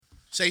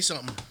Say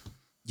something.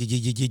 Yeah.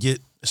 It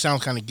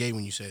sounds kind of gay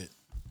when you say it.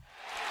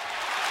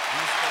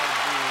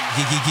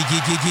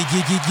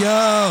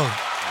 Yo.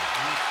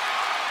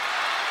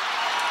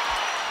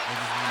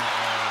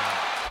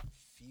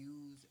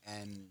 Fuse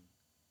and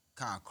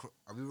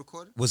are we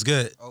recording? What's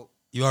good? Oh,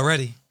 You all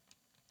ready?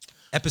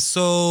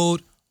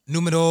 Episode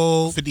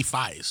numero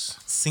 55.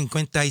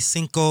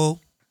 55.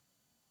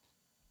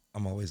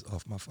 I'm always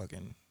off my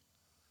fucking...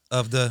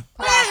 Of the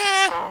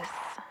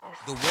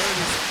the word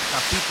is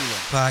capítulo.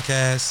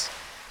 podcast.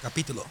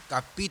 Capítulo.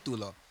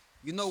 Capítulo.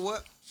 You know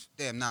what?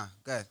 Damn, nah.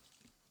 Go ahead.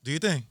 Do you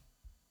think?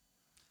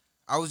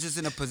 I was just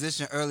in a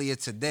position earlier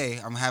today.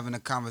 I'm having a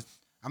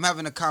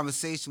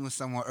conversation with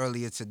someone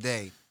earlier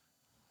today.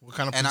 What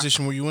kind of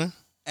position were you in?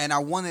 And I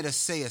wanted to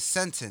say a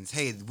sentence.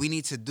 Hey, we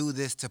need to do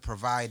this to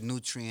provide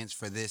nutrients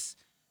for this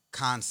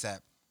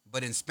concept.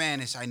 But in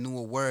Spanish, I knew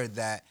a word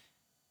that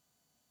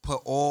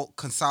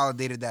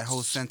consolidated that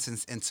whole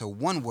sentence into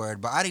one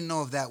word. But I didn't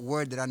know if that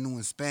word that I knew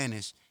in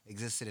Spanish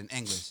existed in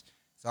English.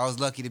 So I was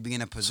lucky to be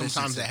in a position.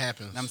 Sometimes that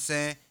happens. You know what I'm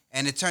saying?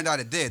 And it turned out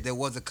it did. There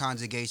was a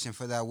conjugation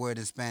for that word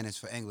in Spanish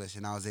for English,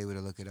 and I was able to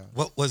look it up.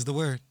 What was the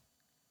word?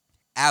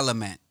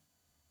 Aliment.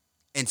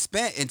 In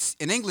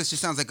English, it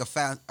sounds like a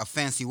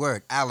fancy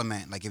word,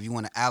 aliment. Like if you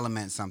want to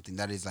aliment something,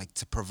 that is like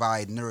to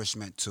provide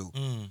nourishment to.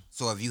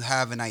 So if you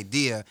have an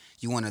idea,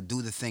 you want to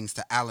do the things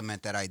to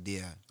aliment that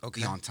idea.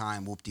 Okay. Be on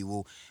time,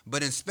 whoop-de-woo.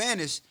 But in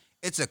Spanish,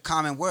 it's a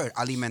common word,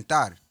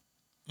 alimentar.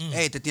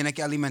 Hey, te tiene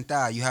que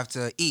alimentar. You have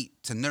to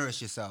eat to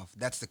nourish yourself.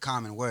 That's the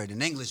common word.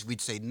 In English, we'd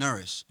say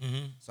nourish.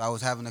 So I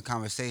was having a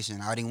conversation.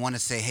 I didn't want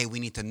to say, hey, we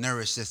need to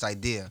nourish this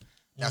idea.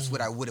 That's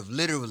what I would have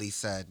literally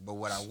said. But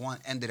what I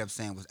ended up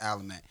saying was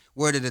aliment.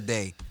 Word of the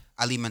day,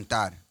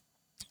 alimentar.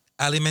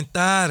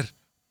 Alimentar.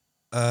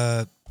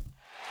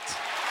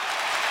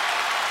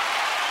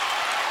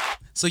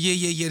 So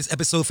yeah. It's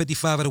episode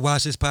 55 of the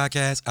Watch This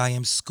podcast. I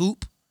am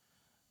Scoop,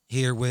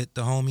 here with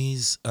the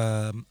homies,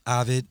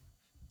 Ovid,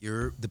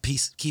 You're the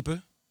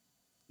Peacekeeper,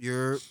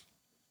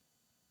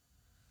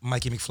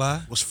 Mikey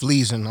McFly. What's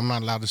fleasing? I'm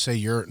not allowed to say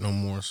yurt no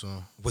more,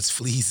 so. What's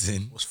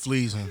fleasing? What's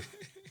fleasing?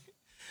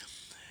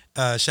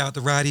 Shout out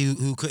to Roddy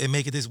who couldn't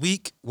make it this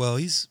week. Well,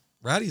 he's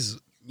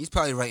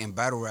probably writing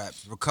battle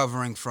raps,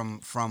 recovering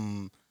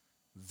from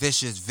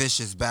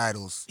vicious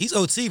battles. He's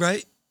OT,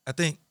 right? I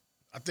think.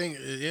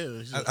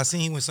 Yeah. I seen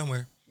he went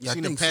somewhere. Yeah, I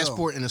seen a think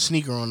passport and a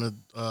sneaker on the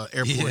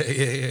airport.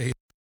 Yeah.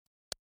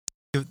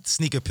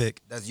 Sneaker pick.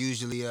 That's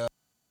usually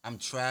I'm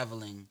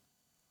traveling.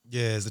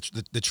 Yeah, it's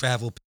the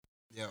travel.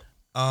 Yep.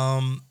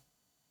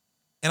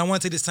 And I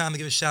want to take this time to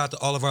give a shout out to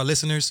all of our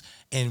listeners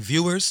and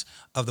viewers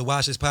of the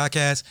Watch This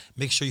podcast.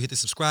 Make sure you hit the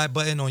subscribe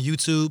button on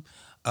YouTube.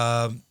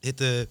 Hit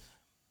the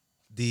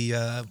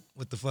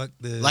what the fuck,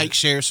 the Like,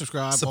 share,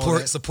 subscribe,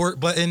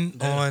 support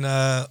button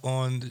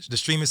on the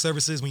streaming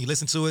services when you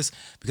listen to us,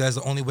 because that's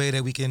the only way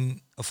that we can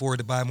afford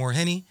to buy more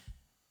Henny.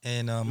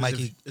 And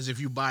Mikey is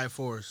if you buy it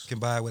for us. can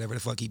buy whatever the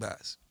fuck he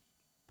buys.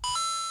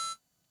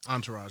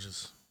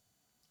 Entourages.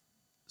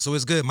 So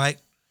it's good, Mike.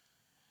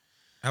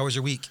 How was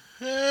your week?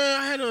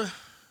 I had a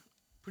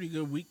pretty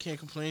good week. Can't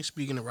complain.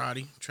 Speaking of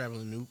Roddy,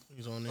 traveling Nuke,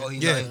 he's on there. Oh,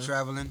 he's Yeah.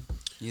 traveling.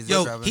 He's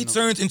Yo, traveling. he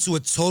turns into a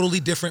totally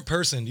different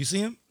person. You see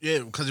him? Yeah,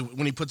 because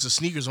when he puts the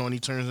sneakers on, he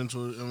turns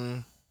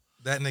into.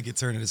 That nigga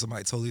turned into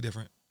somebody totally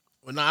different.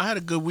 Well, I had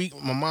a good week.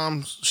 My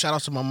mom, shout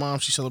out to my mom.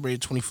 She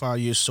celebrated 25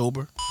 years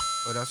sober.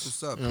 Oh, that's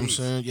what's up. You know what I'm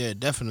saying? Yeah,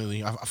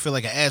 definitely. I feel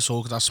like an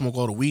asshole because I smoke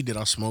all the weed that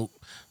I smoke,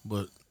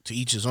 but to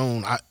each his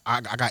own.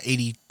 I got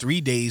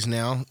 83 days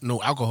now,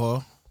 no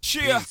alcohol.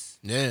 Cheers.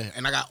 Yeah,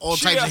 and I got all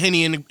types of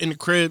Henny in the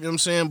crib. You know what I'm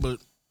saying? But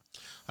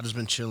I just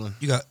been chilling.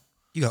 You got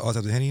all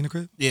types of Henny in the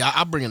crib? Yeah,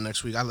 I'll bring it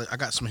next week. I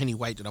got some Henny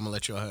White that I'm gonna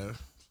let y'all have.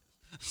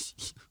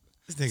 This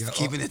nigga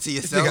Keeping it to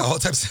This yourself. nigga got all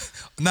types.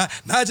 Not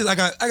just I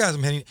got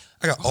some Henny.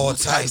 I got all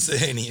types of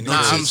Henny in the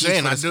Nah, crib. I'm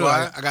saying I for the do.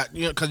 squad. I got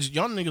because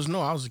y'all niggas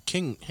know I was a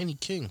king, Henny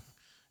king.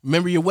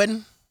 Remember your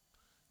wedding?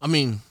 I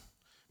mean,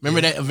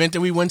 remember that event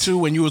that we went to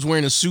when you was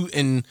wearing a suit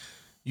and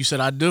you said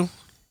I do?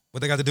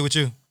 What they got to do with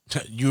you?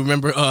 You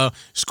remember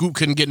Scoop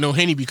couldn't get no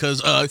Henny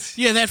because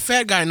that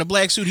fat guy in the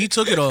black suit, he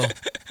took it all.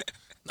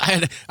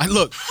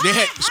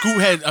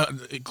 Scoop had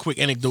a quick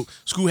anecdote.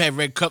 Scoop had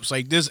red cups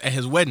like this at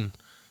his wedding.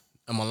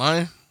 Am I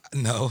lying?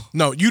 No.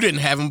 No, you didn't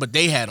have them, but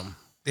they had them.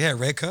 They had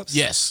red cups?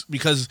 Yes,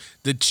 because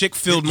the chick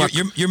filled my.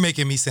 You're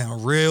making me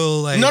sound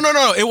real like. No.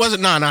 It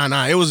wasn't.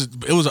 Nah. It was an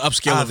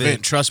upscale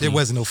event. Trust me. There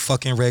wasn't no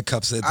fucking red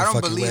cups at the I don't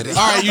fucking believe wedding. it.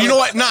 All right, you know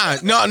what?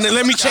 No.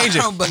 Let me change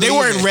I don't it. believe They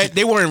weren't it. red.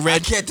 They weren't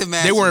red. I can't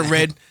imagine They weren't that.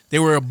 red. They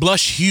were a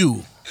blush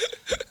hue.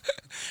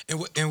 And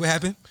what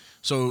happened?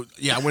 So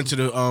yeah, I went to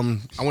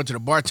the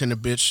bartender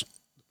bitch.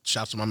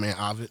 Shouts to my man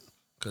Ovid,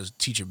 cause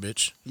teacher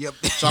bitch. Yep.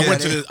 So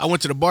I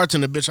went to the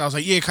bartender bitch. I was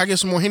like, yeah, can I get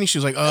some more Henny? She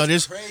was like,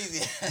 this Crazy.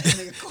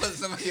 Nigga calling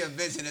somebody a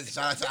bitch and it's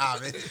shout out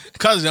to Ovid.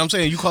 cousin. I'm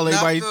saying you call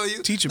everybody Nah, I feel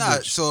you. teacher Nah,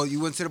 bitch. So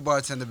you went to the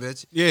bartender,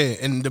 bitch. Yeah,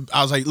 and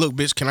I was like, look,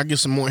 bitch, can I get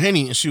some more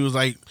Henny? And she was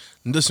like,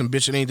 listen,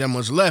 bitch, it ain't that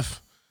much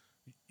left.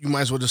 You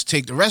might as well just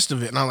take the rest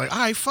of it. And I'm like, all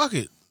right, fuck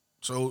it.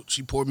 So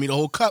she poured me the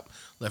whole cup,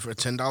 left her a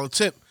 $10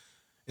 tip.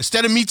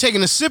 Instead of me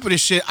taking a sip of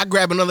this shit, I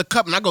grab another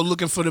cup and I go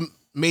looking for the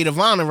maid of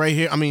honor right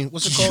here. I mean,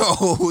 what's it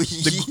called?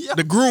 Yo,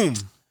 The groom.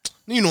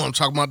 You know what I'm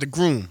talking about, the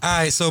groom. All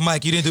right, so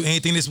Mike, you didn't do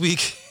anything this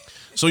week.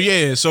 So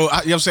yeah, so I, you know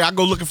what I'm saying, I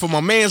go looking for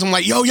my mans. I'm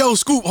like, yo,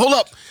 Scoop, hold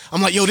up.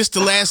 I'm like, yo, this the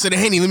last of the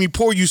Henny. Let me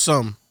pour you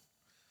some.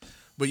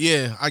 But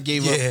yeah, I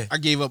gave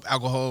up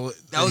alcohol.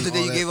 That was the and day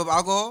all you that. gave up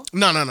alcohol?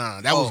 No.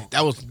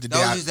 That was the day.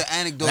 That was just the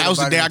anecdote. That was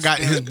the about day an I got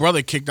his experience.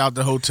 brother kicked out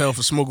the hotel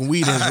for smoking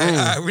weed in his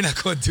room. We're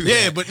not going to do that.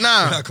 Yeah, but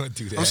nah. We're not going to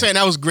do that. I'm saying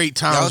that was great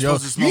Y'all times, yo.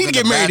 supposed to You need to smoke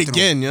get in the married bathroom.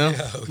 again,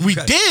 yo. Yo, We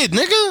you did,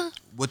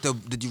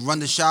 nigga. Did you run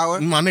the shower?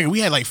 My nigga, we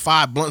had like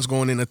 5 blunts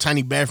going in a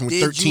tiny bathroom with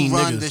Did 13 you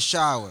run niggas. the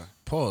shower?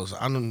 Pause.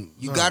 I don't.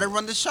 You no. gotta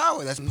run the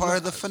shower. That's part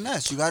of the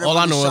finesse. You gotta. All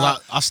run I know the is shower.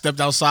 I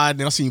stepped outside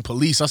and I seen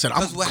police. I said,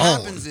 I'm Because what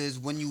gone. happens is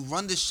when you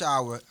run the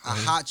shower, a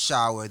hot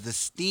shower, the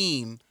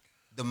steam,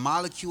 the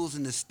molecules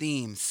in the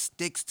steam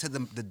sticks to the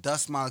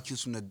dust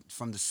molecules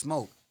from the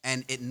smoke,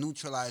 and it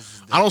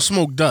neutralizes. I don't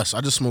smoke dust.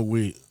 I just smoke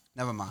weed.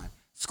 Never mind.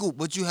 Scoop,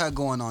 what you had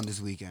going on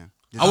this weekend?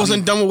 I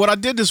wasn't done with what I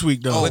did this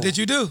week though. What did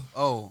you do?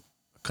 Oh,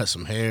 Cut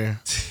some hair,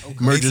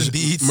 Make some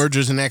beats.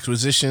 mergers and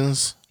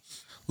acquisitions.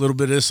 A little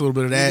bit of this, a little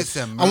bit of Nigga that.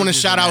 said I want to mergers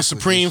shout and out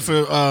Supreme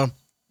for.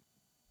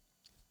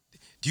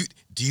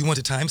 Do you want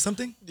to time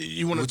something?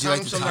 You want Would to you time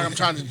like to something? time I'm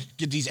trying to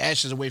get these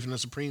ashes away from the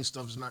Supreme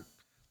stuff. It's not.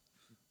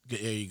 There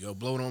you go.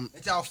 Blow it on.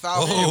 it's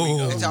alfalfa. Oh. Here we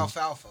go. It's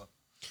alfalfa.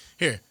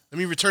 Here, let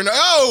me return the.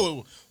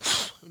 Oh,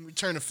 let me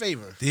return the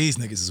favor. These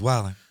niggas is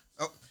wilding.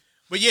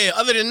 But yeah,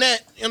 other than that,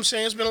 you know what I'm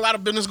saying, it's been a lot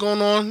of business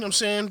going on. You know what I'm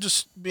saying,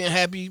 just being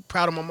happy,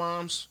 proud of my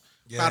moms,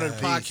 proud of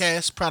the Yeah.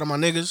 podcast, proud of my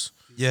niggas.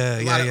 Yeah,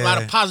 A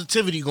lot of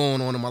positivity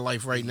going on in my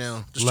life right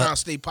now. Just trying to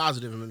stay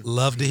positive. And, you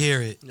Love to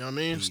hear it. know what I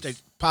mean? Stay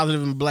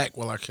positive and black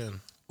while I can.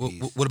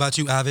 What about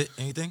you, Ovid?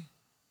 Anything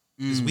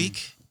this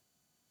week?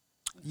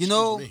 You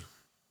know, Me.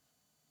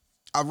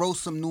 I wrote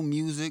some new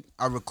music.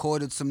 I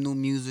recorded some new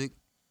music.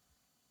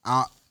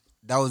 That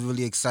was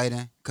really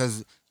exciting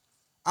because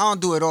I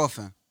don't do it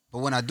often, but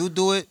when I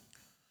do it,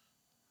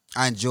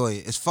 I enjoy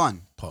it. It's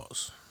fun.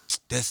 Pause.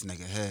 This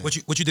nigga here.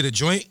 What you did a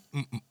joint?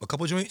 A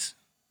couple joints?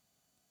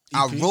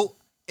 I EP? wrote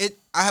it.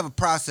 I have a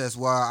process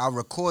where I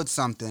record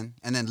something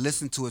and then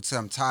listen to it till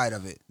I'm tired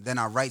of it. Then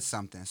I write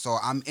something. So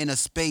I'm in a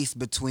space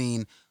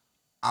between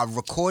I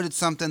recorded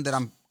something that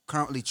I'm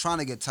currently trying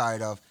to get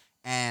tired of,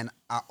 and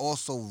I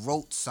also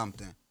wrote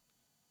something.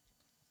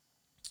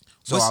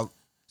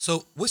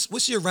 So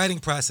What's your writing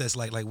process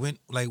like? Like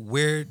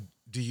where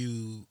do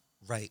you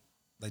write?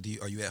 Like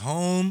are you at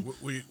home?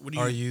 What do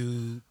Are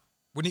you?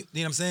 What do you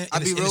know what I'm saying? I'll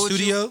In be the real with you.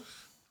 studio.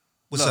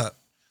 What's Look, up?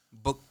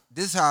 But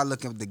this is how I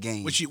look at the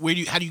game.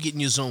 how do you get in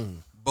your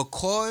zone?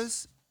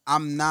 Because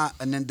I'm not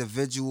an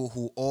individual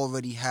who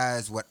already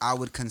has what I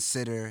would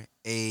consider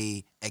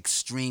a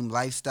extreme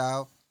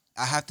lifestyle,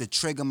 I have to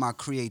trigger my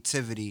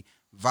creativity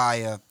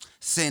via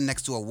sitting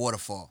next to a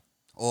waterfall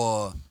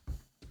or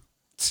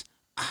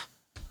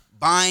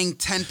buying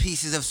 10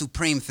 pieces of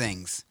Supreme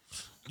things.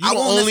 You the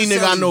won't only nigga I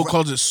necessarily know ri-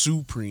 calls it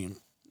Supreme.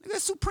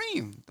 That's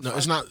Supreme. No,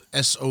 it's not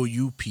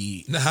SOUP.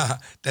 Nah,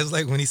 that's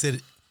like when he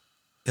said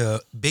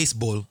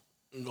baseball.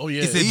 Oh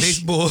yeah, He said You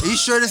baseball. you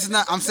sure this is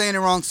not? I'm saying it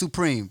wrong.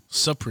 Supreme.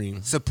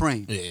 Supreme.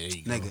 Supreme. Yeah, there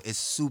you go. Nigga, it's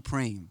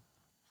Supreme.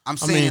 I'm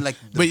I saying mean, it like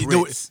the but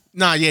Brits.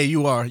 nah, yeah,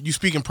 you are. You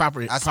speaking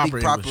proper. I speak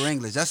proper English.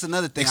 English. That's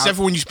another thing. Except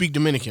for when you speak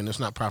Dominican, it's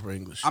not proper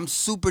English. I'm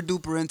super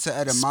duper into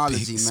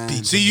etymology, man.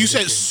 speak. See, you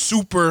said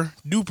super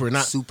duper,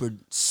 not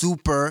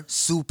super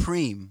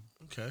supreme.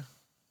 okay.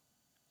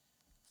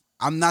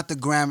 I'm not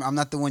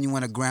the one you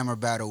want a grammar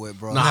battle with,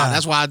 bro. Nah,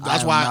 that's why.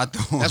 That's I'm why. not the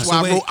one. That's So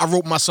why wait. I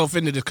wrote myself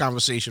into this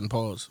conversation.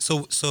 Pause.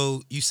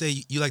 So you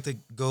say you like to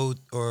go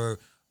or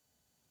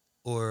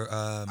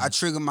I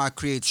trigger my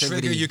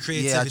creativity. Trigger your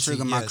Yeah, I creativity,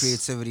 trigger my yes.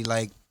 creativity.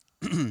 Like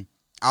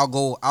I'll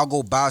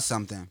go buy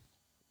something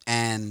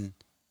and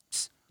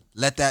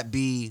let that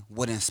be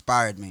what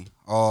inspired me.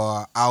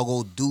 Or I'll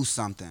go do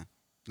something.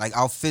 Like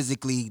I'll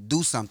physically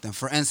do something.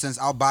 For instance,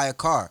 I'll buy a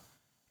car.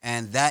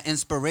 And that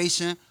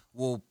inspiration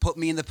will put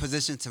me in the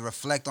position to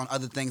reflect on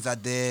other things I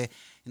did.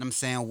 You know what I'm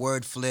saying?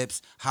 Word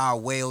flips, how a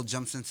whale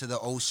jumps into the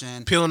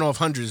ocean. Peeling off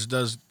hundreds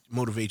does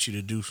motivate you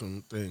to do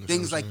some things.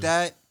 Things like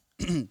that.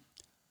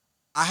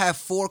 I have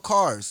 4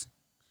 cars.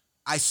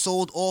 I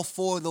sold all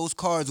 4 of those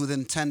cars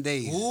within 10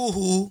 days.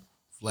 ooh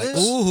Flex.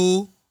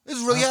 ooh. This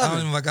is really I don't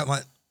happening. know if I got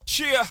my.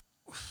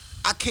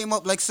 I came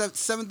up like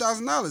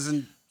 $7,000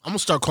 and I'm gonna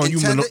start calling you.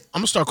 Intended- I'm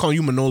gonna start calling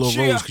you Manolo Rose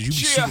because you be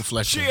super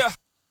flexing.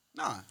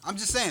 nah. I'm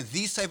just saying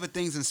these type of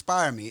things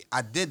inspire me.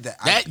 I did that.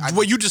 That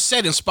what you just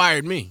said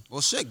inspired me.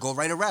 Well, shit. Go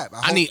write a rap.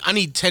 I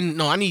need 10.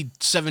 No, I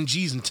need 7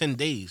 G's in 10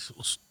 days.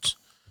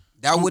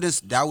 that would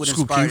Scoop,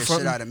 inspire can you the front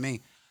shit me? out of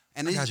me.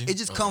 And got you. it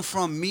just come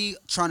from me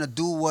trying to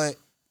do what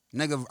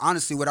nigga.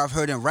 Honestly, what I've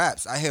heard in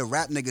raps. I hear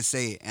rap niggas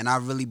say it, and I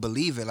really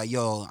believe it. Like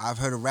yo, I've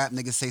heard a rap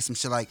nigga say some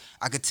shit like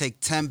I could take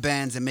 10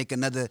 bands and make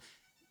another.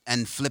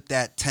 And flip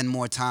that 10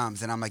 more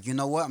times. And I'm like, you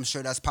know what? I'm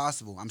sure that's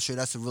possible. I'm sure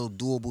that's a real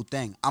doable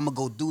thing. I'm going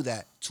to go do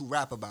that to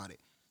rap about it.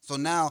 So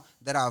now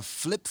that I've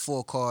flipped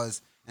 4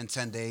 cars in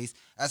 10 days,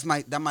 that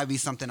might be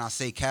something I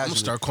say I'm casually. gonna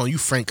start calling you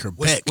Frank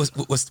What's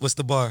Kerbeck. what's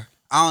the bar?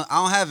 I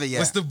don't have it yet.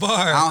 What's the bar?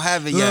 I don't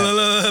have it yet.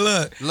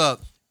 Look.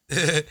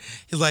 Look,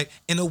 He's like,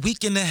 in a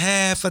week and a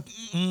half. I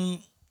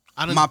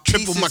done my piece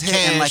tripled my is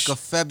hitting cash. like a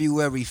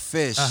February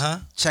fish. Uh-huh.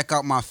 Check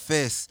out my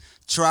fist.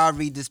 Try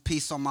read this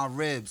piece on my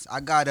ribs. I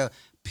got a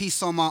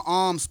piece on my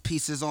arms,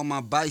 pieces on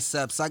my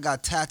biceps. I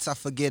got tats I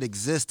forget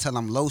exist till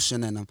I'm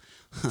lotioning them.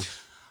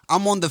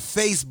 I'm on the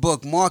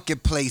Facebook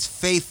marketplace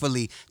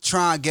faithfully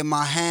trying to get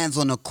my hands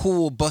on a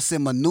cool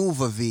bussin'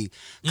 maneuver V.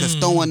 Cause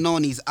throwing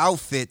on these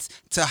outfits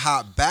to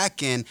hop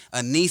back in a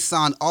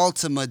Nissan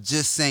Altima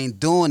just ain't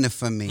doing it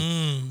for me.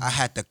 I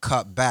had to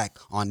cut back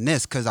on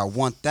this cause I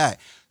want that.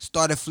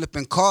 Started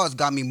flipping cars,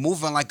 got me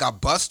moving like I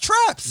bust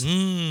traps.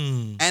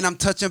 And I'm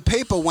touching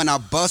paper when I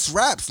bust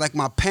raps like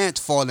my pants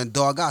falling,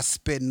 dog. I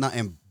spit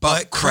nothing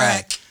but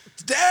crack.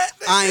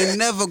 I ain't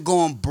never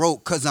going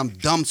broke cause I'm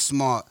dumb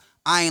smart.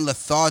 I ain't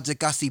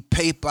lethargic, I see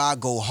paper, I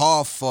go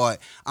hard for it.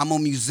 I'm a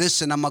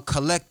musician, I'm a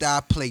collector, I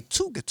play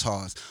 2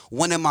 guitars.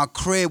 One in my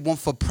crib, one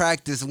for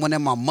practice, one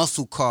in my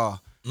muscle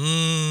car.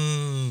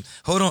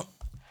 Hold on.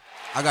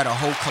 I got a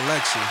whole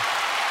collection.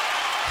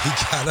 He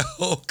got a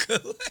whole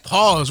collection.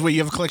 Pause. Wait, you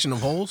have a collection of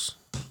holes?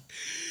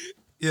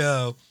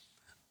 Yo.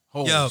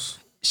 Holes. Yo.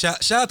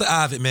 Shout out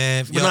to Ovid,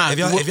 man.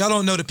 If y'all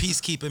don't know the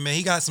Peacekeeper, man,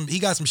 he got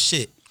some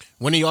shit.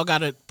 When do y'all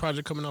got a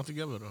project coming out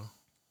together though?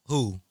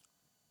 Who?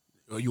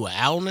 Are you an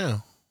owl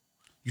now?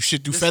 You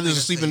shit through This feathers nigga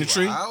and sleep say in the you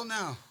tree? out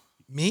now.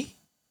 Me?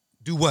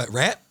 Do what?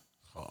 Rap?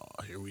 Oh,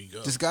 here we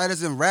go. This guy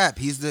doesn't rap.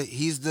 He's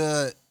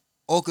the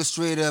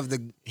orchestrator of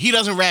the He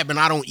doesn't rap and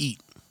I don't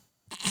eat.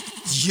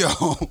 yo.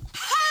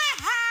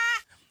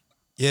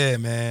 Yeah,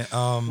 man.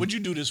 What'd you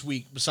do this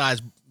week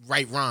besides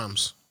write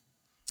rhymes?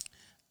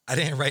 I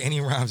didn't write any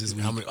rhymes this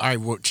week. I mean, I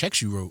wrote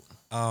checks you wrote.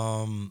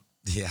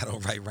 Yeah, I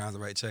don't write rhymes, I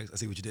write checks. I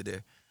see what you did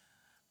there.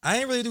 I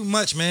ain't really do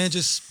much, man.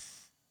 Just,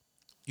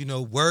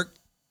 work.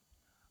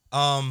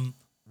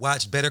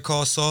 Watch Better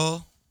Call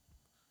Saul.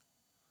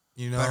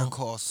 Better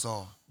Call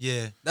Saul.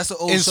 Yeah. That's an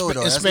old show though.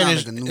 In That's Spanish, not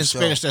like a new in show.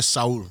 Spanish, that's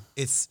Saul.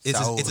 It's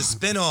Saul. a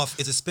spinoff.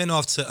 It's a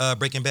spinoff to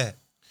Breaking Bad.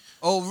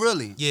 Oh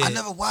really? Yeah. I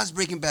never watched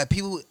Breaking Bad.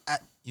 People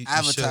You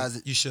advertise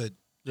should. it. You should.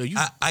 Yo,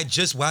 I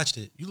just watched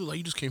it. you look like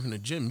you just came from the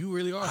gym. You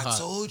really are I hot.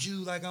 told you,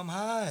 like, I'm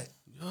hot.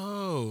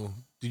 Yo,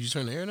 did you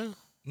turn the air down?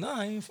 No,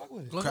 I ain't fuck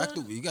with it. Go Crack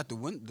ahead. you got the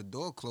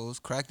door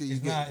closed. Cracked it. You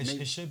It's get not.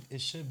 maybe-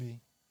 It should be.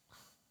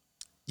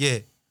 Yeah.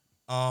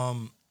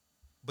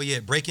 But yeah,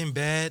 Breaking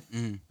Bad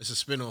It's a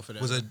spinoff of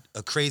that. was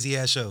a crazy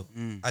ass show.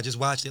 I just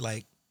watched it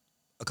like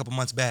a couple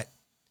months back,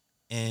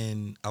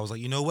 and I was like,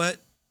 you know what?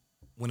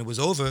 When it was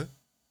over,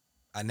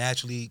 I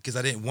naturally, because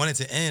I didn't want it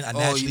to end, I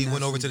naturally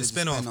went over to the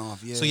naturally did the spinoff. spinoff,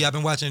 yeah. So yeah, I've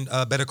been watching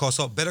Better Call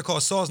Saul. Better Call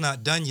Saul's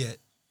not done yet.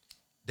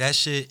 That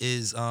shit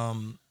is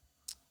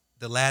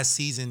the last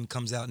season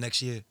comes out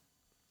next year.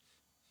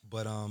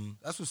 But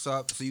That's what's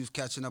up. So you was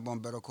catching up on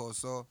Better Call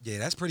Saul. yeah,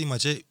 that's pretty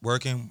much it.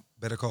 Working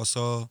Better Call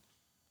Saul.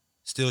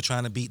 Still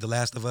trying to beat The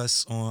Last of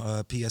Us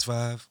on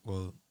PS5.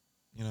 Well,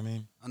 you know what I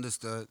mean?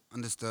 Understood.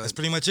 That's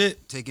pretty much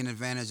it. Taking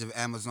advantage of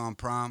Amazon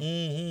Prime.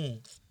 Mm-hmm.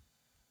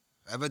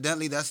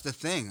 Evidently, that's the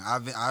thing.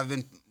 I've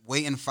been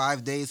waiting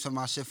 5 days for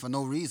my shit for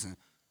no reason.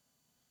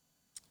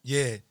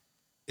 Yeah.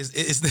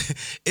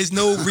 It's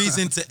no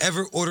reason to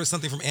ever order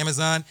something from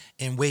Amazon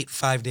and wait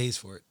 5 days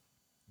for it.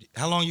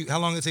 How long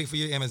it take for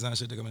your Amazon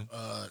shit to come in?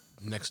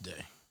 next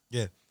day.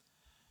 Yeah.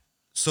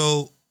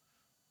 So,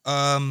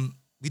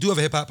 we do have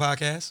a hip hop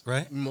podcast,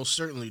 right? We most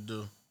certainly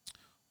do.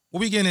 What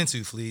we getting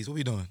into, Fleas? What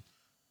we doing?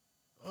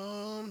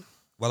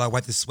 While I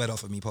wipe this sweat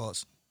off of me,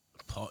 pause.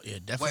 Yeah,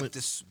 Wipe definite,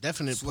 this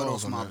definite sweat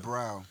pause off on my that.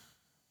 brow.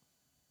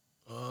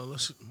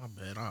 My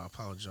bad. I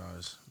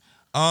apologize.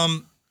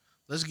 Um,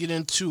 Let's get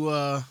into.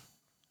 I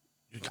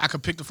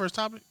could pick the first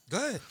topic. go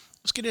ahead.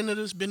 Let's get into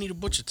this Benny the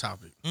Butcher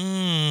topic.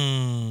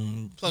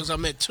 Plugs I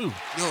met too. Yo,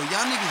 y'all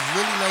niggas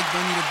really like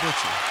Benny the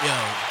Butcher.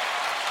 Yo.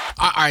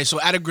 All right, so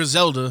out of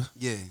Griselda,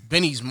 Yeah.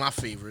 Benny's my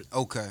favorite.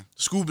 Okay.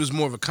 Scoob is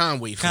more of a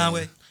Conway fan.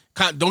 Conway.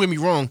 Don't get me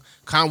wrong.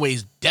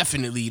 Conway's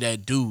definitely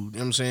that dude. You know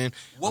what I'm saying?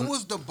 What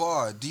was the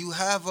bar? Do you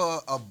have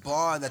a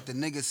bar that the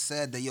nigga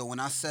said that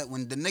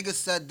when the nigga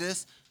said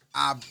this,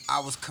 I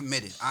was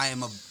committed. I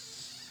am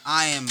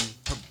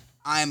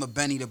a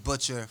Benny the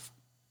Butcher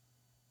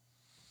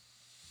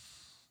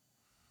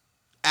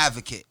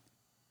advocate.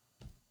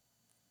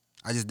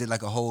 I just did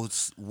like a whole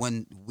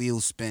one wheel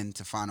spin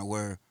to find a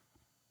word.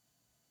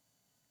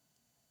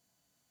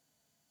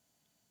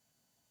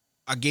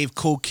 I gave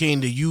cocaine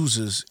to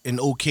users and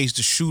ok's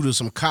to shooters.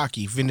 I'm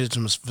cocky. Vintage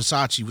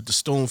Versace with the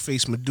stone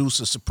face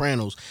Medusa,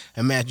 Sopranos,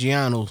 and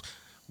Maggiano's.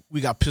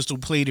 We got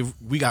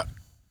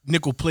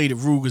nickel plated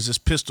Rugers as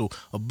pistol.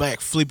 A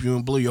back flip you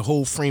and blow your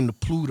whole frame to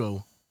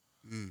Pluto.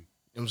 You know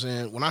what I'm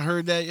saying? When I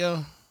heard that,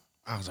 yo,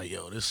 I was like,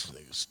 yo, this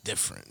nigga's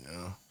different, you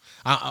know.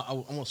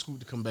 I want Scoop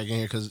to come back in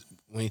here because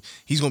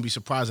he's gonna be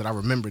surprised that I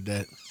remembered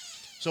that.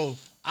 So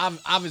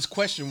Ovid's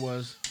question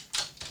was,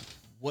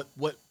 what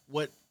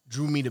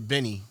drew me to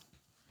Benny?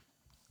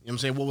 You know what I'm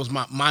saying? What was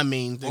my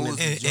main thing? What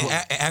was And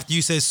after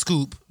you said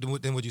scoop, then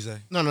what'd you say?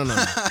 No.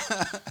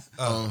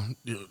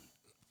 Yeah.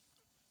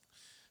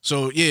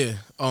 So yeah,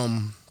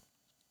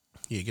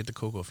 Yeah, get the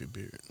coke off your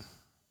beard.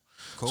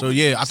 Coke? So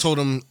yeah, I told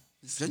him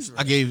Ginger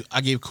I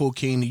gave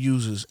cocaine to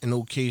users and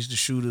OKs to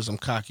shooters. I'm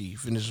cocky.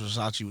 Finished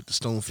Versace with the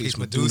stone face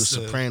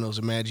Medusa, Sopranos,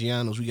 and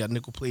Maggianos. We got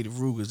nickel plated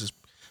Rugers. This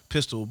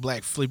pistol,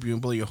 black flip you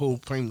and blow your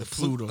whole frame with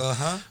Pluto.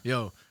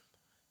 Yo,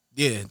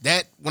 yeah,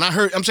 that when I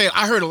heard,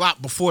 I heard a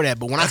lot before that,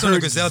 but when That's I heard on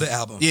the Griselda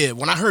album. Yeah,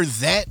 when I heard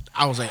that,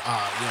 I was like, yo.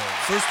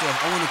 First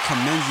off, I want to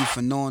commend you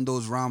for knowing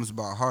those rhymes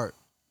by heart.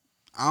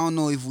 I don't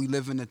know if we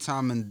live in a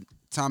time and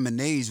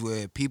age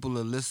where people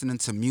are listening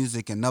to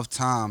music enough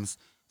times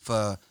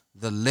for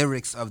the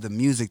lyrics of the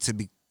music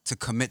to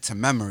commit to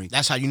memory.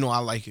 That's how you know I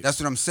like it. That's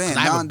what I'm saying.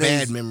 I have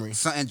Nowadays, a bad memory.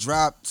 Something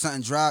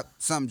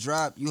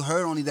dropped. You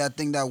heard only that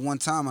thing that one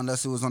time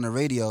unless it was on the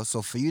radio.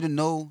 So for you to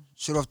know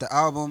shit off the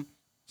album,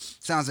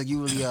 sounds like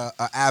you really a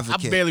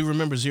advocate. I barely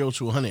remember 0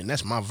 to 100, and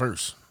that's my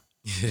verse.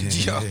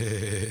 Yo.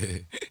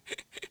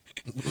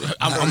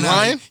 I'm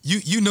lying?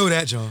 You know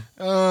that, John.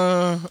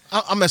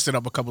 I messed it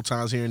up a couple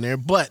times here and there,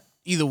 but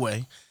either way, you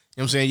know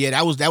what I'm saying? Yeah,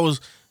 that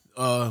was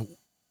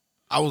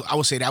I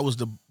would say that was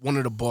one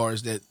of the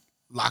bars that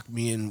locked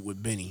me in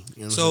with Benny.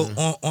 You know what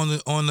I'm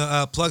saying? on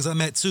the plugs I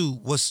met too,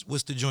 what's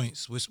the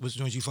joints? What's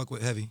joints you fuck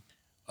with heavy?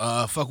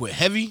 Fuck with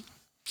heavy.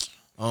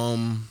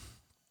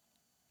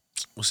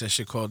 What's that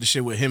shit called? The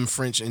shit with him,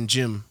 French, and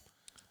Jim.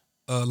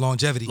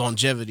 Longevity.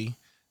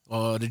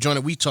 The joint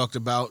that we talked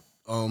about.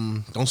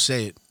 Don't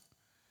say it.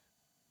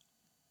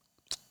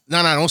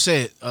 No, don't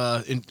say it.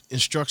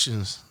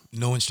 Instructions.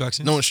 No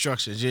instructions. No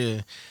instructions.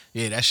 Yeah.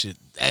 That shit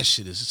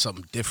is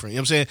something different. You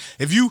know what I'm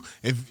saying?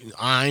 If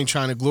I ain't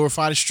trying to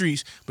glorify the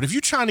streets, but if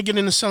you trying to get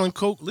into selling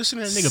coke, listen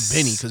to that nigga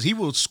Benny, because he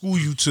will school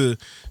you to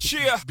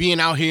being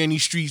out here in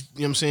these streets.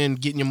 You know what I'm saying?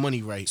 Getting your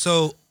money right.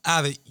 So,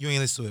 Avid, you ain't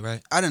listen to it,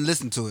 right? I didn't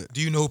listen to it.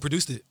 Do you know who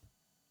produced it?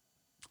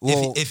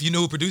 Well, if you know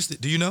who produced it,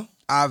 do you know?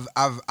 I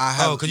have.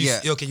 Oh,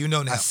 okay, you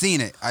know now. I've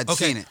seen it. I'd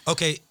seen it.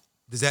 Okay.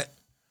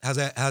 How's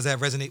that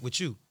resonate with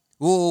you?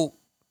 Well,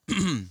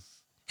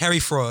 Harry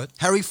Fraud.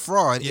 Harry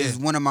Fraud is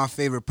one of my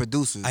favorite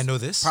producers. I know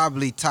this.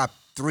 Probably top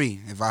 3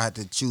 if I had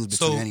to choose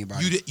between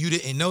anybody. You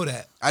didn't know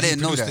that. I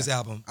didn't know that. This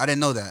album. I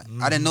didn't know that.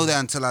 I didn't know that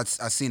until I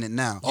seen it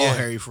now. All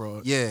Harry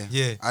Fraud. Yeah.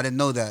 I didn't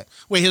know that.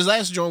 Wait, his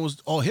last joint was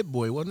all Hit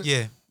Boy, wasn't it?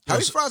 Yeah.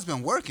 Harry Fraud's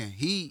been working.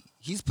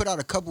 He's put out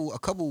a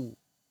couple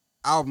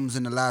albums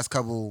in the last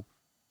couple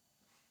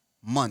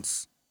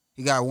months.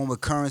 He got one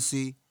with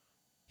Currency.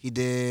 He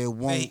did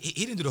one. Hey,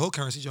 he didn't do the whole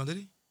Currency, John, did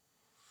he?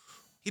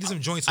 He did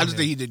some joints. I just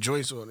think he did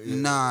joints on it. Yeah.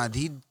 Nah,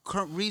 he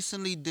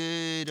recently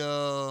did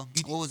what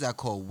was that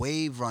called?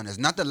 Wave Runners.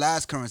 Not the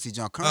last Currency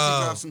John.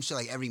 Currency drops some shit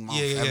like every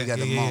month, every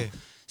other month.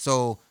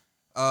 So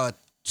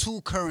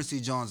 2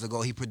 Currency Johns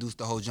ago, he produced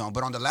the whole joint.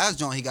 But on the last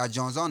joint, he got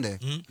Johns on there.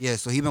 Mm-hmm. Yeah,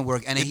 so he been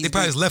working. And they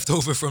probably left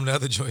over from the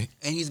other joint.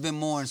 And he's been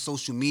more on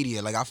social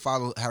media. Like I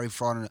follow Harry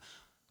Fraud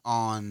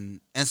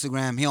on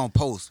Instagram. He don't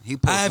post. He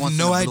posts. I have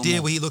no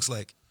idea what he looks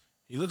like.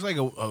 He looks like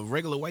a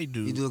regular white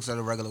dude. He looks like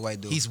a regular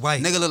white dude. He's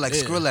white. Nigga look like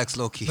Skrillex,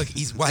 low key. Look,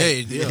 he's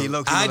white. Yeah, he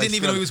low key I didn't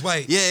even know he was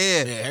white.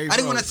 Yeah. I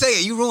didn't want to say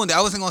it. You ruined it.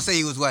 I wasn't gonna say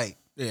he was white.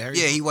 Yeah,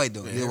 he white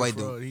though. He's a white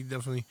dude. He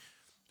definitely.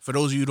 For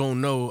those of you who don't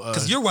know,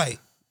 because you're white.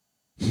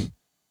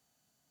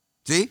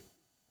 See?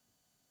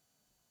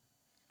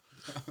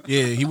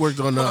 Yeah, he worked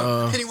on the.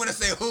 I didn't want to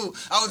say who.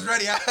 I was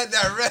ready. I had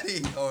that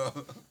ready.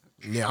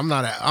 Yeah, I'm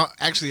not.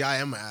 Actually, I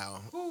am an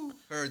owl.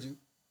 Heard you.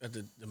 At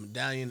the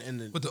medallion and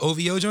the. With the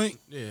OVO joint?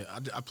 Yeah,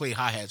 I played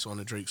hi hats on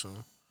the Drake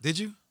song. Did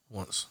you?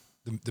 Once.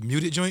 The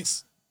muted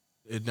joints?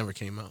 It never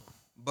came out.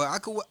 But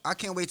I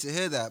can't wait to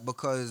hear that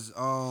because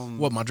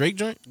What, my Drake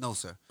joint? No,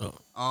 sir.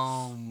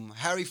 Oh.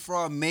 Harry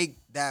Fraud make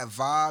that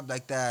vibe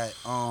like that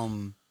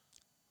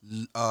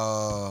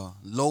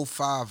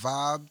lo-fi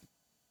vibe,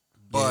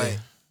 but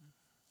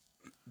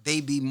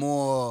they be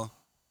more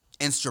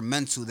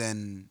instrumental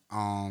than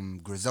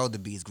Griselda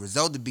beats.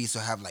 Griselda beats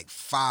will have like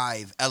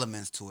 5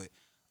 elements to it.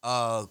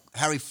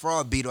 Harry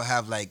Fraud beat will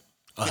have like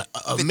a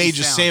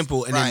major sounds.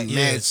 Sample and then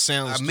mad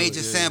sounds. A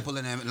major sample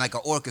and then like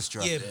an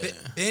orchestra. Yeah,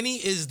 Benny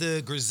is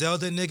the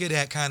Griselda nigga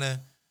that kind of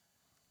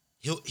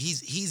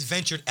he's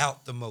ventured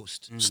out the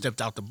most.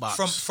 Stepped out the box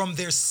from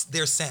their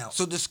sound.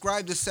 So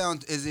describe the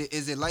sound. Is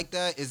it like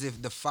that? Is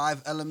it the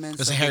 5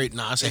 elements? It's a Harry.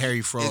 Nah, it's a Harry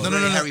Fraud. No.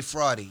 Harry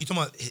Fraudy. You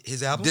talking about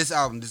his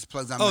album? This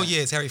plugs.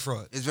 Yeah, it's Harry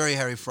Fraud. It's very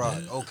Harry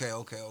Fraud. Yeah.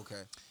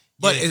 Okay.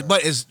 But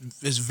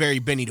it's very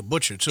Benny the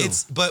Butcher too.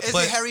 Is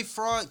it Harry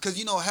Fraud? Because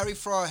you know Harry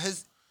Fraud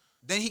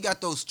then he got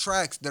those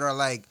tracks that are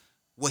like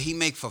what he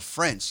make for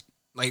French.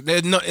 Like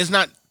it's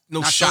not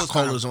shot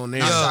callers on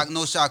there.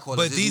 No shot callers.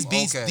 But these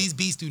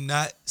beats do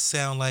not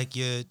sound like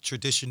your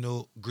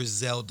traditional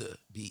Griselda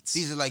beats.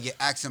 These are like your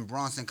Action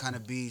Bronson kind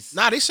of beats.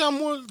 Nah, they sound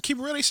more. Keep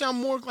it real. They sound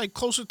more like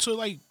closer to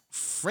like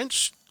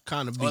French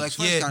kind of beats.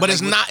 Like but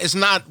it's not. It's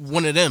not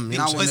one of them.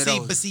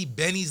 But see,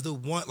 Benny's the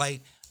one.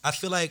 Like I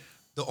feel like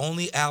the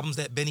only albums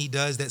that Benny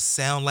does that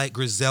sound like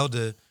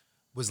Griselda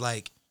was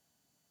like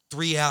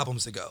 3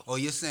 albums ago. Oh,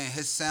 you're saying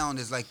his sound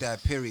is like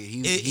that, period.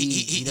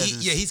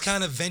 He's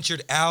kind of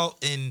ventured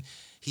out and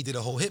he did a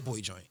whole Hit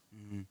Boy joint. You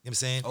know what I'm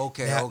saying?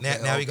 Okay.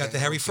 Now he got the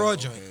Harry Fraud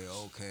joint.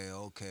 Okay.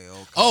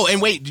 Oh,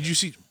 and wait, did you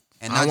see?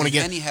 And I don't not wanna just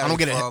get- any I Harry don't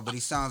get Fraud, but he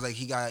sounds like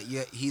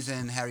he's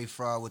in Harry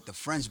Fraud with the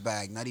French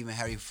bag, not even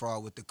Harry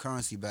Fraud with the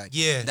currency bag.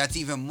 Yeah. That's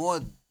even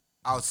more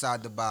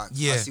outside the box.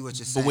 Yeah. I see what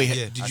you're saying. But wait,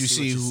 Yeah. did I you see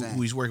what who, you're saying.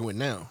 who he's working with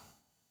now?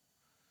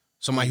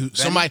 Somebody who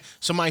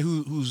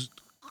Benny? who's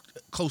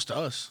close to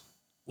us.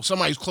 Well,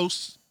 somebody who's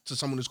close to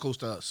someone who's close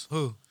to us.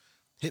 Who?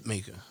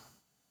 Hitmaker.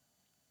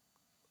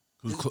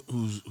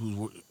 Who's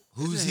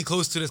Who's he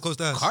close to that's close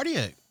to us?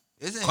 Cardiac?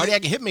 Isn't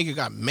Cardiac and Hitmaker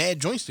got mad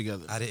joints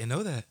together. I didn't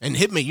know that. And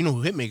Hitmaker, you know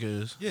who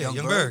Hitmaker is? Yeah, Young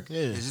Young Berg? Berg.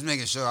 Yeah. Yeah, just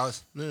making sure I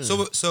was. Yeah.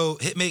 So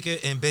Hitmaker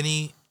and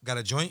Benny got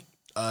a joint.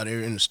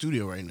 They're in the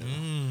studio right now.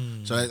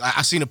 Mm. So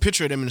I seen a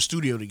picture of them in the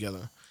studio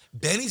together.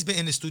 Benny's been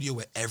in the studio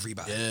with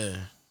everybody. Yeah.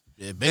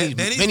 Yeah, Benny's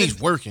Benny's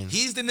working.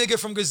 He's the nigga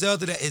from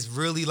Griselda that is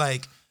really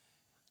like,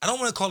 I don't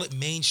want to call it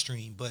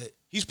mainstream, but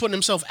He's putting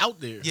himself out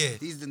there. yeah,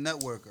 He's the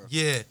networker.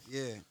 yeah.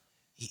 Yeah.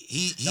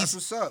 He's That's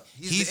what's up.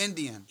 He's the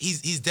Indian.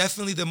 He's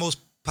definitely the most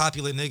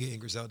popular nigga in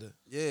Griselda.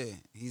 Yeah.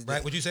 He's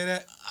Right? Would you say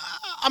that?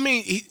 I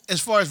mean,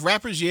 as far as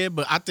rappers, yeah,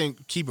 but I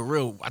think, keep it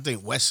real, I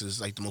think Wes is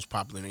like the most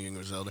popular nigga in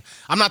Griselda.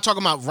 I'm not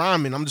talking about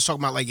rhyming. I'm just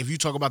talking about like if you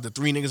talk about the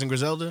three niggas in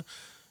Griselda,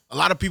 a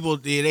lot of people,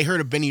 they heard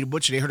of Benny the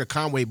Butcher, they heard of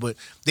Conway, but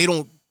they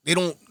don't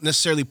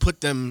necessarily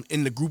put them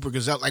in the group of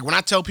Griselda. Like when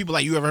I tell people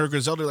like, you ever heard of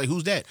Griselda? Like,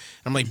 who's that? And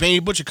I'm like, Benny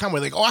the Butcher, Conway.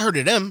 Like, oh, I heard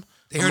of them.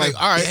 They I'm heard like,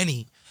 of all right.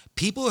 Benny.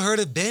 People heard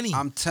of Benny.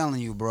 I'm telling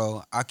you,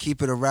 bro. I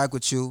keep it a rack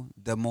with you.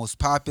 The most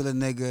popular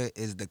nigga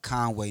is the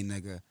Conway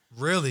nigga.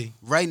 Really?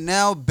 Right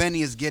now,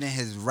 Benny is getting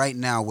his right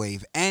now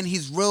wave. And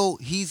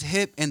he's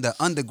hip in the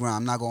underground.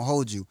 I'm not gonna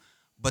hold you.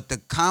 But the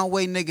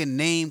Conway nigga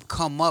name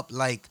come up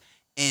like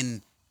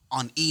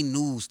on E!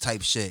 News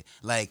type shit.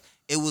 Like,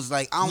 it was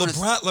like, I don't want to.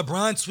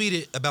 LeBron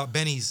tweeted about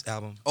Benny's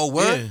album. Oh,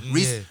 word? Yeah.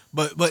 Reese- Yeah.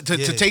 But to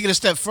Yeah. take it a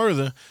step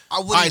further, I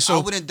wouldn't, all right, I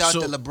wouldn't doubt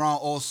that LeBron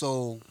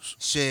also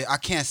shit. I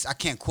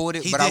can't quote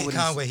it, He but did I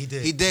wouldn't. Conway. He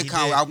did. He did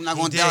Conway. I'm not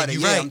He gonna did. doubt it. You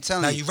Yeah, right. I'm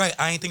telling Now, you. you're right.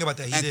 I ain't think about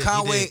that. He And did.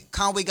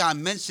 Conway got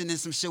mentioned in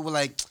some shit with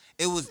like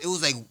it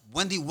was like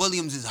Wendy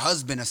Williams'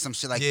 husband or some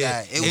shit like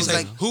Yeah. that. It was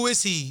like who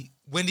is he?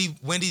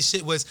 Wendy's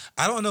shit was,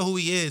 I don't know who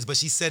he is, but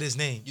she said his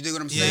name. you dig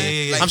what I'm Yeah, saying?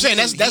 yeah, yeah. Like, I'm saying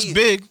that's he-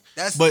 big.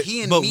 That's but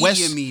he in but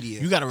media.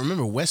 You got to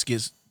remember, West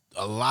gets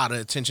a lot of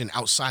attention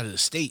outside of the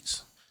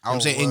states. You know what I'm Oh,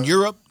 saying in word.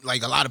 Europe,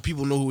 like a lot of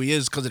people know who he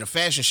is because of the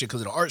fashion shit,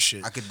 because of the art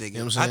shit. I could dig You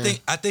know it. what I'm saying?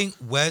 I think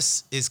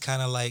Wes is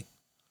kind of like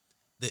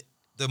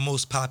the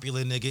most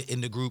popular nigga in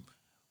the group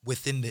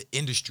within the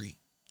industry.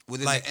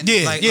 Within Like, the Yeah,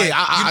 industry. yeah,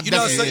 I you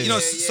know,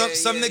 definitely-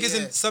 some yeah, niggas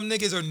yeah. and some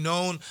niggas are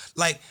known.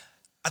 Like,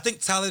 I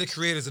think Tyler the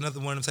Creator is another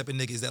one of them type of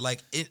niggas that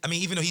like. I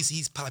mean, even though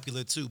he's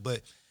popular too,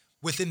 but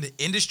within the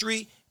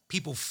industry,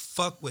 people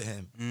fuck with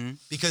him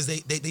because they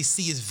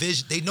see his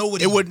vision. They know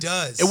what he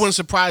does. It wouldn't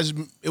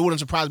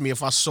surprise me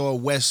if I saw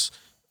Wes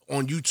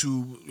on YouTube, you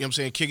know what I'm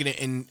saying, kicking it,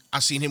 and I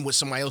seen him with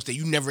somebody else that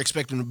you never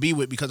expect him to be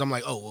with, because I'm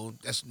like, oh, well,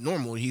 that's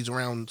normal. He's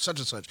around such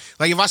and such.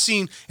 Like if I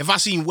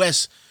seen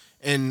Wes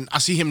and I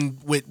see him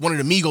with one of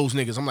the Migos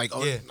niggas, I'm like,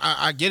 oh, Yeah.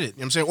 I get it. You know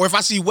what I'm saying? Or if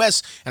I see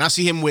Wes and I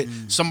see him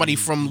with somebody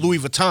from Louis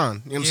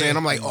Vuitton, you know what I'm saying?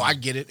 I'm like, oh, I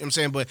get it. You know what I'm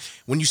saying? But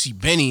when you see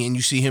Benny and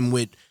you see him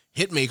with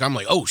Hitmaker, I'm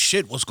like, oh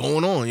shit, what's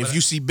going on? If you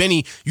see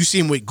Benny, you see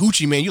him with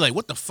Gucci, man, you're like,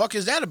 what the fuck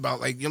is that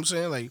about? Like, you know what I'm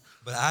saying? Like,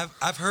 But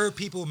I've heard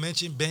people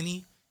mention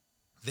Benny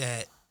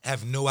that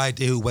have no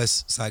idea who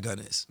West Saigon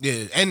is.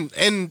 yeah, and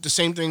the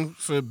same thing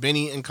for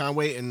Benny and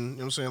Conway, and you know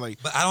what I'm saying?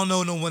 Like, But I don't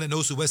know no one that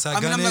knows who West I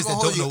Saigon mean, I'm not is gonna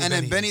that hold don't you. know who And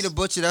then Benny is. the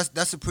Butcher,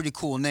 that's a pretty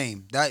cool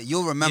name. That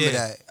you'll remember Yeah.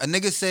 that. A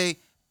nigga say,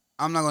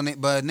 I'm not gonna,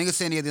 but a nigga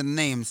say any of the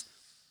names.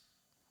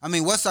 I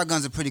mean, West Side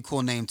Gun's a pretty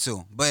cool name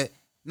too, but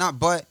you know.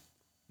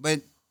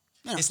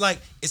 It's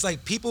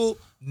like people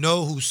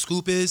know who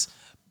Scoop is,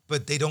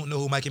 but they don't know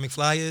who Mikey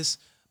McFly is.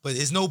 But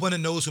there's no one that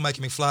knows who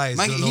Mikey McFly is.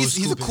 Mike, Don't know who he's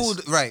a Scoop cool,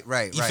 is. right.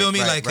 You feel me?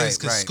 Right, Like,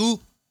 cause right.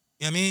 Scoop,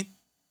 you know what I mean?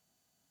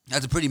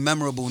 That's a pretty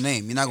memorable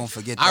name. You're not gonna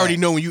forget that. I already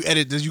know when you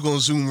edit this, you gonna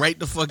zoom right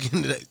the fuck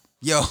into that.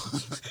 Yo,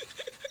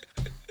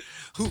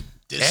 Who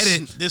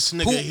This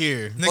nigga Who-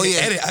 here. Nigga, Oh, yeah.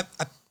 edit.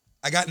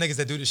 I got niggas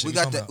that do this shit. we You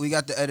got talking the about? we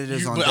got the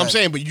editors on But deck. I'm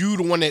saying, but you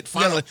the one that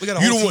finally, we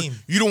got a you whole the one, team.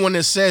 you the one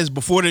that says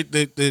before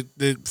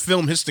the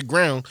film hits the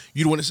ground,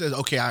 you the one that says,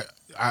 okay,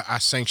 I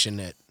sanction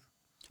that.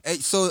 Hey,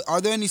 so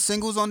are there any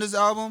singles on this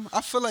album?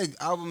 I feel like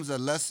albums are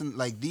less than,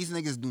 like, these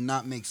niggas do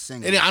not make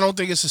singles. And I don't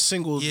think it's a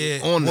single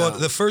Yeah. on Well, now.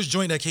 the first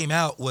joint that came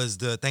out was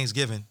the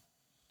Thanksgiving,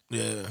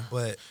 Yeah,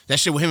 but that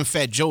shit with him and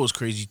Fat Joe is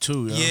crazy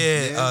too. Yo.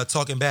 Yeah.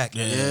 Talking back.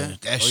 Yeah. yeah,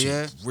 that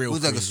shit real It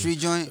was like a crazy. street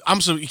joint.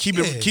 I'm so keep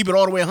Yeah. it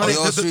all the way Oh, 100. they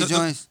all street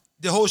joints.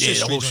 The whole Yeah, shit.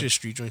 the whole street shit joint.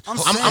 street joint. I'm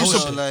I'm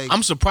saying, though,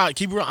 like- surprised.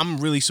 Keep it real. I'm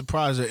really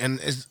surprised, and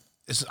it's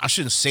I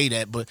shouldn't say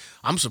that, but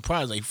I'm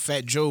surprised. Like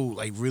Fat Joe,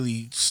 like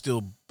really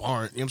still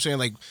barring. You know what I'm saying?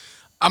 Like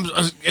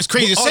it's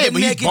crazy to All say, the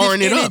but he's negative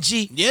barring it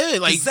energy. up. Yeah,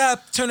 like Cause I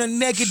turn a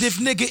negative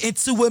nigga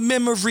into a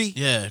memory.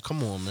 yeah.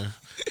 Come on, man.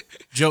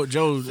 Joe,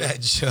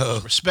 Fat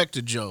Joe. respect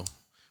to Joe.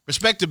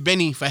 Respect to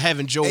Benny for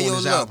having Joe Hey, on yo,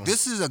 his look, album.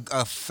 this is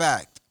a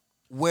fact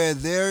where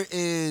there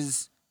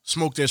is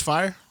Smoke, there's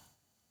fire.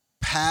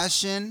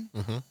 passion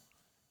Mhm.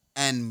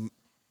 and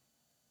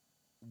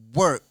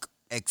work.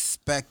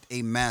 Expect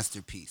a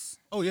masterpiece.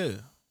 Oh yeah.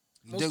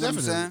 You dig what I'm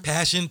definitely. saying?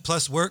 Passion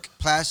plus work.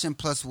 Passion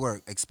plus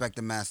work. Expect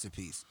a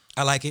masterpiece.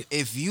 I like it.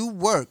 If you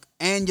work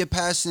and you're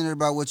passionate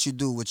about what you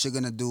do, what you're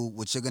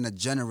gonna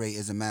generate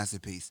is a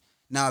masterpiece.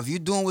 Now, if you're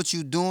doing what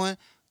you're doing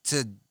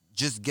to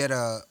just get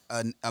a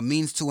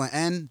means to an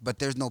end, but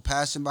there's no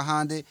passion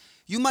behind it,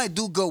 you might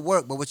do good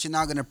work, but what you're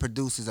not gonna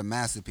produce is a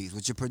masterpiece.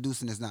 What you're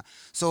producing is not.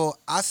 So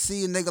I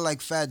see a nigga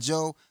like Fat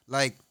Joe,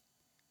 like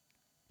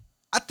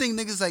I think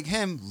niggas like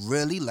him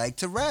really like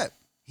to rap.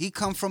 He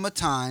come from a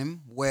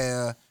time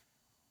where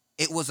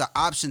it was an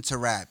option to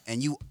rap,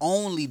 and you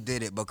only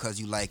did it because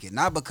you like it,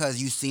 not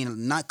because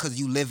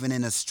you living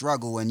in a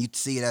struggle and you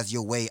see it as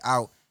your way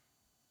out.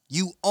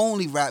 You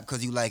only rap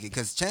because you like it,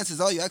 because chances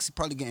are you actually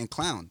probably getting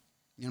clowned.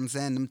 You know what I'm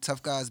saying? Them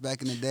tough guys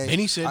back in the day. And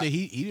he said that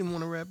he didn't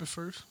want to rap at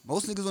first.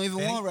 Most niggas don't even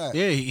Hey. want to rap.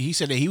 Yeah, he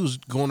said that he was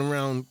going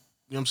around, you know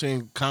what I'm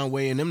saying,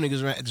 Conway and them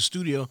niggas at the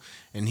studio,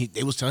 and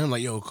they was telling him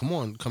like, yo, come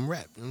on, come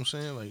rap. You know what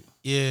I'm saying? Like,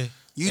 Yeah.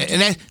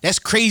 and that's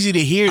crazy to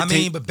hear. I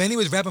mean, but Benny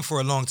was rapping for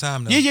a long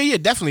time though. yeah,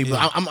 definitely.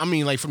 Yeah. But I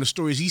mean, like from the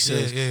stories he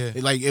says, Yeah.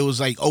 like it was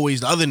like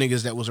always the other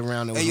niggas that was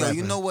around that was Hey, yo, rapping.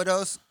 you know what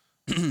else?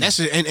 That's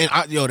it.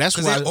 That's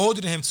Because why. they're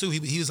older than him too.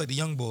 He was like the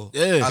young boy.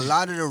 Yeah, A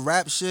lot of the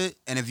rap shit,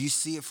 and if you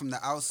see it from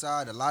the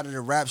outside, a lot of the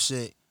rap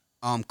shit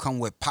come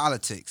with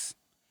politics.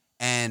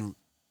 And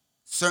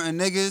certain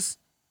niggas,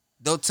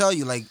 they'll tell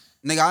you, like,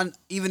 nigga,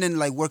 even in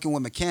like working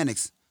with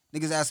mechanics,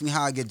 niggas ask me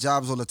how I get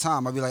jobs all the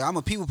time. I be like, I'm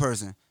a people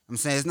person. I'm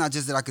saying it's not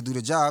just that I could do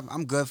the job.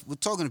 I'm good with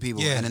talking to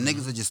people. Yeah. And the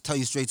niggas will just tell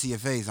you straight to your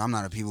face, I'm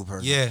not a people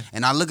person. Yeah.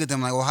 And I look at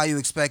them like, well, how you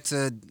expect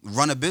to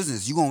run a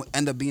business? You gonna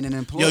end up being an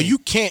employee. yo, you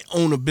can't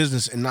own a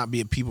business and not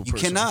be a people You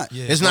person. cannot.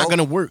 Yeah. It's not Well,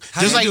 gonna work.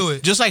 how Just you like do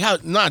it? just like how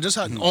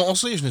on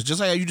seriousness, just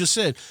like how you just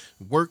said,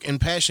 work and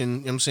passion. You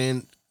know what I'm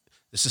saying.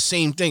 It's the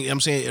same thing. You know what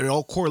I'm saying it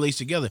all correlates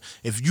together.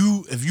 If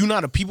you're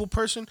not a people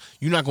person,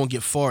 you're not gonna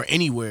get far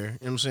anywhere. You know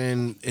what I'm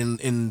saying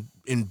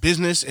in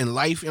business and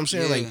life. You know what I'm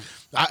saying? Yeah. Like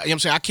you know what I'm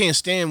saying I can't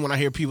stand when I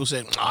hear people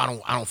say, I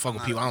don't fuck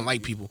with people. I don't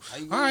like people. How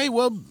you All right,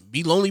 well,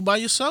 be lonely by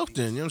yourself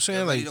then. You know what I'm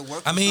saying? ready Like to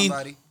work I for mean,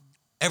 somebody.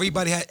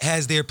 Everybody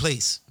has their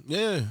place.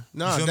 yeah, You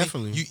nah, feel me?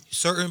 definitely.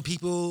 Certain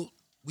people,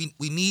 we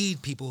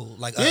need people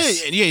like Yeah,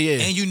 us. yeah.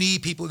 And you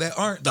need people that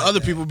aren't The like other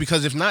that. people,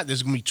 because if not,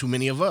 there's gonna be too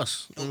many of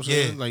us. You know what I'm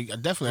saying? Yeah. Like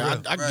definitely, For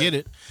real. I Right. get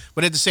it,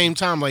 but at the same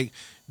time, like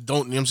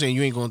don't you know what I'm saying?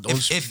 You ain't gonna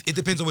If it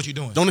depends on what you're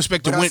doing. don't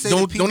expect to But I win. say the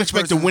Don't people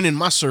expect to person- win in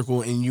my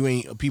circle, and you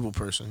ain't a people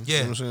person. Yeah.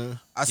 You know what I'm saying?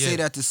 I say Yeah.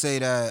 that to say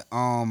that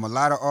a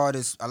lot of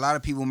artists, a lot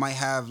of people might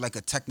have like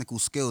a technical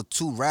skill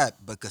to rap,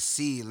 but could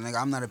see, like,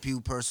 I'm not a people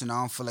person. I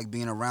don't feel like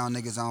being around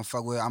niggas I don't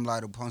fuck with. I'm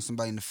liable to punch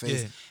somebody in the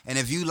face. Yeah. And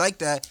if you like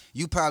that,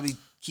 you probably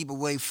keep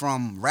away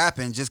from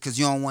rapping just because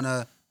you don't want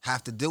to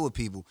have to deal with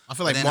people. I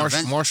feel But like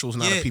then Marshall's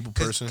not a people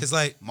person. Because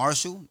like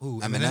Marshall,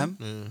 Who, Eminem,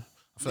 Yeah.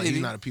 I feel like Maybe.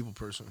 he's not a people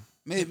person.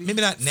 maybe maybe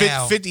not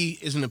now. 50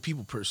 isn't a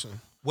people person.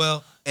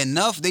 Well,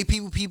 enough. They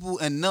people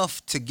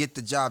enough to get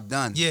the job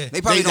done. Yeah. they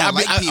probably don't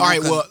like people. all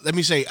right, 'cause- well, let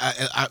me say,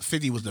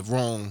 50 was the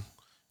wrong.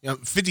 You know,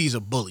 50 is a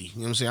bully. You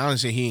know what I'm saying? I don't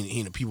say he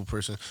ain't a people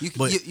person. You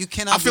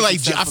cannot I feel be like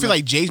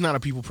successful Jay's not a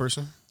people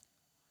person.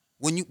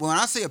 when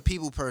I say a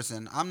people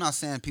person, I'm not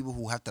saying people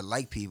who have to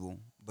like people,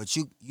 but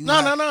you No.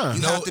 You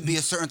No. have to be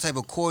a certain type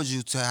of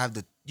cordial to have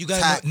the you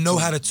gotta tact know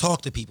to- how to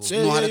talk to people.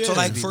 Yeah, know how to yeah, talk yeah. to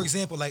Like, people. for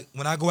example, like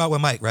when I go out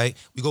with Mike, right?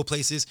 We go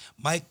places.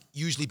 Mike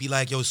usually be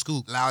like, "Yo,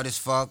 Scoop, loud as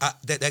fuck.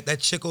 that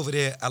chick over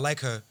there, I like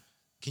her.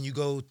 Can you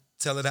go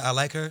tell her that I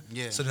like her?"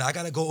 Yeah. So then I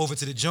gotta go over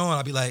to the joint.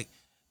 I'll be like,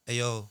 "Hey,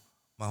 yo,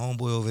 my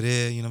homeboy over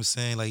there. You know what I'm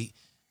saying? Like,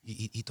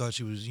 he thought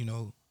you was, you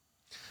know."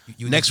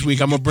 Next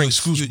week, I'm gonna bring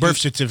Scoop's birth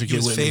certificate You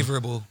was with me.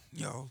 favorable,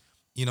 yo.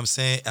 You know what I'm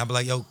saying? I'll be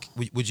like, "Yo,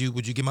 would you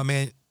give my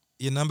man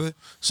your number?"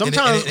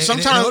 Sometimes,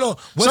 hold on.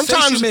 What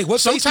face you make?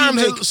 What face do you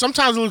make?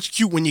 sometimes it looks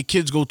cute when your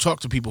kids go talk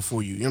to people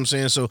for you. You know what I'm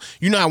saying? So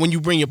you know how when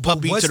you bring your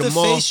puppy what's to the the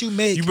mall, face you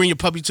make? bring your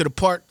puppy to the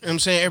park. You know what I'm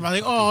saying?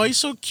 Everybody like, oh, he's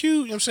so cute. You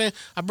know what I'm saying?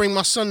 I bring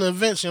my son to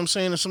events. You know what I'm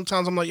saying? And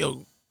sometimes I'm like,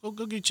 yo, go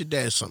get your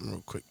dad something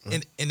real quick.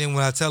 Man. And then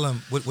when I tell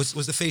them, what's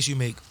the face you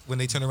make when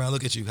they turn around and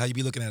look at you? How you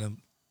be looking at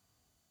them?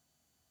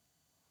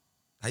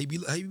 How you be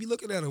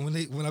looking at them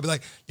when I be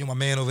like, yo, my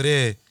man over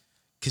there,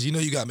 because you know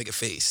you gotta make a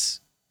face.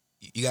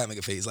 You gotta make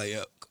a face like,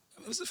 yo,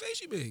 what's the face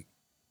you make?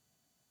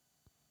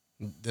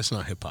 That's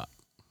not hip hop.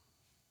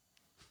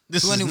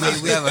 This So is anyway,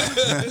 not- we have a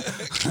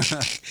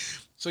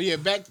So yeah,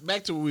 back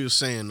to what we were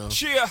saying though.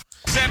 Yeah.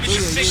 Savage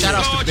Shout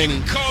outs to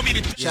Benny. Call me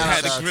the Shout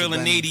had outs the to grill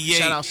in Benny. 88.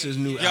 Shout outs to his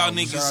new Y'all album.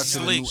 niggas Shout out to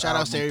the slick. new Shout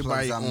outs to album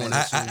everybody plugs I on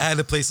made. I had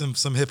to play some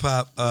hip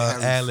hop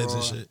Harry ad libs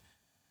and Fraud. shit.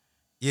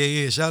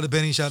 Yeah. Shout out to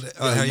Benny. Shout out to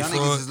Yo, Harry y'all niggas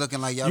Fraud. is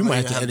looking like y'all You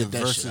might ready have to the edit that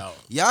verses. shit out.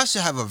 Y'all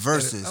should have a I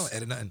versus. don't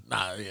edit nothing.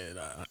 Nah.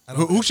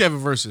 Who should have a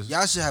versus?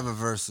 Y'all should have a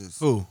versus.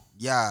 Who?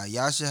 Yeah,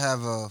 y'all should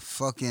have a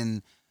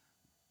fucking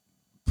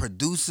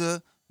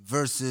producer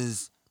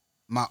versus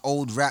my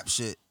old rap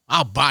shit.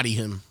 I'll body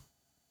him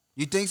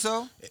You think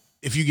so?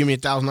 if you give me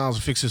 $1,000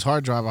 to fix this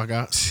hard drive I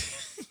got.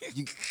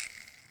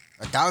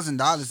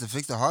 $1,000 to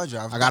fix the hard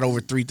drive. I got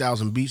over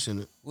 3,000 beats in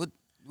it. What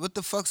what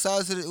the fuck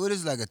size is it? What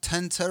is it, like a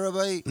 10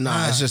 terabyte?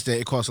 Nah, it's just that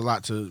it costs a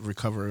lot to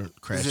recover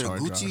crash Is it a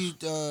hard Gucci?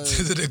 drives.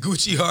 Is it a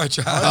Gucci hard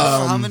drive?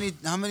 How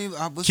many?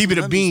 What's Keep the it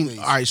a memory bean. space?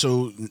 All right,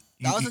 so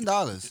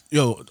 $1,000.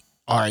 yo,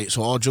 all right.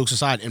 So all jokes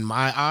aside, in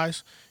my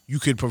eyes, you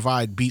could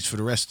provide beats for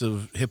the rest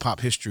of hip hop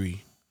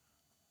history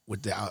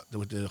with the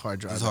hard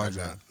drive. This hard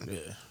drive. Yeah.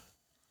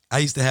 I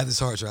used to have this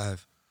hard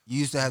drive. You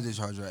used to have this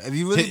hard drive. If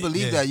you really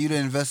believe Yeah. that, you'd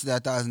have invested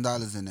that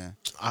 $1,000 in there.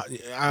 The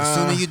The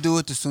sooner you do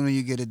it, the sooner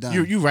you get it done.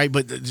 You're right,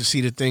 but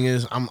see, the thing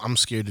is, I'm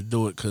scared to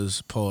do it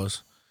because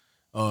pause.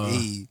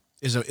 Hey.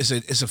 It's a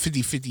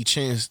 50-50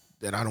 chance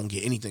that I don't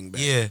get anything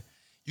back. Yeah.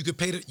 You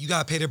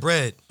gotta pay the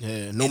bread.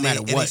 Yeah, no And matter they,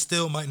 And they what.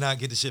 still might not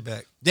get the shit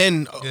back.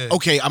 Then Yeah.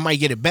 okay, I might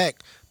get it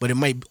back, but it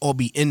might all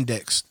be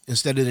indexed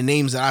instead of the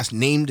names that I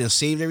named and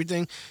saved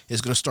everything.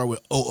 It's gonna start with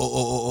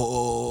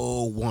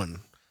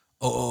 00001,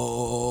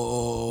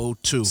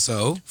 00002.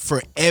 So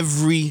For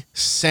every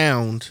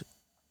sound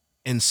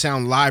and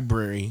sound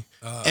library,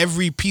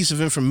 every piece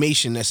of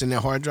information that's in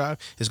that hard drive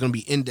is going to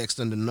be indexed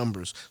under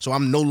numbers. So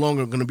I'm no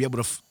longer going to be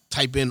able to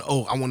type in,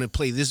 oh, I want to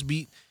play this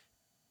beat.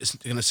 It's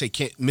going to say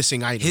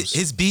missing items.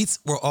 his beats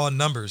were all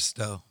numbers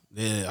though.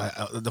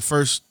 Yeah, the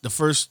first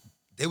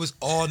It was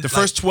all the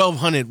first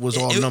 1200 was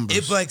all numbers,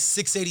 It was like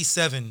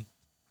 687,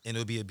 and it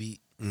would be a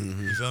beat.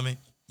 Mm-hmm. You feel me?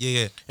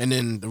 Yeah. and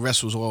then the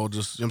rest was all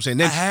just. You know what I'm saying?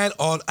 Then,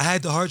 I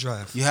had the hard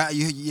drive.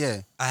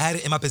 Yeah. I had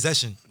it in my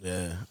possession.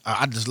 yeah,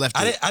 I just left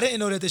it. I didn't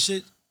know that this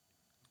shit.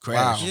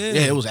 Crash. Wow. Yeah.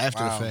 Yeah. it was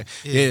after Wow. the fact.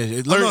 Yeah. Yeah,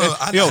 it learned.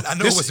 I know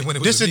it wasn't when it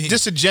was this me.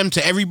 this a gem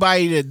to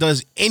everybody that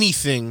does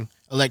anything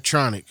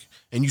electronic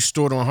and you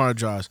store it on hard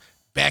drives.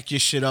 Back your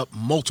shit up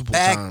multiple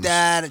Back times.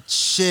 that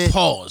shit.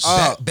 Pause.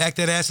 up. Back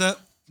that ass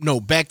up. No,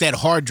 back that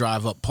hard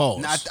drive up.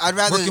 Pause. Nah, I'd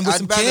rather Working with I'd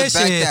some rather cash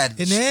back in, that.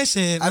 and that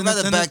shit. I'd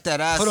rather back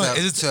that ass Hold on, up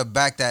is it- to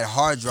back that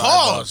hard drive.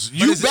 Pause. Up.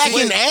 You is it- backing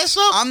wait. ass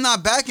up? I'm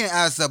not backing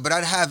ass up, but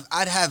I'd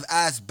have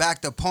ass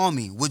backed upon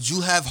me. Would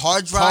you have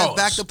hard drive Pause.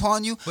 backed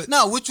upon you? But-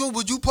 No. Which one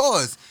would you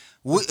pause?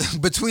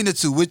 Between the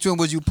two, which one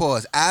would you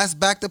pause? Ass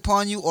backed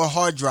upon you or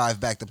hard drive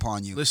backed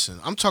upon you? Listen,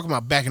 I'm talking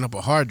about backing up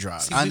a hard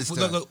drive. See, I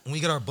understand. Look, when we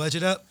get our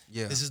budget up,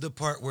 Yeah. this is the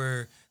part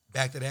where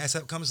back that ass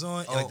up comes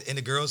on, Oh. and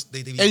the girls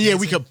they be And yeah,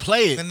 we dancing. could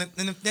play it. and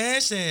the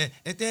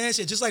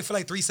dancing, just like for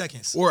like 3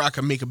 seconds. Or I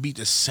could make a beat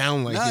that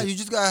sound like Nah, it. you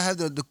just gotta have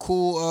the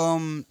cool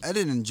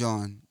editing,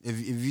 John. If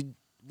you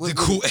The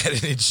cool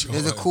editing show.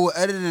 there's a cool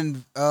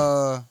editing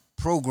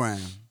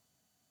program.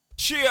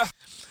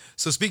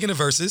 So speaking of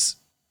verses,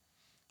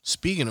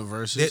 Speaking of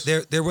verses,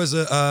 there was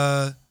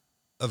a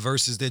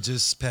verses that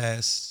just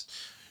passed.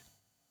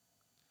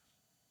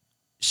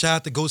 Shout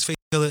out to Ghostface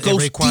Killer and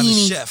Ghostini. Raekwon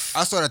the Chef.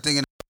 I started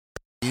thinking,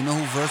 you know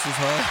who versus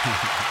her?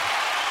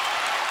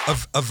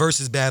 A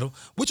versus battle,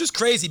 which was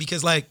crazy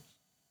because, like,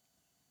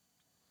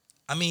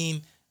 I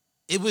mean,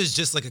 it was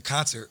just like a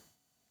concert,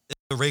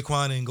 a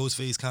Raekwon and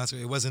Ghostface concert.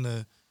 It wasn't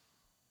a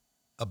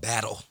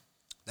battle.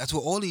 That's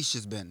what all these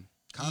shit's been.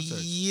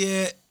 Concerts.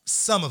 Yeah,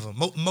 some of them,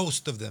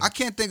 most of them. I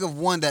can't think of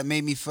one that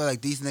made me feel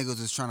like these niggas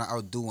is trying to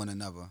outdo one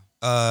another.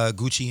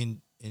 Gucci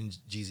and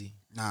Jeezy.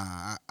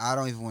 Nah, I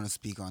don't even want to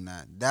speak on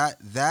that.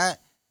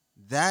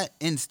 That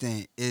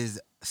instant is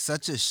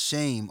such a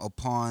shame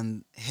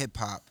upon hip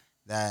hop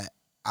that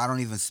I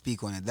don't even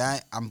speak on it.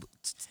 That I'm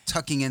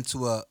tucking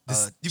into a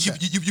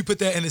You put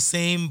that in the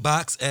same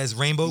box as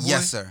Rainbow Boy?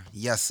 yes sir,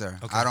 yes sir.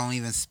 Okay. I don't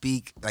even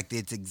speak like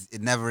it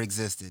never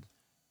existed.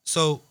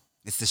 So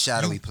It's the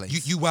shadowy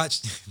place. you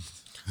watched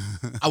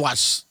I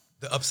watched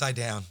the Upside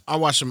Down him.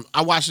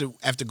 I watched it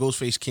after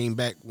Ghostface came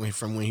back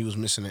from when he was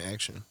missing in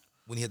action.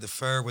 when he had the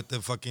fur with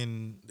the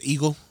fucking The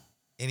eagle?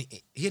 and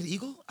he had an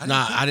eagle?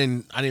 Nah, I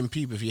didn't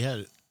peep if he had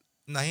it.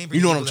 Nah, he ain't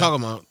You know what I'm bring talking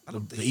eagle about? I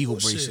don't The think eagle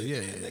bullshit.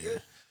 bracelet. Yeah.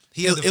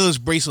 He had the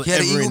Illest bracelet he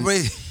had an ever. eagle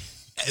bracelet.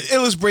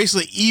 Illest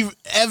bracelet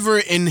ever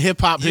in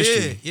hip hop yeah,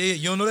 history. yeah.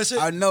 You don't know that shit?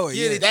 I know it,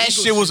 yeah. the That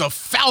eagle shit was a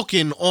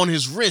falcon on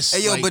his wrist.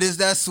 Hey yo, like- but is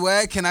that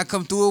swag? Can I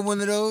come through with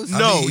one of those?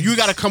 no, mean- you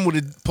got to come with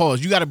a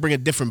pause. You got to bring a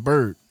different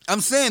bird. I'm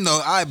saying though, all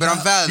right, but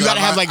I'm valid. You got to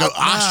have like an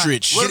I-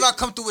 ostrich. What if I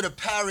come through with a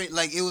parrot?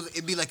 Like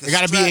it'd be like a It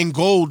got to strap? be in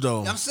gold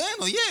though. I'm saying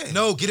though, yeah.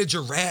 No, get a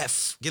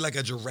giraffe. Get like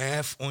a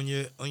giraffe on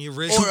your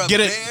wrist. Or a Get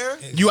bear?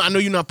 I know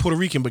you're not Puerto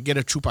Rican, but get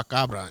a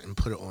chupacabra and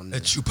put it on a there.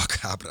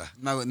 chupacabra.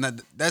 No,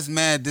 that's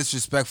mad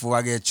disrespectful.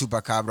 I get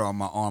chupacabra on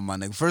my arm, my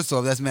nigga. First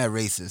off, that's mad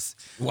racist.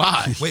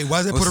 Why? Wait, why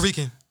is that Puerto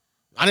Rican?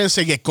 I didn't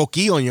say get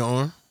coqui on your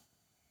arm.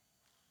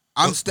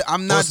 I'm not. Oh,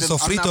 I'm not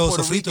sofrito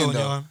Puerto Rican on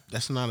your though. arm.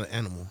 That's not an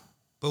animal.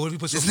 But what if we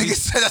put This nigga sofrito?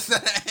 said that's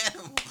not an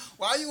animal.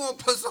 Why you want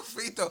to put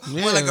sofrito?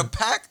 Yeah. What, like a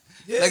pack?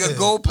 Yeah. Like a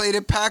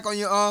gold-plated pack on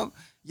your arm?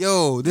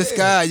 Yo, this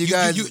guy, you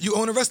guys. You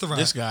own a restaurant.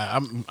 This guy,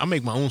 I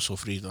make my own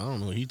sofrito. I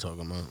don't know what he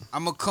talking about.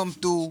 I'm gonna come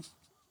through.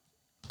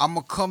 I'm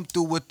gonna come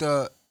through with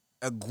the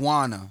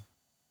iguana.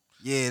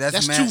 Yeah,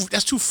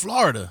 That's too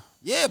Florida.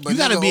 Yeah, but You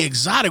got to nigga, be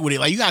exotic with it.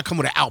 Like you got to come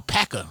with an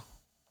alpaca.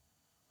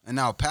 an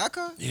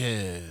alpaca.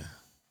 Yeah.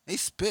 They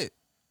spit.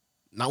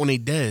 Not when they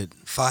dead.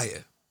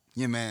 Fire.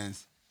 Yeah,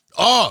 man's.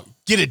 Oh,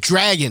 get a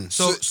dragon.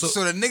 So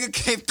So the nigga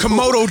came through.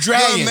 Komodo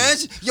dragon. Yo,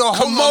 imagine, yo, hold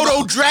on, Komodo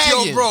no.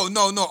 dragon. Yo, bro,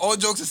 no. All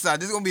jokes aside,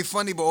 this is gonna be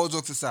funny, but all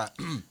jokes aside,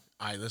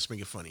 All right, let's make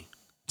it funny.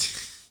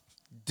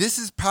 This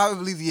is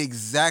probably the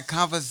exact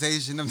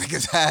conversation them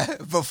niggas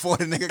had before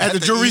the nigga got At the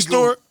jewelry eagle.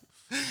 store,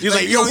 he's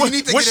like, yo, you what,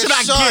 need to what get should a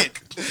I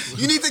shark. get?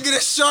 You need to get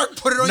a shark,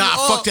 put it on Nah,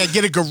 your fuck that.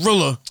 Get a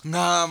gorilla.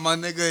 Nah, my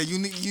nigga, you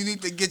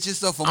need to get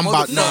yourself a I'm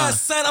about- motherfucker. Nah. Nah,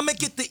 son, I'm gonna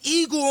get the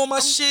eagle on my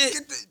shit.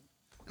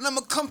 And I'm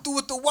gonna come through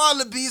with the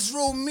wallabies,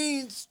 real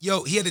means.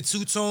 Yo, he had the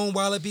two-tone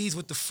wallabies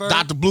with the fur.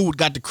 Dr. Blue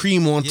got the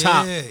cream on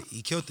top. Yeah,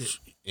 he killed it.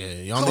 Yeah,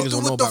 y'all Come niggas through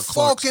don't know with the about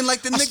Clarks. Falcon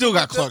like the I nigga still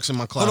got with the- Clarks in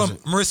my Hold on,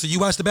 closet. Marissa, you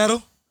watched the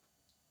battle?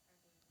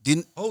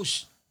 Did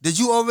Did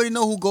you already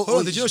know who go? Hold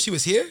on, did you know she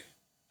was here?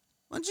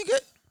 When'd you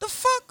get the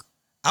fuck?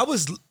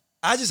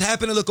 I just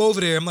happened to look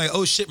over there. I'm like,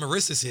 oh shit,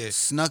 Marissa's here.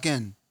 Snuck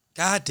in,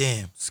 God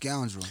damn.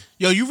 scoundrel.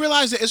 Yo, you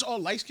realize that it's all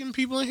light-skinned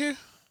people in here?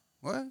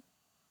 What?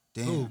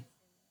 Damn. Who?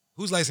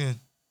 Who's light skinned?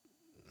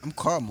 I'm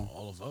caramel.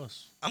 All of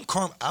us. I'm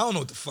calm. I don't know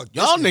what the fuck.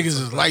 Y'all this niggas talking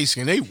is about.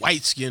 light-skinned. They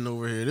white-skinned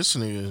over here. This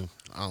nigga,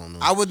 I don't know.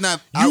 I would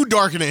not. You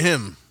darker than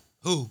him.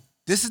 Who?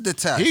 This is the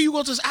test. Here you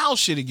go to this owl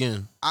shit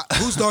again.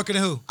 Who's darker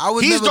than who? I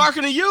would He's never,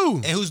 darker than you.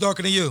 And who's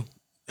darker than you?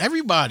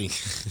 Everybody.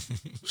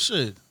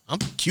 Shit. I'm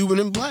Cuban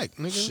and black,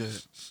 nigga.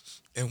 Shit.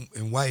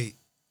 And white.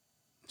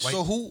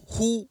 So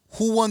who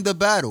won the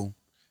battle?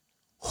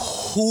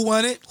 Who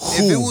won it?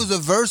 If it was a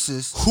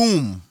versus,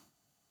 Whom?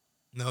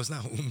 No, it's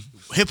not whom.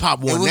 Hip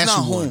hop it won. was That's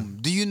not who won. whom.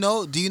 Do you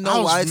know? I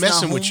was why it's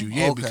messing not with whom? you,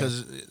 yeah, Okay.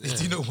 because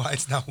Do you know why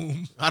it's not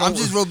whom? I'm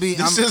just real being.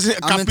 This I'm, is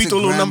I'm into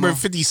capítulo number grammar.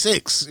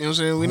 56. You know what I'm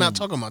saying? We're not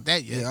talking about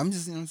that yet. Yeah, I'm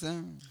just. You know what I'm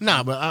saying.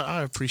 Nah, but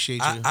I appreciate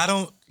you. I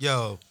don't.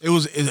 Yo. It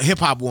was hip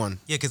hop won.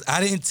 Yeah, because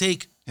I didn't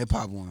take Hip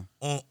hop one.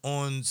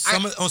 on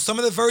some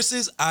of the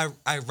verses. I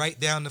write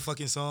down the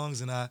fucking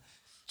songs and I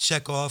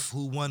check off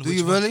who won. Do which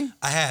you one. really?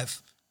 I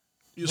have.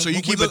 So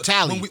you keep a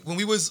tally. When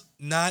we was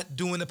not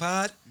doing the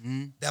pod,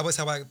 that was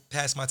how I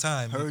passed my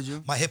time. Heard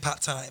you. My hip hop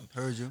time.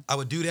 Heard you. I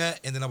would do that,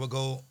 and then I would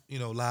go,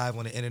 live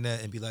on the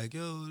internet and be like,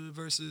 "Yo, the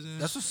verses."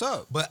 That's what's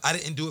up. But I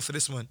didn't do it for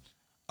this one.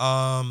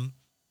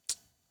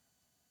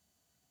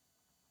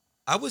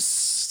 I would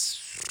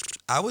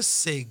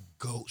say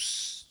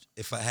Ghost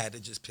if I had to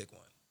just pick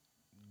one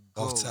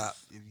off Ghost, top.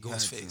 if you had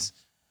Ghostface.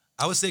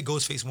 I would say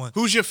Ghostface won.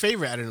 Who's your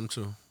favorite out of them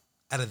two?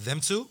 Out of them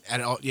two,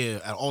 At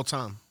all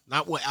time.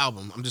 Not what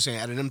album. I'm just saying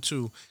out of them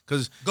two,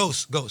 because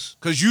Ghost.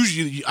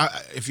 usually,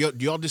 if do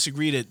y'all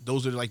disagree that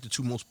those are like the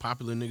two most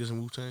popular niggas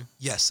in Wu-Tang?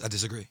 Yes, I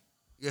disagree.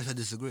 Yes, I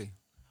disagree.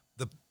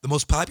 The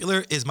most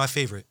popular is my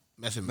favorite.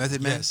 Method Man.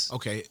 Method Man. Yes.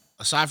 Okay.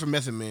 Aside from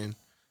Method Man.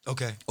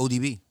 Okay.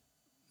 ODB.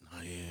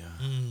 Oh yeah.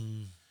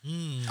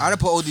 I'd have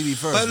put ODB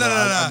first. But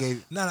I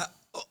gave, no.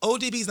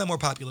 ODB's not more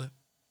popular,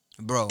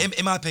 bro,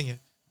 in my opinion.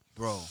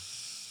 bro.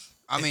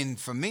 I mean,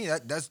 for me,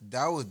 that's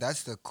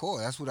the core.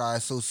 That's what I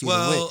associate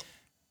Well, with.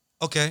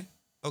 okay.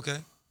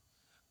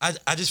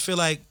 I just feel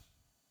like,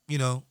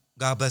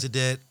 God bless the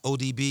dead,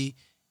 ODB,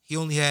 he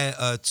only had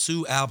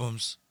 2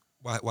 albums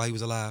while he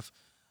was alive.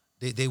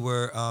 They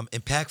were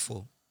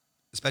impactful,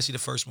 especially the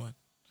first one.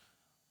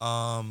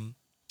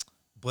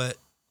 But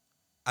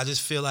I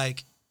just feel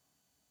like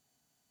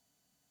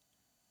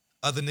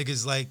other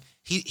niggas, like,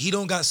 he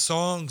don't got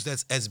songs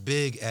that's as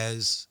big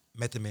as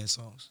Method Man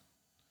songs.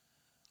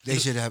 They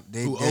should have.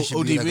 Who, There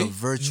should be like a ODB?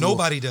 virtual.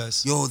 Nobody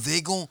does. Yo,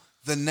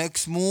 the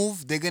next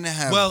move, they're gonna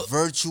have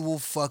virtual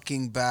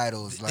fucking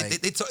battles,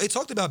 like They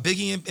talked about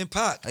Biggie and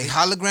Pac. like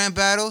hologram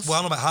battles. Well,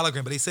 I don't know about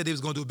hologram, but they said they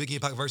was going to do a Biggie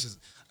and Pac versus.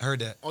 I heard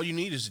that. All you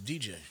need is a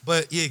DJ.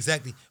 But, yeah,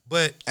 exactly.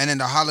 But and then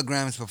the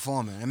hologram is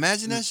performing.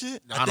 Imagine that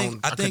shit. I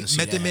think couldn't see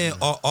Method that Man,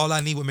 happening. all I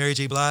Need with Mary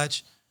J.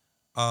 Blige.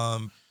 Yeah,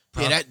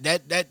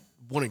 that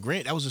won a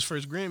Grammy. That was his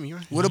first Grammy,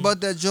 right? What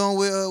about that John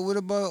with? What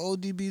about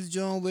ODB's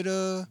John with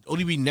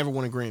ODB never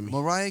won a Grammy.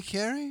 Mariah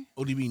Carey?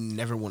 ODB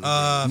never won a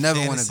Grammy. Never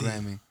Fantasy. won a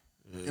Grammy.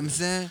 You know what I'm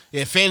saying?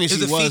 Yeah, It Fantasy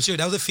was a feature.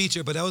 That was a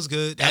feature, but that was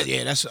good. I'm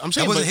That saying.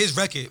 wasn't but his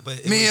record, but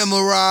it Me was, and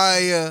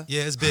Mariah.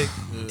 yeah, it's big.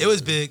 It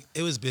was big.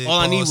 It was big. All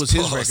I need Pause, was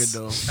his pause. record,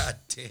 though. God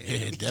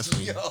damn. Yeah,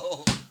 definitely.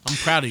 Yo. I'm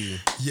proud of you.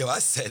 Yo, I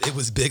said it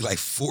was big like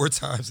 4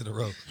 times in a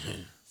row.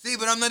 See,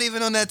 but I'm not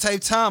even on that type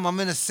time. I'm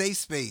in a safe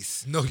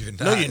space. No, you're not.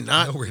 No, you're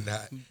not. No, we're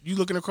not. You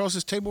looking across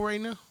this table right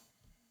now?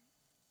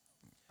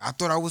 I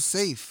thought I was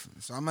safe,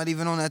 so I'm not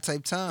even on that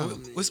type time.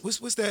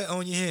 What's that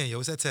on your hand, yo?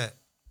 What's that tat?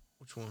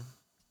 Which one?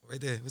 Right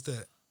there. What's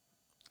that?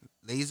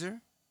 Laser?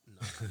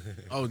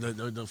 Oh,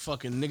 the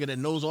fucking nigga that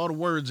knows all the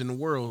words in the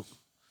world.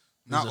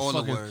 He's Not a all the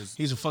fucking- words.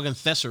 He's a fucking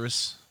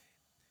thesaurus.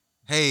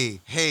 Hey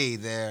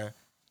there.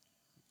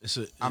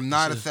 I'm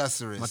not a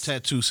thesaurus. My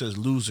tattoo says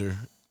loser.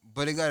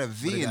 But it got a But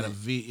V it in got a it.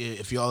 V.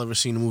 If y'all ever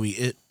seen the movie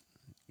It,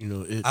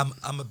 It.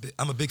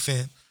 I'm a big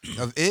fan.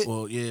 Of it?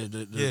 Well, yeah,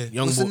 the Yeah.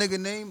 young What's boy. the nigga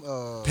name?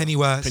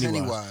 Pennywise.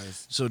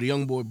 Pennywise. So the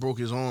young boy broke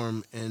his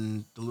arm,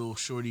 and the little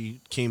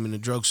shorty came in the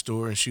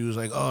drugstore, and she was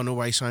like, "Oh,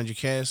 nobody signed your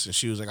cast," and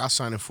she was like, "I'll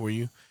sign it for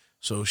you."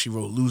 So she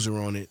wrote "loser"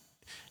 on it,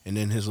 and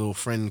then his little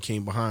friend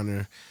came behind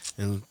her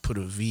and put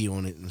a V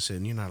on it and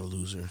said, "You're not a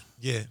loser."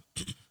 Yeah.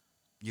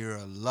 You're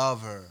a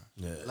lover.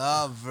 Yeah.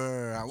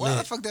 Lover. Why the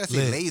Lit. fuck did I say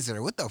Lit.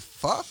 laser? What the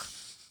fuck?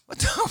 What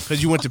the fuck?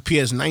 Because you went to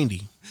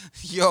PS90.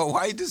 Yo,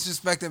 why you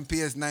disrespecting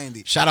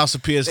PS90? Shout outs to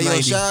PS90. Hey,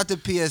 yo, shout out to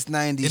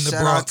PS90. In the Shout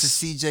out Bronx.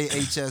 to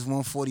CJHS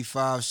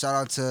 145. Shout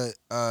out to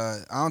I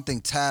don't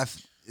think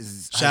Taft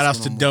is. Shout outs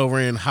to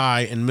Delran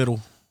High and Middle.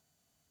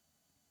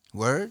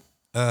 Word.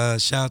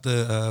 Shout out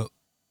to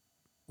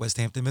West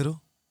Hampton Middle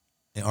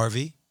and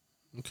RV.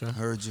 Okay.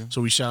 Heard you.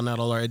 So we shouting out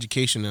all our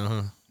education now,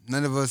 huh?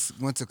 None of us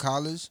went to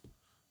college.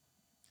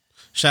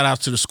 Shout out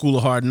to the School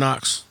of Hard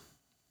Knocks.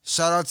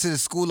 Shout out to the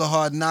School of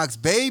Hard Knocks,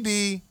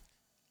 baby.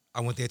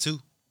 I went there too.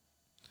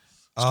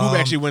 Scoob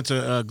actually went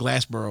to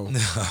Glassboro.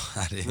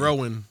 No, I didn't.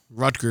 Rowan,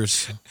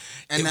 Rutgers.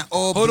 And that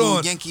old hold blue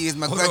on. Yankee is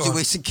my Hold on.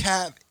 graduation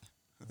cap.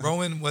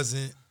 Rowan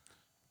wasn't.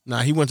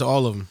 Nah, he went to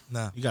all of them.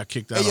 Nah. He got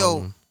kicked out Hey, of yo,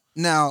 them.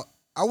 now,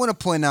 I want to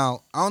point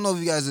out, I don't know if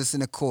you guys listen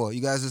to Core.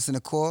 You guys listen to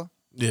Core?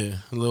 Yeah,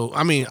 a little.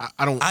 I mean,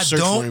 I don't I search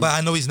for don't, him. but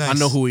I know he's nice. I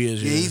know who he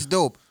is. Yeah, Yeah, he's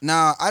dope.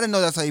 Now, I didn't know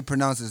that's how you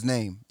pronounce his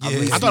name. Yeah.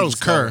 believe I thought it was he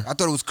discovered. Kerr. I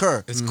thought it was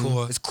Kerr. It's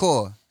cool. It's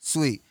Core.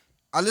 Sweet.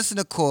 I listened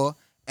to Core,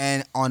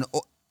 and on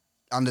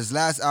this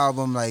last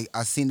album, like,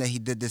 I seen that he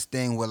did this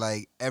thing where,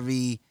 like,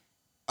 every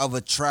other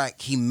track,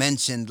 he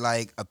mentioned,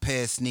 like, a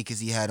pair of sneakers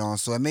he had on.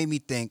 So it made me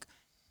think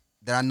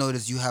that I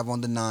noticed you have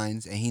on the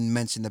 9s, and he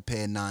mentioned a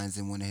pair of 9s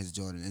in one of his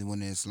Jordan, in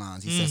one of his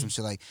lines. He said some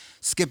shit like,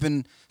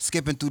 skipping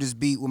through this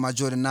beat with my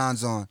Jordan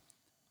 9s on.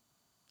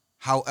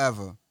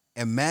 However,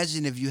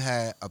 imagine if you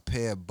had a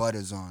pair of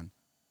Butters on.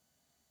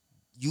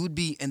 You'd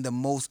be in the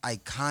most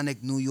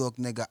iconic New York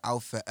nigga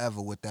outfit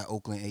ever with that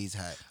Oakland A's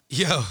hat.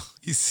 Yo,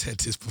 he said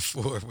this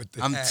before with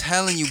the I'm hat.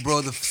 telling you,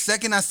 bro. The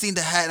second I seen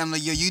the hat, I'm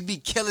like, yo, you'd be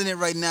killing it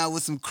right now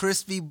with some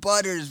crispy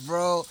Butters,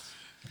 bro.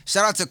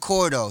 Shout out to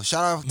Core, though.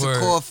 Shout out to Word.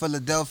 Core,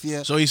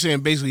 Philadelphia. So he's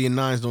saying basically your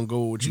 9s don't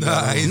go with what you Nah,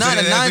 got he on. Nah, said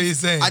the that's what 9s he's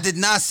saying. I did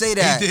not say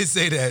that. He did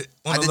say that.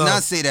 On I the did low.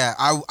 not say that.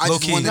 I Low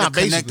just key. wanted Nah, to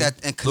connect basically.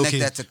 that and Low connect key.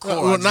 that to Core.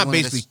 Well, I just not wanted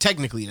to- basically.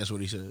 Technically, that's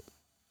what he said.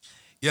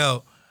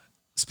 Yo,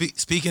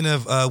 speaking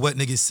of what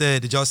niggas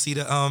said, did y'all see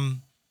the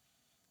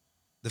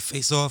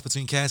face off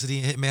between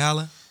Cassidy and Hitman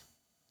Holla?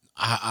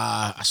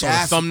 I saw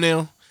That's- the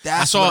thumbnail.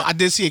 that's I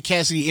did see a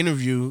Cassidy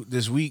interview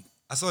this week.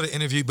 I saw the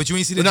interview, but you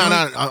ain't see the No,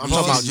 joint? I'm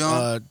Pause. talking John?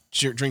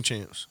 about Drink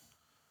Champs.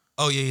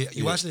 Oh yeah. You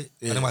Yeah. watched it?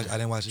 Yeah. I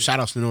didn't watch it. Shout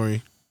out to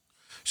Nori.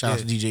 Shout out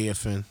Yeah. to DJ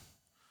FN.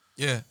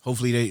 Yeah.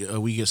 Hopefully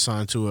we get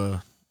signed to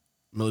a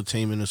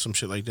Militainment or some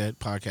shit like that.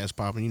 Podcast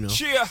popping, you know.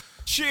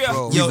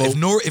 Bro, Yo, We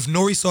if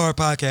Nori saw our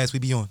podcast, we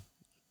be on.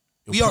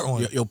 We are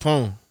on. Yo,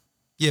 Pone.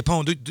 Yeah,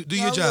 Pone, do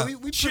yeah, your job. We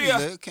pretty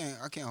lit.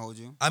 I can't hold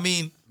you. I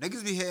mean,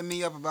 Niggas be hitting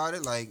me up about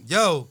it like,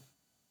 yo,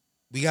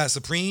 we got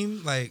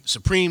Supreme. Like,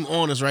 Supreme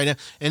on us right now.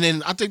 And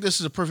then I think this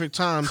is a perfect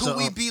time could to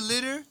we be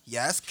litter?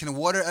 Yes. Can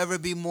water ever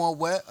be more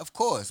wet? Of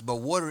course. But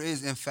water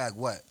is, in fact,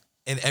 wet.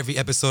 and every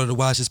episode of the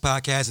Watch This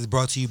podcast is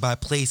brought to you by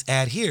Place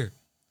Ad Here.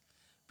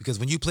 Because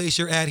when you place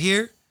your ad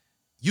here,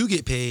 you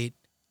get paid,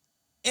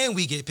 and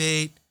we get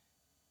paid.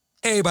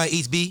 Everybody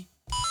eats B.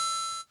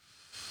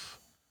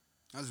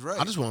 That's right.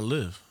 I just want to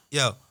live.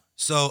 Yo,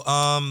 so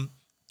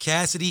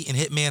Cassidy and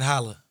Hitman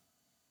Holla.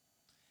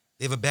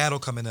 They have a battle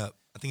coming up.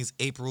 I think it's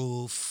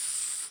April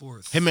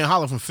 4th. Hitman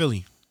Holla from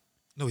Philly.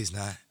 No, he's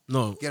not.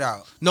 No. Get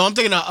out. No, I'm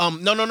thinking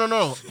of no.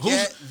 Who's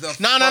Get the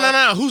no.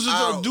 fuck Who's the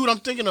out. dude I'm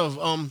thinking of?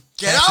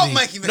 Get Cassidy. out,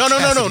 Mikey. No,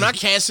 Cassidy. not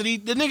Cassidy.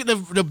 The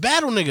nigga, the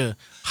battle nigga,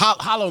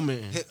 Hollow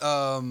Man.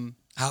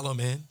 Hollow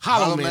Man.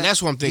 Hollow Man.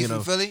 That's what I'm thinking He's from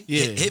of. Philly?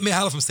 Yeah. Hitman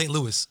Holla from St.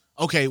 Louis.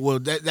 Okay. Well,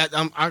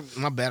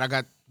 my bad. I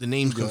got the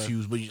names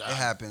confused. But it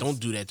happens. Don't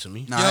do that to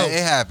me. Nah, it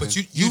happened.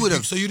 But you would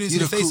have. so you didn't see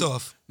the face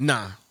off.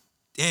 Nah.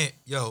 Damn,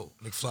 yo,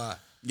 McFly.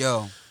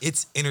 Yo,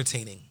 It's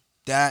entertaining.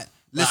 that.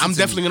 Listen I'm to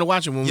definitely me. gonna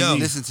watch it when Yo. we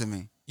leave. Listen to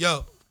me.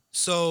 Yo,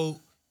 so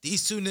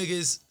these two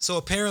niggas, so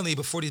apparently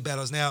before these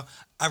battles now,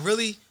 I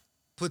really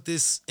put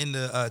this in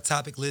the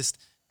topic list,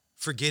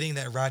 forgetting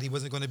that Roddy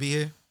wasn't going to be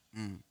here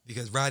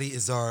because Roddy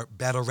is our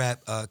battle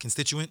rap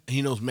constituent.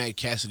 He knows Mad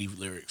Cassidy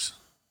lyrics.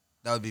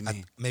 That would be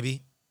me.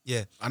 Maybe,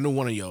 yeah. I know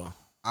one of y'all.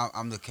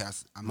 I'm the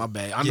cast. My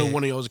bad. I know Yeah.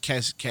 one of y'all is a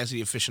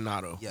Cassidy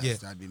aficionado. Yes, Yeah.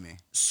 that'd be me.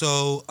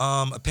 So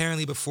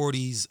apparently before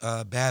these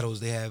battles,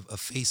 they have a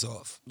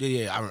face-off.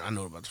 Yeah. I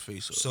know about the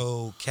face.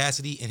 So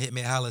Cassidy and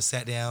Hitman Holla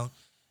sat down,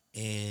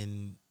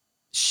 and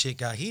shit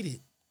got heated.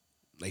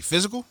 Like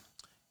physical.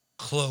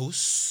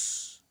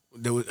 Close.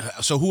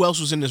 So who else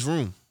was in this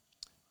room?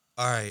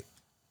 All right.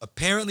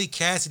 Apparently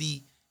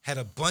Cassidy had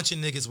a bunch of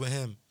niggas with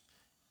him,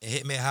 and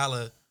Hitman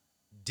Holla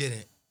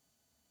didn't.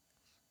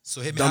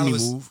 So Hitman Holla Dummy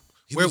was, move.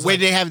 he Where was where like-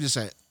 they have this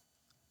at?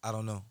 I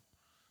don't know.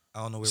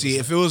 I don't know where. See, it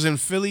if was it was in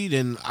Philly,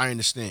 then I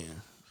understand.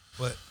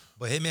 at.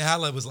 but Hitman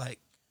Holla was like,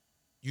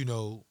 you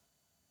know,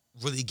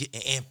 really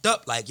getting amped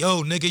up. Like,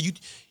 yo, nigga,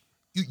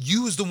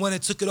 you was the one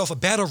that took it off a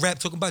battle rap,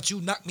 talking about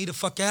you knocked me the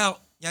fuck out,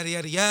 yada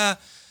yada yada.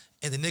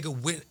 And the nigga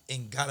went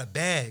and got a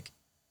bag.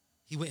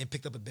 He went and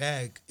picked up a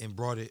bag and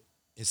brought it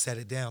and sat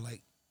it down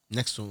like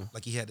Next to him.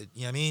 he had to,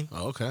 you know what I mean?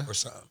 Oh, okay. Or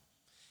something.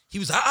 He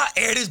was, I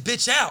air this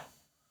bitch out.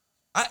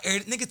 I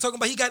aired nigga talking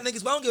about he got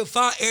niggas, but I don't give a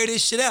fuck, I air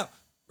this shit out.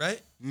 Right?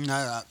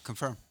 I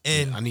confirm.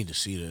 And I need to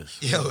see this.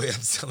 yo, I'm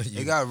telling you.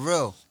 It got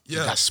real, It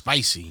yo, got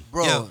spicy.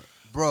 bro. Yo.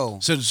 bro.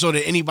 So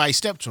that anybody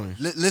stepped on him.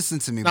 Listen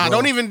to me, Nah,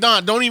 bro.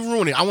 don't even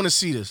ruin it. I want to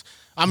see this.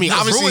 I mean, Ruin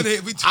obviously,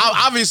 it. We talking.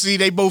 obviously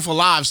they both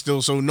alive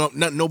still, so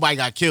nobody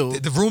got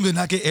killed. The room did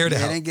not get aired They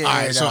out. didn't get All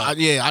right, aired so out.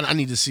 I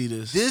need to see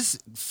this. This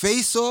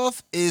face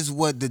off is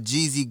what the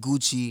Jeezy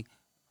Gucci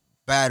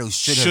battle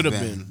should have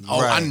been. Oh,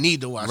 I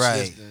need to watch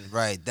this. Then.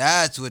 Right.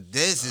 That's what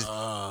this is.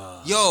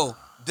 Yo,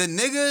 the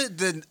nigga,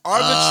 the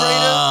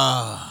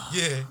arbitrator,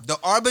 Yeah. the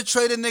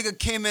arbitrator nigga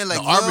came in like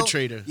The yo,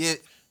 arbitrator. Yeah,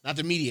 Not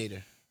the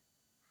mediator.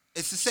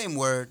 it's the same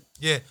word.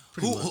 Yeah.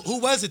 Who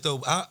was it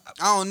though? I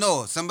don't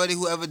know. Somebody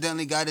who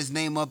evidently got his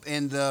name up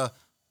in the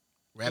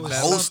Rap was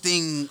battle.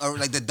 hosting or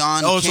like the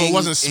Don. Oh, so it King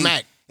wasn't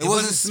Smack. It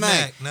wasn't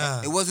Smack.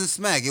 Nah. It wasn't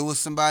Smack. It was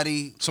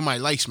somebody Somebody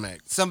like Smack.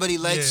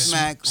 like Yeah.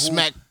 Smack. who-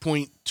 Smack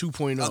point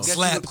 2.0. I guess you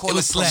Slap. could call It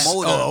was a Slap.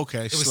 promoter. Oh,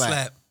 okay. It was Slap.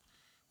 Slap.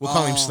 We'll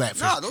call him Slap.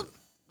 Nah, don't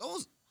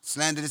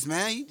slander this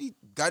man. He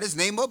got his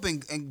name up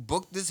and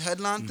booked this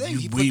headline thing.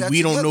 He put we that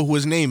don't together. know who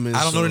his name is.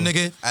 I don't know the so-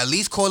 nigga. At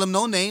least call him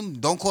no name.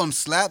 Don't call him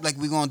Slap like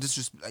we gonna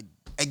disrespect. Like,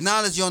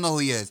 acknowledge you don't know who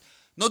he is.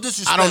 No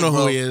disrespect. I don't know who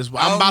bro. he is, but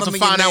I I'm don't about to remember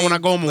your find out when name, I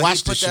go home and but he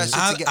watch put this that shit.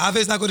 shit together.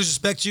 Avi's not going to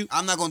disrespect you.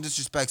 I'm not gonna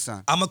disrespect,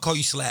 son. I'm gonna call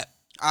you Slap.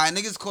 All right,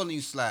 niggas calling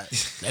you Slap.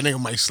 That nigga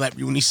might slap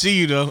you when he see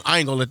you though. I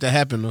ain't gonna let that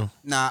happen though.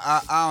 Nah,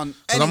 I don't.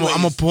 'Cause I'm Anyways,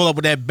 gonna pull up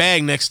with that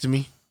bag next to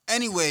me.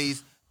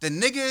 anyways, the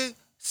nigga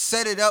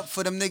set it up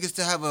for them niggas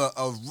to have a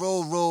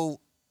real,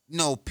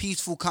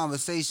 peaceful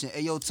conversation.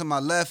 Hey, yo, to my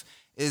left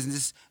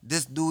is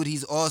this dude,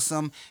 he's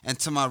awesome. And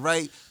to my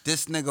right,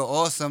 this nigga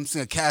awesome.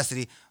 Singer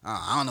Cassidy,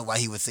 I don't know why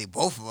he would say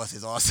both of us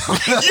is awesome.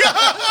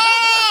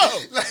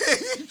 Like,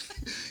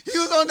 he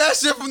was on that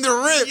shit from the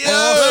rip.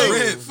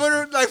 Yo.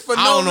 For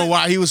I no don't know reason.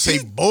 why he would say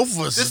both of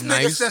us This is nigga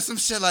nice. said some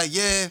shit like,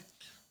 yeah,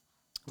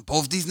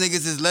 both these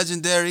niggas is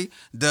legendary.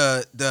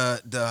 The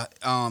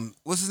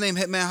what's his name?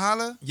 Hitman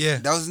Holla? Yeah.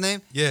 That was his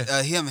name?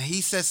 Yeah.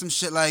 He said some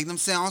shit like, I'm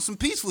saying, on some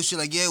peaceful shit,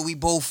 like, yeah, we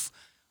both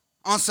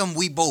on some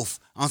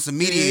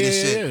mediated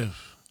shit.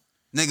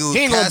 Nigga, He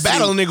ain't gonna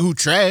battle a nigga who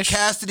trash.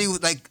 Cassidy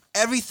was like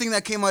everything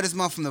that came out of his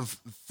mouth from the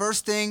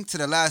first thing to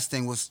the last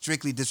thing was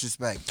strictly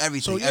disrespect.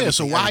 Everything. So yeah,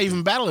 so why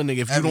even battle a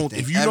nigga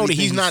if you know that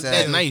he's not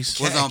that nice?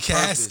 Was on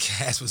purpose.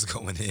 Cass was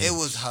going in. It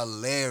was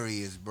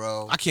hilarious,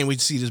 bro. I can't wait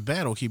to see this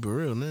battle. Keep it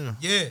real now.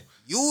 Yeah.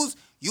 You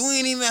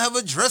ain't even have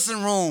a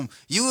dressing room.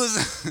 You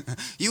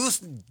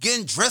was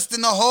getting dressed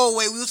in the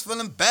hallway. We was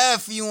feeling bad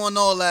for you and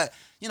all that.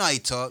 You know how he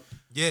talk.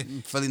 Yeah.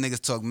 Philly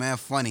niggas talk man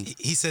funny.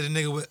 He said the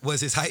nigga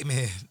was his hype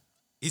man.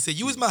 He said,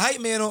 you was my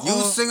hype man on You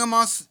was singing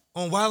my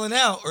Wildin'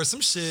 Out or some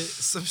shit.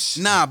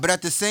 Nah, but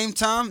at the same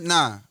time,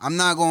 I'm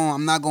not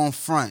going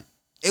front.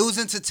 It was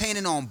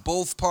entertaining on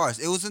both parts.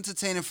 It was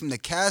entertaining from the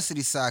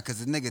Cassidy side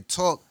because the nigga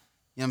talk,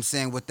 you know what I'm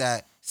saying, with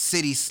that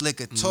city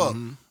slicker talk.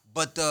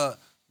 But the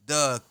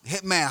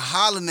Hitman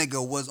Holla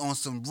nigga was on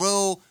some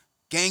real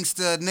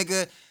gangster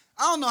nigga.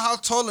 I don't know how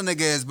tall the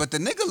nigga is, but the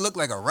nigga looked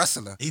like a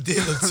wrestler. He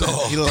did look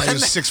tall. He look like he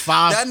was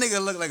 6'5". That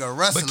nigga looked like a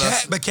wrestler.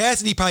 But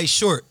Cassidy probably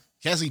short.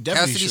 Cassidy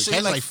definitely Cassidy should. shit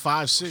Cassidy like-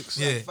 like 5'6".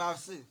 Yeah.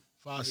 5'6".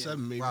 5'7"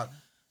 maybe. Wow.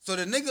 So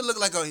the nigga looked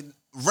like a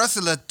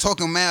wrestler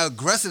talking mad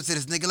aggressive to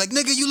this nigga. Like,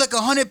 nigga, you like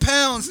 100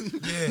 pounds.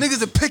 Niggas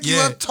will pick you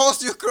Yeah. up,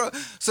 toss you across.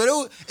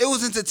 So it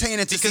was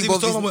entertaining to Because see he was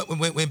both talking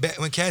these. about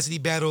when Cassidy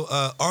battled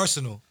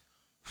Arsenal.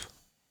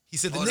 He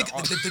said the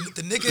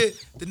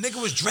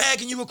nigga was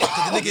dragging you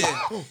across.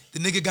 The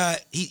nigga got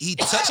he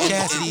touched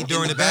Cassidy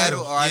during the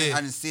battle. Oh, I Yeah.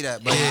 didn't see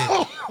that. But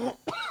Yeah.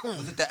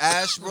 was it the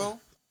Ash, bro?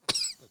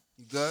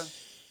 You good?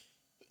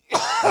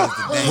 That was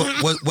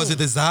the thing. Was it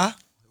the Za?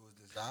 It was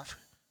the Zah.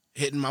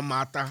 Hitting my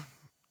mata.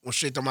 Un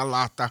shit my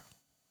lata.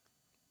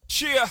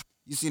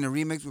 You seen a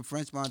remix with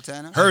French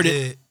Montana? Heard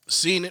did. it.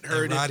 Seen it.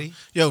 Heard And Roddy. it.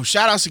 Yo,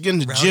 shout outs again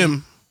to Rowdy.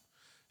 Jim.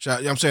 You know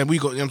what I'm saying? We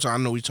go, you know what I'm saying? I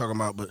know what you're talking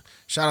about, but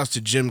shout outs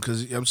to Jim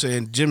because, you know what I'm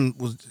saying? Jim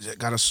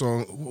got a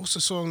song. What's the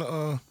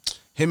song?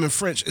 Him and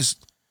French.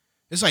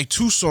 It's like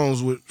 2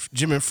 songs with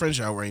Jim and French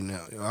out right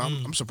now. You know,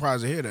 I'm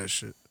surprised to hear that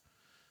shit.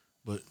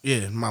 But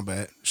yeah, my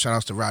bad. Shout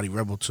outs to Rowdy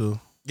Rebel too.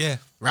 Yeah.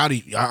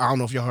 Rowdy, I don't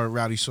know if y'all heard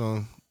Rowdy's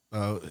song,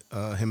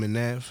 him and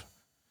Nav.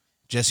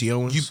 Jesse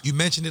Owens. You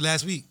mentioned it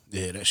last week.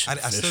 Yeah, that shit.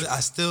 I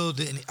still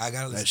didn't. I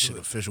gotta That listen shit to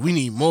it. official. We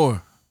need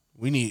more.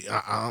 We need.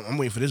 I'm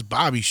waiting for this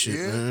Bobby shit,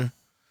 Yeah. man.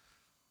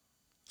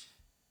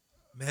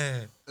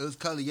 Man, It was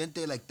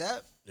caliente like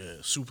that? Yeah,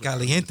 super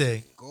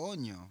caliente,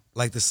 Coño.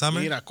 like the summer.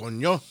 Mira,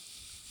 coño.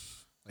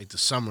 Like the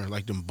summer,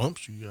 like them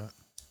bumps you got.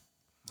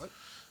 What?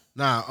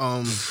 Nah,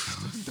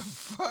 The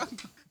fuck?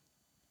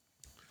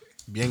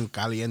 bien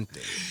caliente.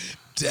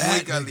 That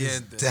Muy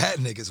caliente.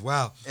 nigga's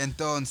wow.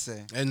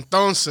 Entonces.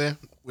 Entonces,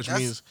 which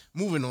That's- means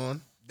moving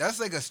on. That's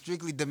like a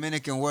strictly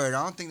Dominican word.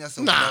 I don't think that's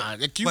a Nah,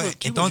 the Cuban. Wait,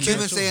 Cuban entonces?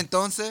 Cuban say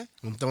entonces?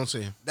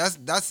 Entonces.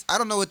 That's I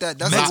don't know what that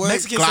that's Mex- a word.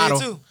 Mexican Claro.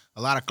 say it too.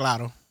 A lot of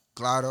claro.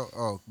 Claro.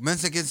 Oh,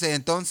 Mexican say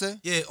entonces?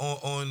 Yeah,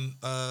 on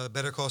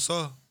Better Call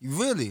Saul.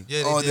 Really?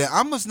 Yeah, they Oh, did. then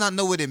I must not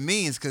know what it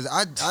means because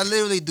I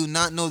literally do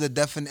not know the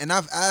definition. And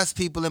I've asked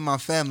people in my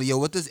family, yo,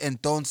 what does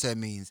entonces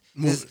means?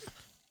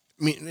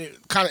 I mean,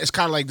 it's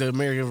kind of like the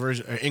American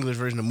version or English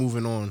version of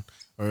moving on,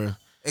 or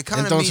It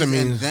kind of means Entonces and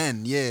means-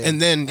 then, yeah. And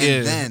then,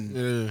 yeah. then.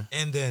 Yeah.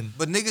 And then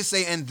But niggas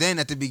say and then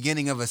at the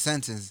beginning of a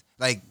sentence.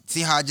 Like,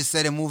 see how I just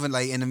said it moving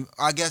like, and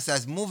I guess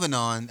that's moving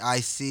on.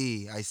 I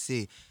see.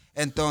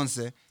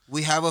 Entonces,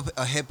 we have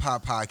a hip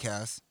hop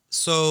podcast.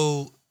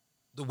 so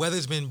the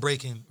weather's been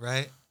breaking,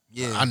 right?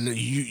 Yeah. I know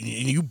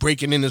you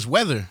breaking in this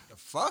weather. The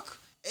fuck?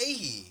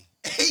 Hey,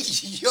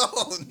 yo,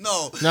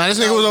 no. Nah, this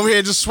nigga was over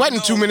here just sweating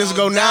 2 minutes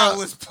ago. Now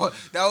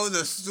That was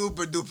a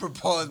super duper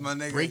pause, my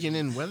nigga. breaking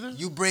in weather?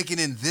 You breaking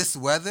in this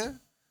weather?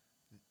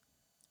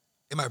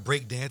 Am I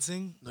break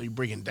dancing? No, you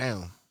breaking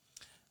down.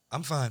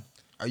 I'm fine.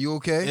 Are you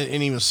okay? It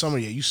ain't even summer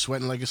yet. You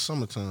sweating like it's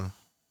summertime.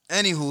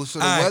 Anywho, so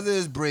the All right. weather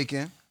is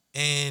breaking.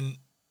 And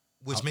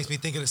which makes me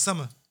think of the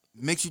summer.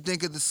 Makes you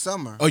think of the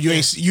summer. Oh, you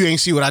ain't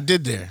see what I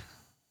did there.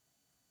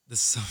 The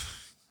summer.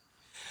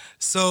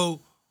 So,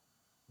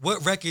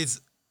 what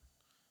records,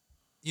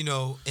 in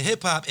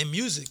hip hop and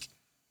music,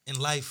 in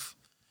life,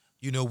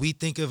 we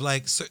think of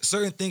like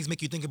certain things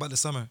make you think about the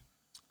summer.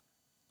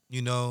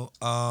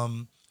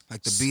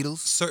 Like the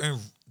Beatles?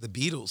 The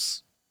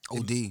Beatles.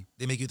 OD.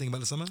 They make you think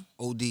about the summer.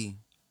 OD.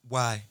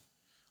 Why?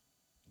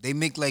 They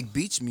make like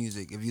beach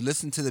music. If you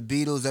listen to the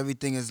Beatles,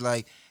 everything is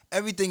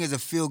a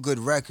feel-good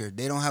record.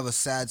 They don't have a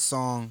sad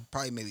song,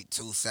 probably maybe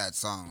 2 sad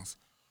songs.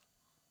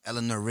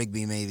 Eleanor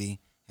Rigby, maybe,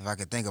 if I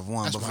could think of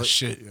one. That's But my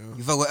shit, yo.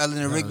 You fuck with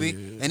Eleanor Rigby?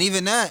 yeah. And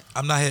even that,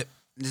 I'm not hip.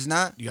 it's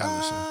not. You gotta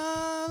listen.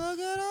 Look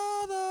at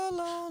all the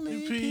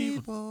lonely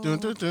people. Dun,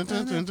 dun, dun,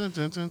 dun, dun, dun,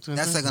 dun, dun, dun,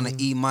 That's like on an dun.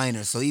 E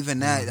minor. So even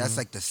that, that's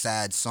like the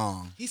sad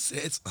song. He said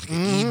it's like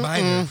an E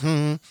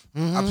minor.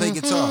 I play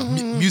guitar.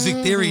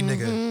 Music theory,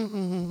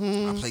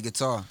 nigga. I play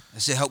guitar.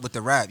 That shit help with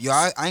the rap. Yo,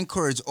 I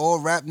encourage all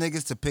rap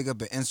niggas to pick up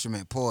an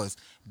instrument. Pause.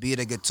 Be it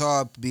a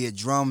guitar, be it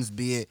drums,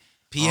 be it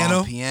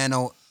Piano?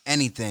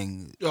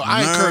 anything. Yo,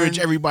 I encourage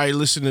everybody to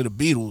listen to the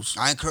Beatles.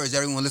 I encourage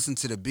everyone to listen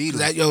to the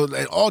Beatles.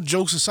 Like, all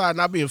jokes aside,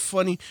 not being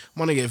funny,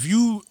 my nigga, if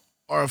you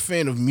are a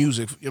fan of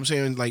music, you know what I'm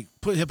saying? Like,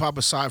 put hip hop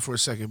aside for a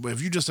second, but if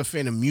you're just a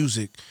fan of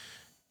music,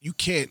 you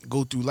can't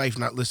go through life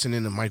not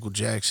listening to Michael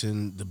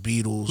Jackson, the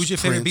Beatles. Who's your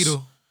favorite Prince.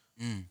 Beatle?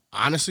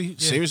 Honestly? Yeah.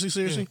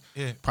 Seriously?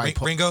 Yeah. Probably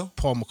Ringo?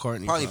 Paul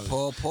McCartney. Probably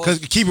Paul. Because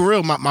keep it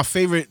real, my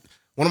favorite,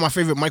 one of my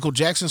favorite Michael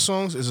Jackson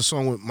songs is a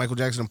song with Michael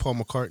Jackson and Paul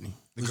McCartney.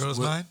 The Girl's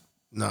what- Mine?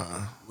 Nah,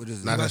 What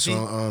is it? not that What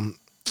song.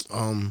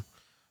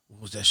 What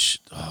was that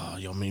shit? Oh,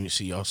 y'all made me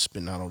see y'all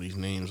spitting out all these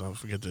names. I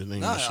forget the name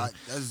Nah, of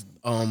the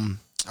shit.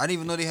 I didn't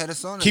even know they had a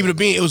song. Keep it a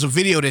bean. It was a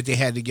video that they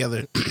had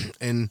together,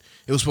 and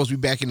it was supposed to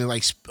be back in the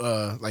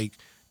like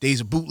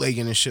days of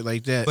bootlegging and shit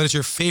like that. But it's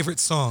your favorite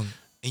song,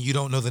 and you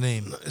don't know the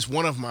name. It's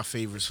one of my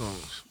favorite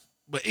songs.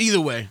 But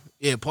either way,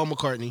 yeah, Paul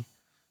McCartney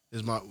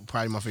is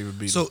probably my favorite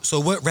Beatle. So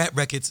what rap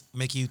records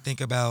make you think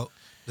about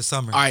the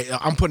summer? All right,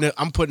 I'm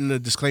putting a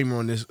disclaimer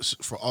on this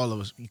for all of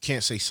us. You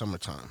can't say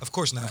summertime. Of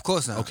course not. Of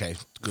course not. Okay,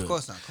 good. Of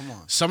course not. Come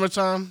on.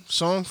 Summertime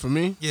song for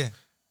me, Yeah.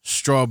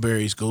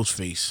 Strawberries,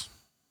 Ghostface.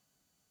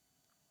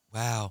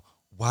 Wow.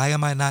 Why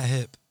am I not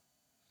hip?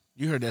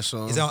 You heard that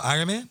song? Is that on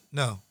Iron Man?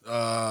 No.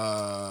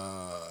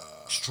 uh,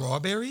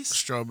 Strawberries?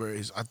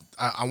 Strawberries?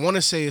 I want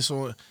to say it's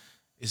on.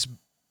 It's.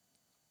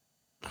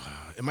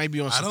 It might be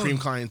on I don't- Supreme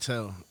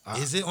Clientele.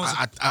 Is it on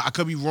I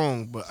could be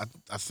wrong, but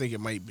I think it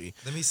might be.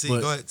 Let me see.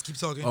 But, Go ahead. Keep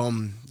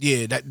talking.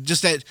 Yeah,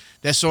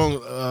 that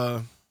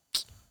song.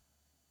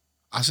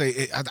 I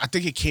say I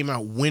think it came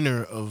out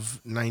winter of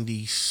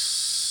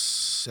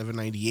 97,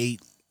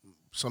 98,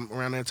 something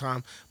around that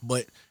time.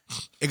 But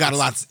it got a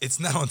lot. It's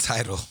not on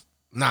title.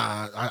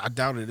 Nah, I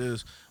doubt it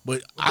is.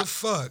 But What the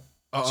fuck?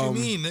 What you um,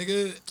 mean,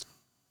 nigga?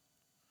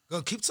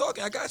 Go keep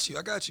talking. I got you.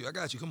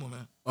 Come on,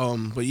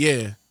 man. But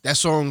yeah, that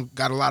song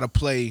got a lot of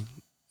play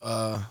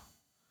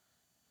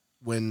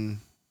when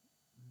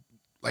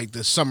like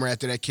the summer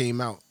after that came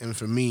out. And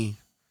for me,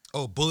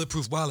 Oh,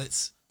 Bulletproof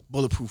Wallets.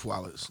 Bulletproof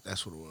Wallets,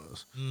 that's what it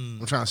was.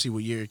 I'm trying to see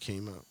what year it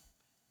came out.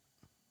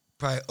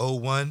 Probably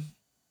 01.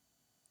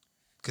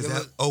 Because Yeah,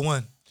 that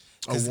 01.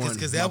 01,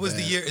 Because my that was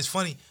the bad. year. It's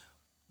funny.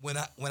 When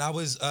I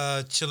was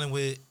chilling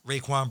with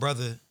Raekwon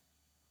brother,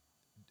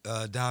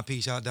 Don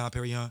P, shout out Don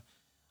Perignon.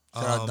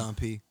 Shout out Don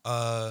P.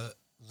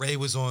 Ray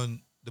was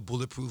on the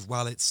Bulletproof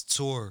Wallets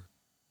tour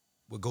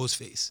with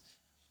Ghostface.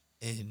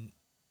 And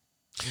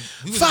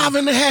we was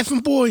 5.5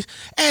 and boys,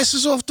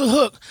 asses off the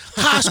hook,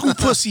 high school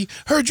pussy.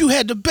 Heard you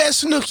had the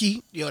best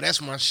nookie. Yo,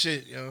 that's my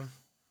shit, yo.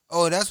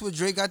 Oh, that's where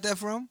Drake got that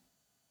from?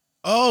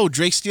 Oh,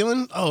 Drake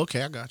stealing? Oh,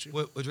 okay, I got you.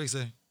 What Drake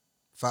say?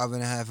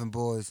 5.5 and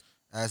boys,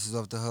 asses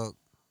off the hook.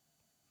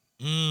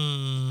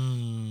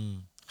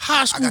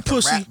 High I school got the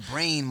pussy. rap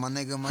brain, my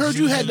nigga. My Heard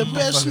shit. you had the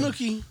best Motherfucker.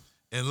 nookie.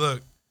 And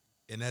look,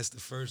 and that's the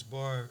first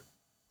bar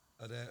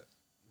of that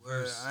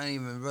Word, verse. I didn't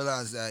even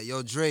realize that.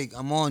 Yo, Drake,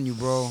 I'm on you,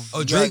 bro. Oh,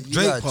 You Drake, you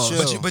gotta pause.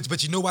 chill.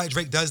 but you know why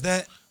Drake does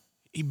that?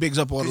 He bigs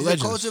up all the Is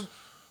legends. culture-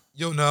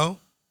 Yo, no.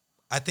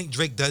 I think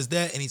Drake does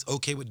that, and he's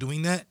okay with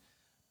doing that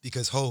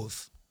because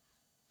Hove.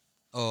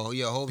 Oh,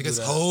 yeah, Hov Because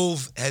do that.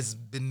 Hove has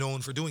been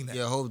known for doing that.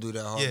 Yeah, Hov do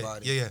that hard yeah,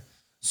 body. yeah.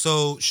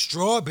 So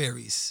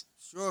Strawberries.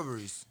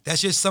 Strawberries.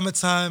 That's your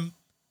summertime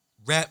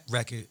rap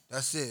record.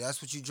 That's it.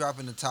 That's what you drop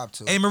in the top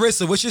two. Hey,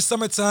 Marissa, what's your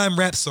summertime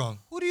rap song?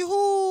 Hootie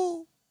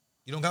hoo.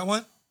 You don't got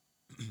one?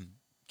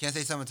 Can't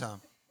say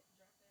summertime.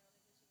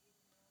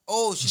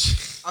 Oh,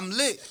 I'm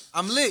lit.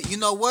 I'm lit. You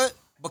know what?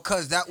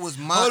 Because that was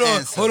my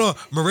answer. Hold on.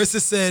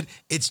 Marissa said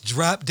it's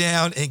drop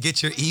down and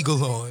get your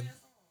eagle on.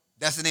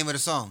 That's the name of the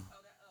song.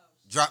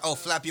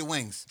 Flap Your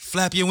Wings.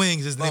 Flap Your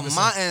Wings is the name But of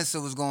the my song.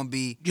 answer was going to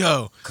be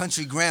Yo,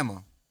 Country Grammar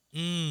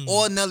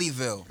or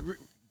Nellyville.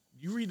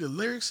 you read the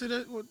lyrics of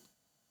that? What?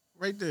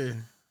 Right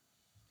there.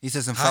 He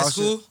said some High foul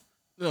school? shit.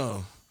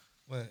 No.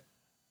 What?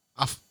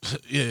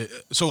 Yeah.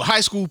 So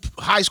high school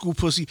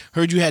pussy.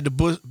 Heard you had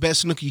the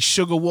best nookie.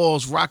 Sugar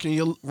walls, rocking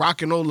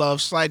no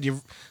love. Slide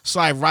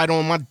right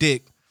on my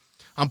dick.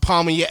 I'm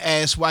palming your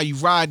ass while you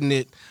riding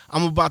it.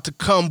 I'm about to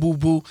come, boo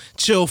boo.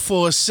 Chill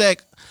for a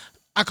sec.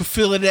 I can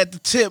feel it at the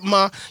tip,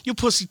 ma. Your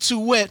pussy too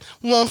wet.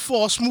 One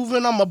false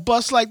movement, I'ma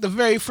bust like the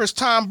very first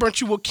time. Burnt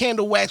you with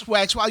candle wax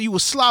while you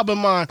was slobbing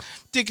mine.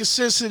 Dick is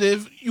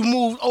sensitive. You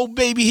moved. Oh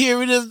baby,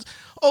 here it is.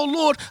 Oh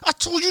Lord, I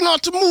told you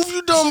not to move,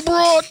 you dumb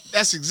broad.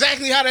 That's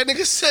exactly how that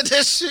nigga said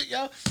that shit,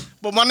 yo.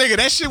 But my nigga,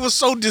 that shit was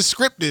so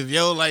descriptive,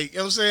 yo. Like, you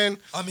know what I'm saying?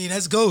 I mean,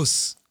 that's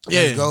Ghost.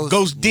 Yeah,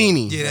 Ghost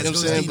Dini. Yeah, you know that's what I'm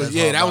Ghost saying? Dini. But That's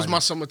yeah, hard that was body. my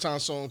summertime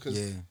song because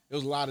Yeah. there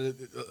was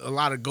a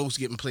lot of ghosts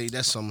getting played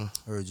that summer.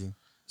 Heard you.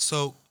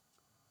 So,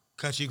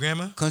 Country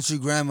Grammar Country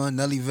Grammar,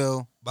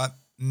 Nellyville by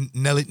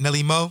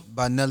Nelly Mo.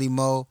 by Nelly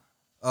Mo.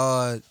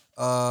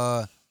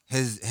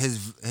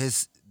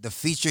 His the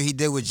feature he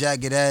did with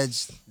Jagged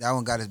Edge, that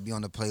one got to be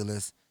on the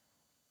playlist.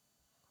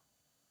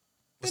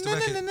 What's the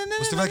record?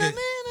 What's the record?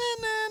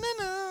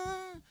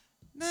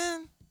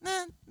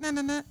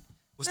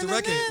 What's the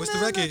record? What's the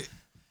record?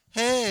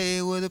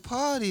 Hey, where the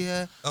party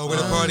at? Oh, where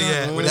the party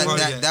at? Where the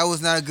party at? That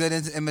was not a good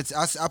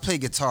imitation. I play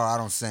guitar, I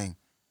don't sing.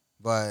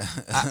 But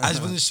I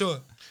just wasn't sure.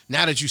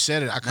 Now that you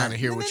said it, I kind of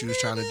hear what you was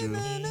trying to do.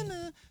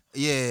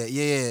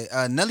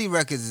 Yeah. Nelly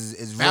Records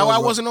is Bow Wow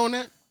real. wasn't on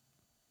that?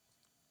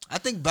 I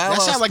think Bow Wow.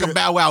 That sounds like a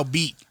Bow Wow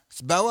beat.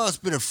 Bow Wow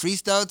spit a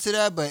freestyle to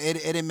that, but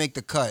it didn't make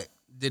the cut.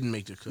 Didn't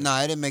make the cut.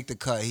 Nah, it didn't make the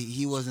cut.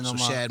 He wasn't So on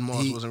my. Shad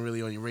Moss he- wasn't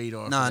really on your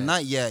radar. Nah, for that.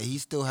 not yet. He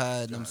still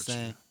had. I'm Gotcha.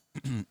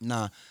 saying,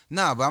 nah.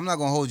 But I'm not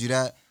gonna hold you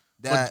that.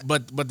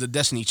 But the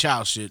Destiny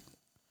Child shit.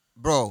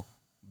 Bro,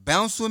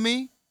 Bounce With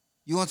Me.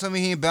 You want to tell me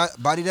he ain't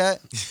body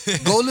that?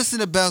 Go listen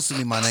to Bounce With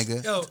Me, my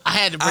nigga. Yo, I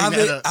had to bring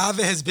that up.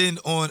 Ovid has been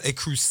on a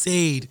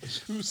crusade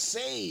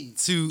Crusade.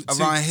 to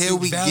Around here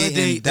we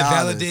getting dollars.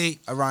 validate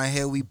Around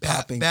here we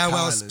popping Bow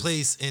Wow's collars.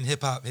 place in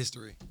hip hop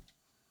history.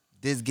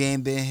 This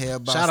game been here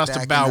about Shout out to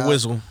stacking Bow up.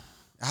 Wizzle.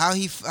 How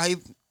he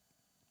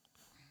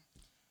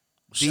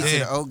beat to Damn.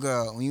 the old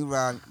girl when you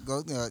ride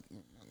go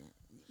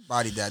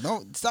body that.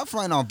 Don't stop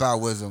fronting on Bow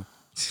Wizzle.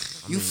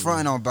 You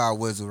fronting on Bow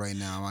Wizzle right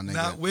now, my nigga.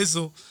 Not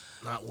Wizzle.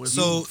 Not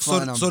Wizzle.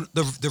 So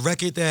the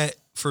record that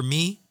for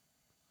me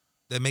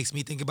that makes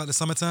me think about the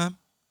summertime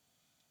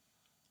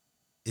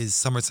is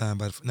Summertime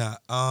by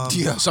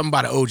Yeah. Something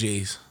by the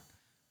OJs.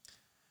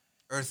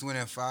 Earth, Wind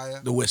and Fire.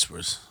 The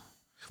Whispers.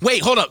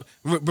 Wait, hold up.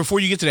 Before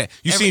you get to that,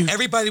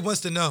 everybody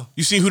wants to know.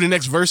 you seen who the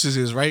next verses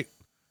is, right?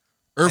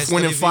 Earth,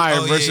 Wind and SWV. Fire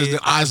Oh, yeah, versus yeah, the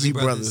Ozzy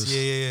Brothers.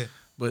 Yeah.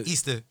 But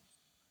Easter.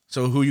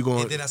 so who you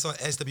going? And then I saw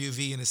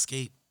SWV and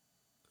Escape.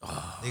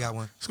 They got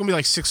one. It's gonna be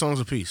like 6 songs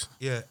apiece.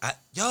 Yeah. I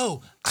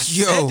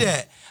said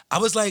that. I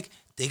was like,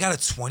 they got a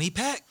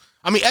 20-pack?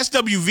 I mean,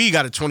 SWV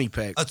got a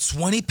 20-pack. A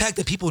 20-pack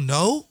that people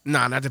know?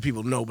 Nah, not that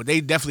people know, but they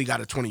definitely got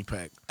a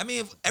 20-pack. I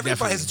mean,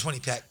 everybody has a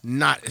 20-pack.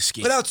 Not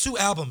Escape. Put out 2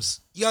 albums.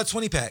 You got a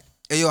 20-pack.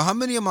 Hey yo, how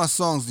many of my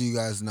songs do you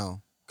guys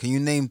know? Can you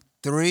name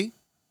 3?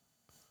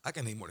 I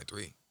can name more than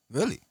 3.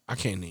 Really? I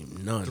can't name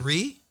none.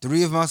 3?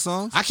 3 of my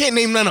songs? I can't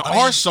name none of I mean,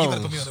 our You songs.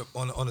 better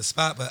put me on the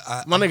spot, but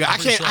My nigga, I'm I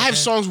pretty can't. sure I have can.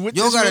 songs with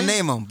You don't this gotta man.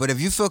 name them, but if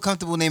you feel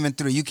comfortable naming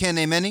 3, you can't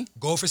name any?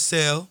 Go for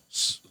Sale.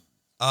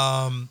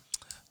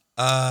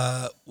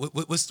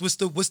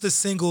 What's the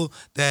single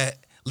that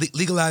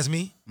Legalize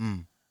Me?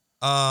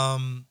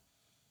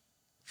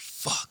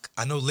 Fuck,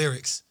 I know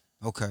lyrics.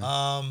 Okay.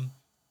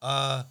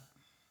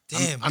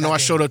 Damn. I know I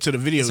showed up to the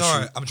video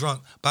Sorry, shoot. I'm drunk,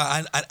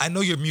 but I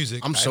know your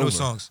music. I'm I know sober.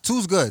 songs.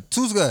 2's good.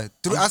 2's good.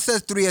 I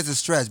said 3 as a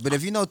stretch, but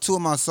if you know 2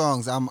 of my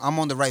songs, I'm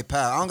on the right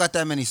path. I don't got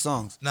that many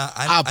songs. Nah,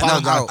 I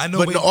apologize. I know.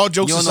 but when- all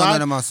jokes You don't know aside,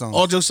 none of my songs.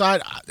 all jokes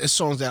aside, there's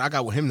songs that I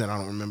got with him that I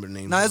don't remember the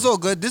name. Nah, of. it's all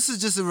good. This is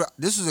just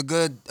this is a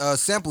good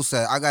sample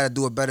set. I gotta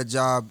do a better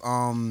job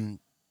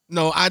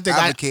No, I think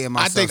advocating I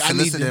myself, think I need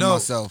to soliciting know.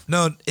 myself.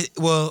 No,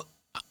 well,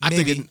 I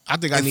maybe. think I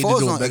need to falls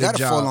do a on, it better gotta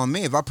fall job. on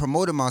me. If I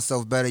promoted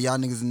myself better, y'all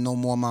niggas know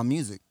more of my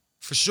music.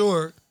 For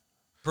sure.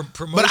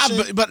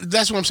 Promotion. But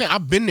that's what I'm saying.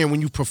 I've been there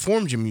when you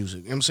performed your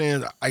music. You know what I'm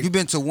saying? You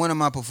been to one of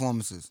my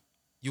performances.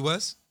 You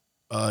was?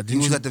 You Didn't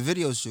was you? at the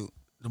video shoot.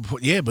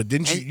 Yeah, but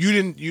didn't And- you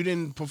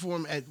didn't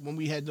perform at when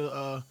we had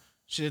the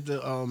shit at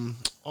the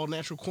all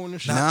natural corner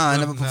shit? Nah, I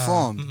never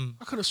performed. Mm-mm.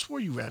 I could have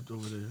swore you rapped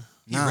over there.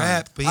 He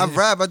rapped, but he I didn't-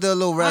 rap. I did a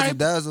little razzle Alright.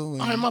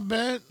 dazzle. All right, my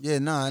bad. Yeah,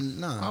 I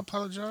nah.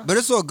 apologize. But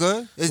it's all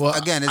good. It's, Well,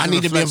 again, it's I a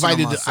need to be reflection of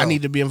invited. I myself.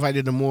 need to be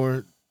invited to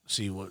more.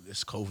 See what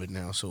it's COVID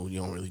now, so you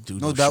don't really do.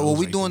 No doubt. Well, shows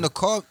we like doing that. the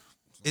car.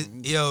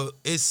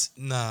 This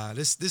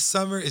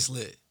summer is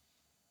lit.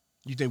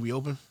 You think we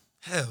open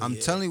Hell I'm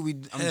yeah. telling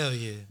you, Hell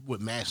yeah.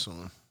 with masks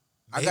on?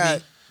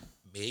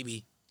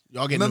 Maybe.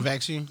 Y'all getting the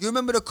vaccine? You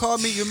remember the call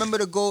me? You remember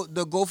the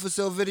go for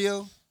sale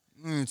video?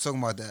 Talking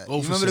about that. Go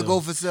You for remember the sale. go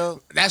for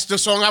sale? That's the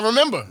song I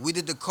remember. We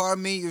did the car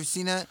me. You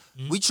seen that?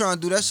 We trying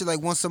to do that shit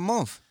like once a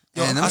month.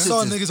 Yo, And them I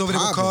saw shits is niggas over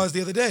there with popping. cars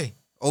the other day.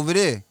 Over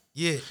there.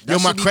 Yeah. That Yo,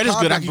 my shit be credit's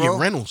good. I popping, can bro.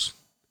 get rentals.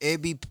 It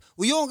be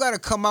well. You don't gotta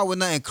come out with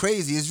nothing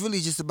crazy. It's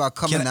really just about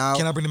coming Can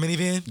out. I bring the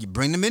minivan? You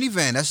bring the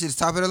minivan. That shit's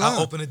top of the line.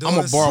 I'll open the doors. I'm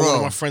gonna borrow one of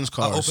Bro. my friend's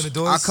I'll cars. open the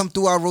doors. I come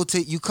through. I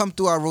rotate. You come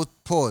through. I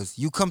pause.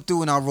 You come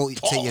through and I rotate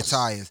your Pause.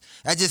 tires.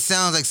 That just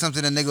sounds like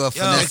something a nigga will Yo,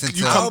 finesse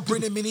into. I'll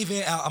bring the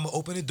minivan out. I'm gonna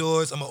open the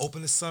doors. I'm gonna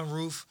open the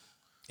sunroof.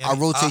 I'll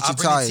rotate your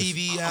bring tires. the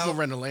TV I'm out. gonna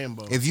rent a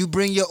Lambo. If you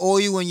bring your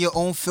oil and your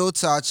own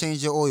filter, I'll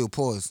change your oil.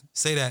 Pause.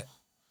 Say that.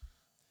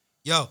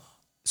 Yo,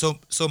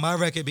 so my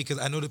record, because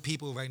I know the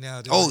people right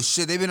now. they're Oh like-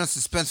 shit, they've been on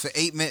suspense for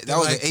 8 minutes. That they're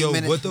was like, an 8 yo,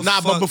 minute. what the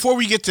Nah, fuck? but before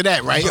we get to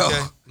that, right?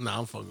 Okay. Nah,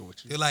 I'm fucking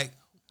with you. They're like,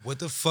 what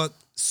the fuck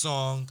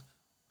song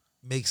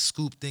makes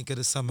Scoop think of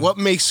the summer? What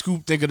makes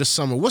Scoop think of the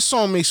summer? What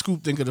song makes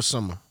Scoop think of the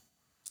summer?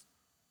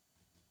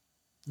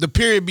 The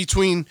period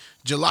between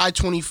June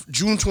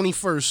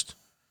 21st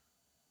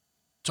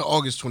to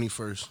August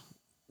 21st.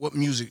 What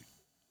music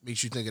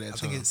makes you think of that I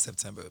time? think it's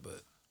September,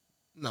 but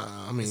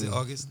Nah, I mean, is it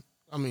August?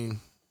 I mean,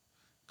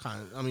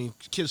 kind of. I mean,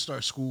 kids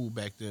start school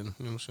back then.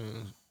 You know what I'm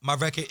saying? My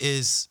record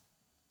is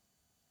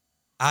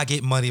I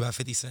Get Money by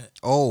 50 Cent.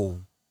 Oh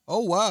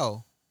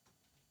wow,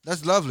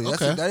 that's lovely.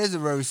 Okay. That is a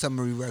very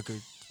summary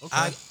record.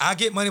 Okay. I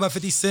Get Money by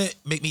 50 Cent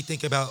make me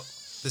think about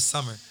the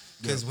summer.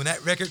 Because when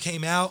that record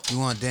came out, You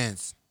want to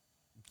dance?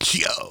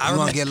 Yo, I You want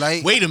remember- to get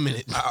light? wait a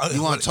minute.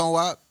 You want to tone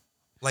wop?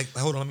 Like,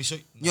 hold on, let me show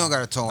you. You don't got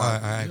to tone All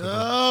wop. right, go.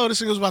 Oh,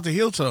 this nigga's about the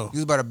heel toe. You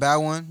was about a bad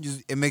one.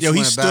 It makes Yo, you he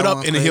want a stood bad up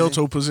one in the crazy. heel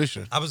toe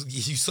position.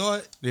 You saw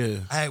it? Yeah,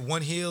 I had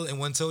one heel and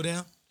one toe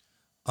down.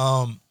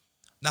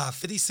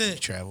 50 Cent. he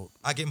traveled.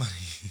 I Get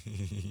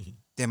Money.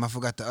 Damn, I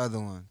forgot the other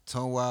one.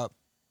 Tone wop,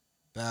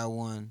 bad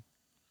one.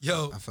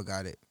 Yo, I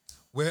forgot it.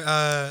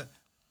 where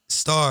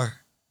Star,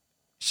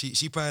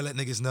 she probably let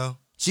niggas know.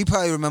 She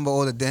probably remember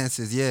all the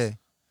dances. Yeah.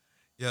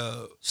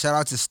 Yo, Shout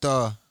out to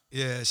Star.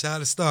 yeah, shout out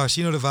to Star.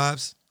 She know the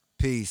vibes.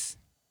 Peace.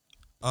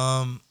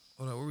 Hold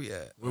on, where we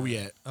at? Where we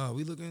at? Oh,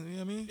 we looking, you know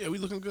what I mean? Yeah, we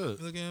looking good.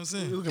 We looking, you know what I'm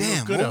We saying? looking Damn,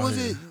 real good what out was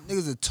here. it?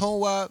 Niggas a tone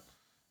wop.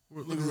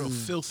 We're looking real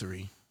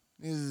filthy.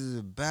 This is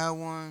a bad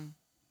one.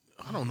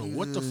 I don't know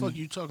what the fuck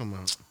you talking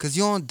about. Cause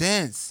you don't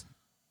dance.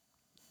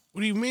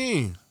 What do you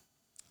mean?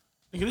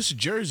 Nigga, this is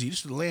Jersey. This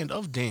is the land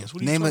of dance.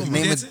 What are you Name a talking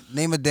about? Dancing?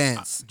 name a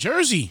dance.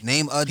 Jersey.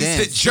 Name a He said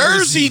dance.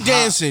 Jersey Jersey.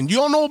 dancing. You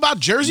don't know about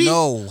Jersey?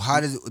 No,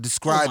 how does it Oh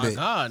describe my it?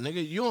 God,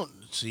 nigga, you don't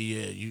see.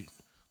 Yeah, you,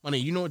 my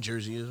nigga, you know what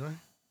Jersey is, right?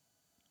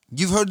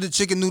 You've heard of the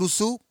chicken noodle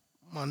soup?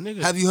 My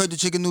nigga. Have you heard the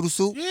chicken noodle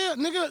soup? Yeah,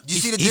 nigga. You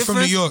see the he difference? from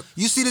New York.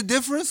 You see the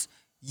difference?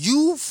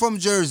 You from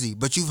Jersey,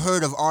 but you've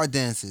heard of our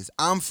dances.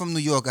 I'm from New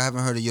York. I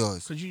haven't heard of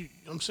yours. Cause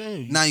I'm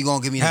saying Now you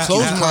gonna give me the How-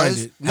 close how-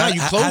 minded. Now you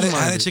How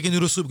close-minded. did chicken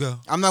noodle soup go?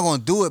 I'm not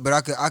gonna do it, but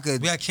I We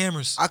got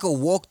cameras. could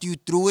walk you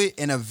through it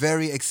in a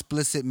very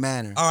explicit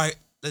manner. All right,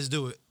 let's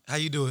do it. How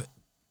you do it?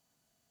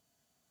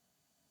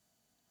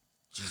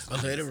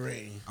 Let it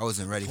rain. I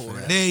wasn't ready for Pour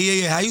that.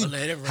 Yeah. How you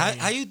Let it rain.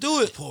 how you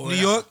do it? Pour New it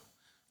out. York?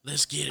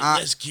 Let's get it. I-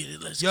 Let's get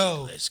it. Let's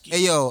Yo. get it. Let's get it.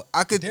 Hey yo,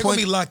 I could They're gonna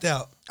point. be locked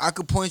out. I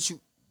could point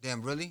you.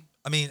 Damn, really?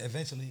 I mean,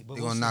 eventually. But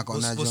They we'll gonna see. knock on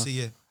We'll- that We'll joint.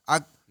 see. Yeah.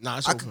 Nah,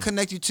 it's I open. could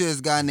connect you to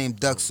this guy named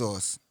Duck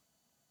Sauce.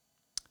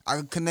 I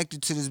could connect you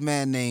to this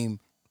man named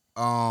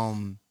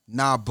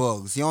Nah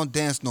Bugs. He don't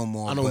dance no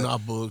more. I know but Nah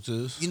Bugs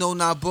is. You know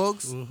Nah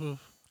Bugs? Mm-hmm.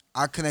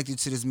 I connected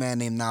to this man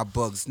named Nah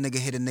Bugs. Nigga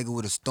hit a nigga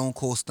with a stone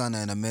cold stunner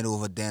in the middle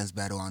of a dance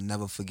battle. I'll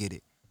never forget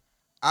it.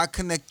 I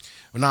connect.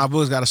 Nah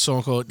Bugs got a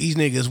song called "These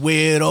Niggas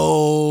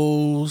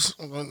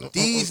Weirdos."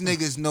 These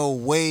niggas know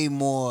way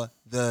more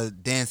the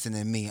dancing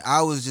than me.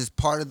 I was just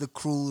part of the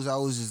cruise. I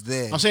was just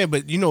there. I'm saying,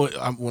 but you know,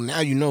 well now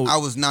you know. I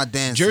was not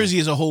dancing. Jersey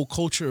is a whole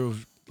culture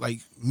of like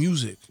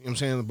music. You know what I'm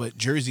saying? But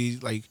Jersey,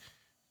 like,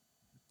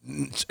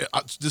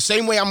 the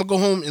same way I'm gonna go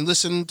home and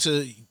listen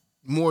to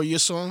more of your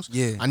songs.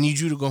 Yeah. I need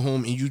you to go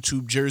home and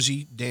YouTube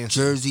Jersey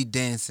dancing. Jersey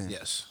dancing.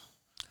 Yes.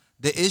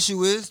 The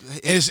issue is,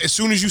 As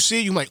soon as you see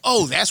it, you're like,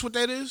 oh, that's what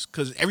that is?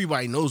 Because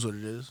everybody knows what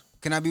it is.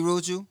 can I be real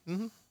with you?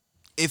 Mhm.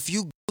 If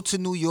you go to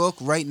New York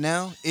right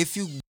now, if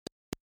you go to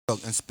New York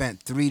and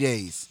spent 3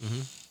 days,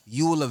 Mhm.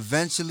 you will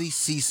eventually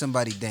see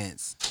somebody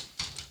dance.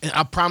 And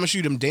I promise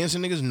you, them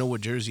dancing niggas know what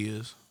Jersey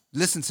is.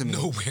 Listen to me.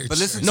 Nowhere But listen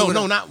Jersey. to No, what no,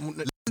 I'm- not to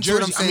what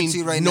Jersey. I'm saying to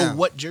you right know now.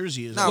 what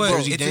Jersey is. Nah, What, bro,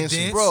 Jersey it's a dancing.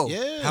 dance? Bro,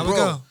 Yeah. How bro. we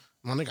go?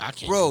 My nigga, I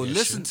can't. Bro, do that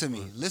listen shit. to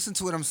me. Listen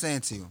to what I'm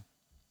saying to you.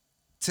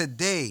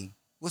 Today,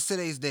 what's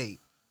today's date?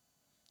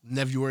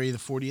 February the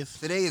 40th.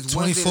 Today is 24th.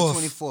 Wednesday the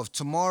 24th.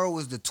 Tomorrow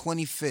is the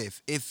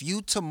 25th. If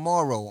you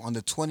tomorrow on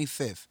the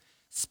 25th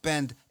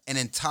spend an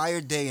entire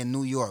day in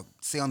New York,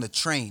 say on the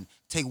train,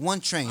 take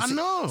one train. I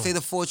know. Say the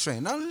 4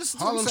 train. Now listen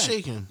to Harlem what I'm saying.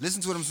 Shaking.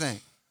 Listen to what I'm saying.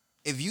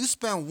 If you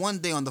spend one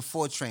day on the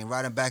 4 train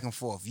riding back and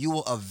forth, you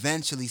will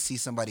eventually see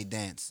somebody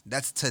dance.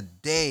 That's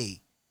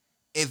today.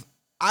 If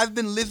I've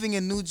been living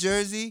in New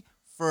Jersey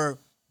for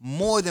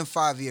more than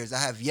 5 years. I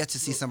have yet to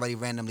see somebody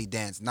randomly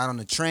dance. Not on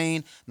the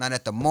train, not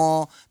at the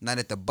mall, not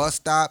at the bus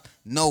stop,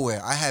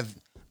 nowhere.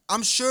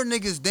 I'm sure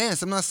niggas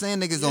dance. I'm not saying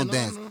niggas don't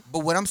dance. No. But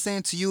what I'm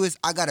saying to you is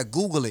I gotta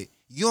Google it.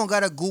 You don't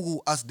gotta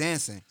Google us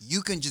dancing.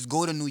 You can just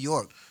go to New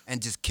York and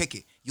just kick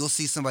it. You'll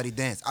see somebody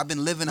dance. I've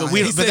been living out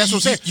here. But that's what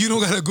I'm saying. You don't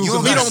gotta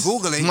Google it. You don't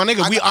Google it. My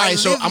nigga, all right,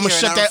 so I'm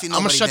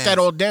gonna shut that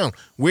all down.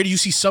 Where do you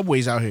see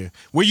subways out here?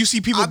 Where you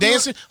see people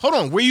dancing? Hold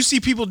on. Where you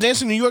see people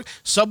dancing in New York?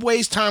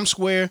 Subways, Times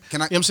Square. You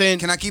know what I'm saying?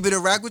 Can I keep it a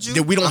rack with you?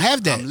 That we don't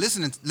have that.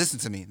 Listen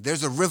to me.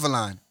 There's a river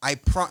line.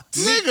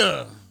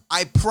 Nigga.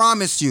 I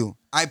promise you.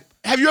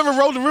 Have you ever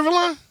rode the river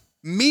line?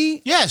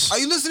 Me? Yes. Are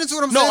you listening to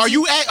what I'm saying? No,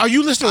 are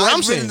you listening to what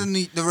I'm saying?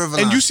 The river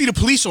line. And you see the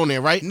police on there,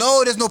 right?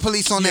 No, there's no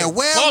police on there.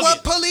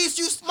 What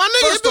police? My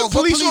nigga, there's no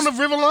police on the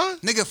river line.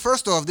 Nigga,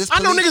 first off,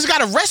 I know niggas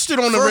got arrested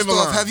on the river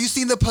line. Have you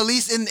seen the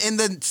police in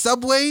the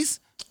subways?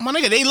 My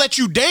nigga, they let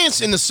you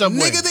dance in the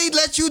subway. Nigga, they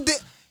let you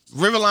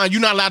river line,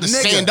 you're not allowed to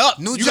stand up.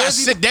 You gotta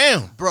sit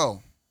down.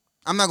 Bro,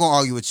 I'm not gonna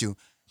argue with you.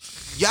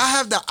 Y'all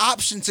have the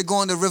option to go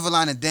on the river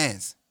line and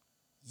dance.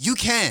 You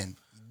can.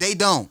 They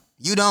don't.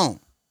 You don't.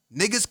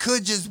 Niggas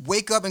could just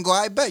wake up and go,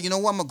 I bet, you know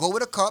what, I'm going to go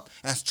with a cup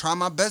and try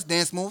my best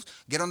dance moves,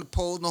 get on the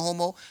pole, no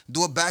homo,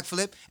 do a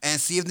backflip,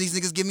 and see if these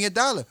niggas give me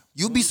 $1.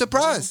 You'd be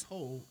surprised.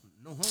 No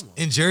homo.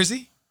 In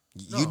Jersey?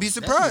 You'd be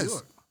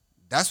surprised.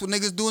 That's what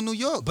niggas do in New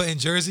York. But in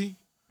Jersey?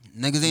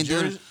 Niggas ain't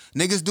doing it.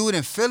 Niggas do it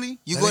in Philly.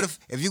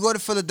 If you go to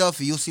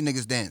Philadelphia, you'll see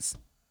niggas dance.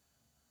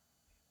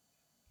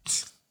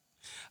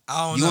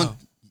 I don't know.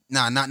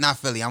 Nah, not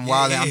Philly. I'm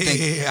wild. I'm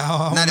thinking.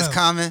 Not as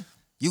common.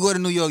 You go to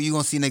New York, you're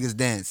going to see niggas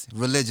dance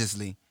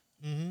religiously.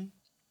 And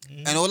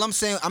all I'm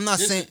saying,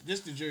 This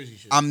the Jersey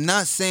shit. I'm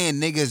not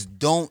saying niggas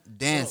don't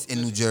dance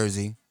in New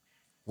Jersey.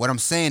 What I'm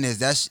saying is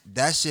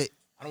that shit.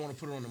 I don't want to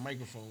put it on the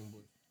microphone,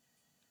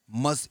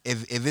 but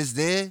if it's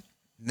there,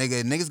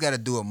 niggas got to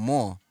do it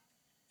more.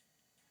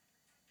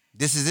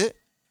 This is it.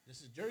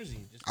 This is Jersey.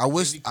 I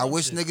wish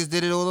niggas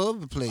did it all over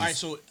the place. All right,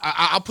 so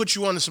I'll put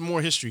you on to some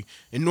more history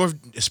in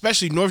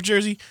especially North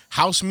Jersey.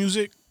 House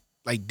music,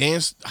 like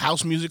dance,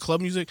 house music,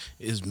 club music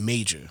is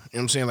major. You know what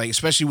I'm saying? Like,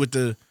 especially with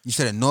the... You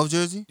said in North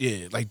Jersey?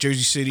 Yeah, like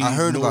Jersey City. I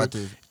heard about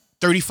this.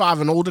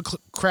 35 and older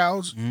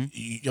crowds. You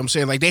know what I'm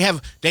saying? Like, they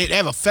have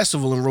a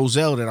festival in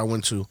Roselle that I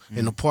went to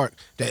in the park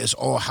that is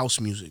all house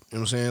music. You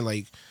know what I'm saying?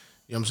 Like,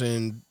 you know what I'm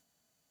saying?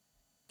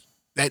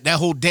 That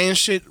whole dance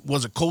shit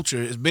was a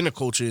culture. It's been a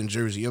culture in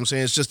Jersey. You know what I'm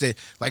saying? It's just that,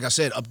 like I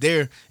said, up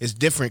there it's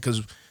different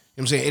because...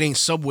 You know what I'm saying? It ain't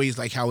subways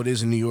like how it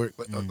is in New York.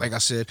 Like I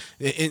said,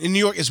 in New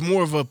York, it's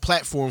more of a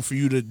platform for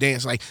you to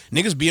dance. Like,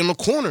 niggas be in the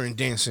corner and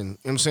dancing. You know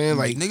what I'm saying?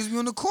 Like, niggas be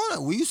on the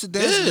corner. We used to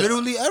dance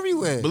literally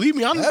everywhere. Believe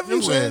me, I'm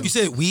everywhere. You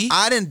said we?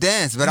 I didn't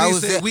dance, but I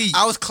was there.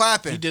 I was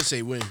clapping. He did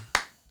say we.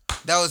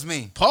 That was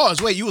me.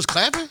 Pause. Wait, you was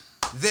clapping?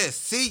 This.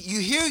 See,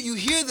 you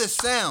hear the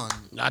sound.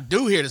 I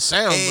do hear the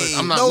sound, but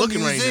I'm not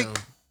looking music.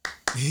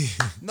 Right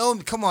No,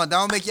 now. come on. That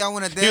don't make y'all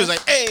want to dance. He was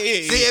like,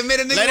 hey. See,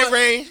 admit a nigga. Let it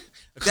rain.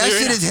 That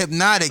shit is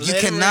hypnotic. You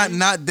cannot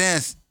not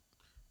dance.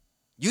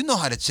 You know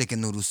how to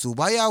chicken noodle soup.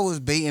 Why y'all was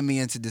baiting me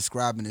into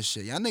describing this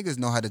shit? Y'all niggas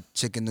know how to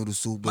chicken noodle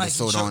soup with a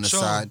soda on the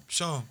side.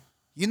 Show him.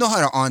 You know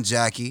how to Aunt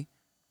Jackie.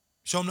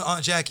 Show him the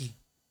Aunt Jackie.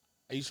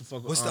 I used to fuck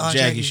with What's Aunt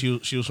Jackie. She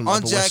was from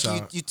Aunt Upper West Jackie,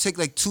 Side. you take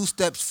like 2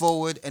 steps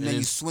forward and then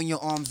you swing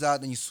your arms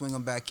out, then you swing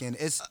them back in.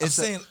 I'm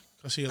saying...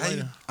 I'll see you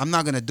later. I'm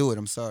not gonna do it.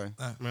 I'm sorry.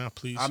 Man,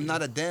 please. I'm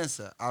not a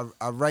dancer.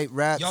 I write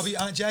raps. Y'all be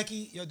Aunt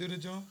Jackie? Y'all do the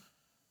joint?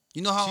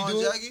 You know how She Aunt do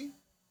it? Jackie?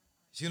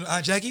 You know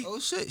Aunt Jackie? Oh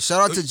shit!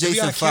 Shout out to Jason we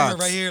got Fox.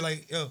 right here,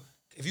 like, yo,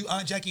 if you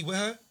Aunt Jackie with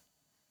her,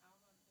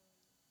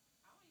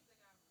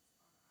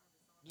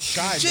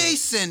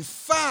 Jason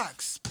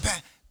Fox.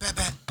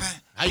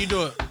 How you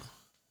doing?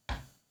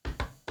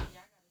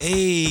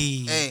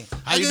 hey,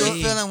 How you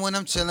doing? Feeling when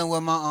I'm chilling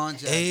with my Aunt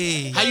Jackie.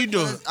 Hey, how you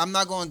doing? I'm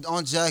not going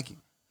Aunt Jackie.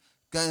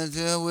 Gotta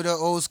deal with an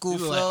old school You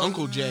flow. look like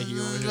Uncle Jackie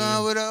over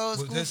here. With an old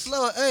school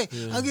flow. Hey,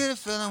 Yeah. I get a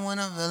feeling when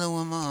I'm feeling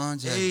with my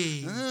Aunt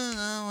Jackie. Hey.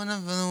 When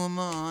I'm feeling with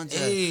my Aunt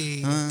Jackie.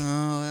 hey,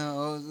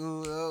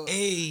 Hey.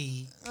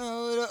 hey.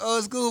 With an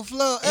old school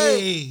flow.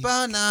 Hey. Hey.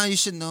 By now you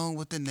should know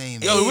what the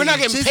name is. Yo, we're not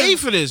getting Jason- paid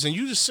for this, and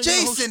you just sing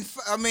the whole Jason,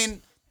 I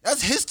mean,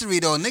 that's history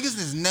though. Niggas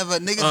is never.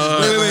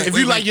 If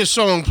you like your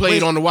song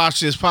played on the Watch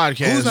This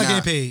podcast, Who's not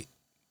getting paid?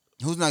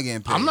 Who's not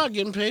getting paid? I'm not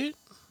getting paid.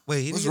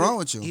 Wait, he What's didn't get wrong a-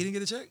 with you? He didn't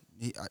get a check.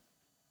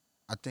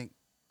 I think.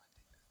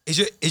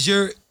 Is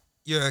your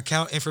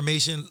account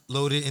information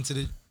loaded into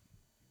the?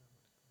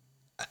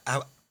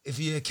 If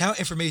your account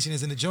information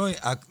is in the joint,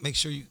 I make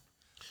sure you.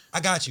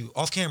 I got you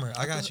off camera.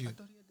 I got you.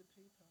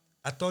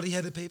 I thought he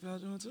had the PayPal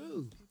joint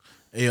too.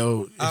 Hey,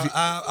 yo,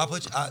 I'll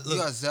put you. You got Look,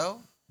 Zelle?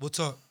 we'll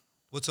talk.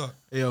 We'll talk.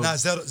 Hey, yo, Nah,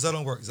 Zell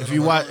don't work. Zell if don't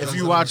you work. if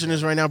you watching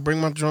this right now, bring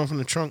my drum from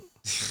the trunk.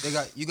 They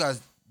got you guys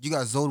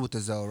Zode with the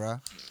Zelle, right?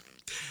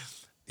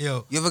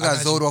 Yo, You ever I got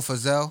Zode off of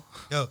Zelle?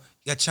 Yo, you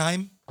got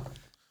Chime?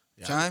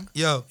 Chime?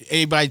 Yo,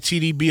 Anybody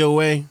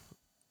TDBOA,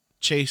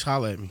 Chase,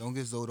 holla at me. Don't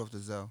get Zode off the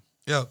Zelle.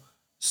 yo.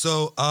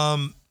 So,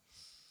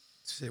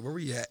 shit, where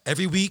we at?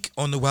 Every week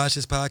on the Watch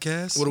This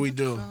podcast. What do we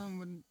do?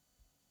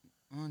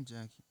 On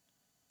Jackie.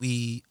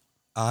 We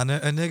honor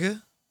a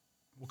nigga.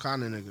 What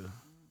kind of nigga?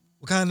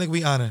 What kind of nigga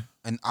we honor?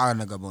 An our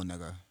nigga, bo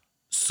nigga.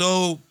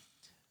 So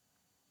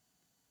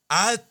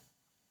I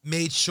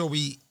made sure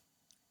we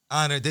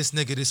honor this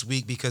nigga this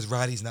week because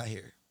Roddy's not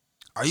here.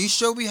 Are you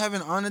sure we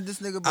haven't honored this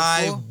nigga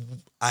before?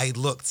 I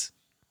looked.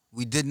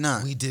 We did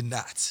not. We did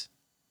not.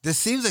 This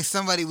seems like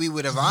somebody we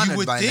would have honored You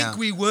would by think now.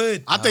 we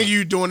would. I think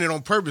you doing it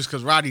on purpose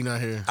because Roddy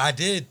not here. I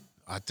did,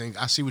 I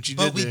see what you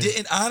but did we there.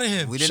 didn't honor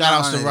him. We did Shout not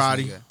outs honor to this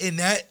Roddy. nigga. And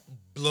that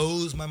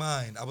blows my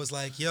mind. I was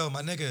like, yo,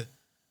 my nigga.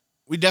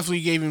 We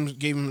definitely gave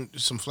him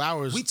some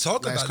flowers. We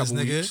talked last about this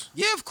couple nigga. weeks.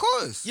 Yeah, of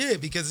course. Yeah,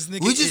 because this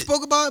nigga. We just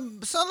spoke about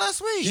son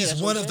last week. He's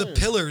that's one what of I'm the saying.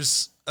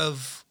 pillars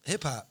of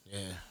hip hop. Yeah,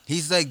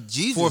 He's like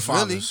Jesus,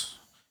 forefathers. really.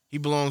 He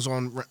belongs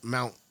on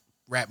Mount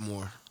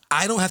Rapmore.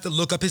 I don't have to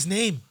look up his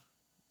name.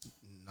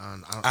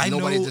 I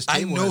nobody at know. this I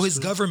table know has his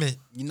to. government.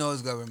 You know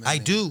his government. I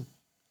name. do.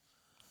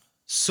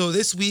 So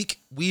this week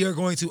we are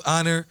going to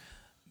honor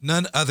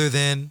none other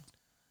than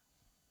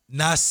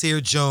Nasir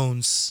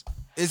Jones.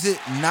 Is it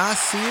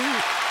Nasir?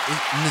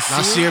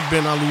 Nasir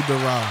bin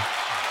Aludara.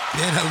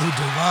 Ben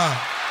Aludara.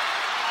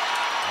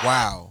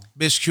 Wow.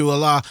 Biscu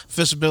Allah,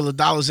 fist bill of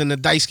dollars in the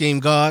dice game,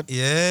 God.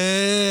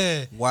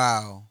 Yeah.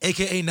 Wow.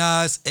 AKA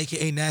Nas,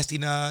 AKA Nasty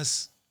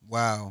Nas,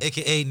 Wow.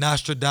 AKA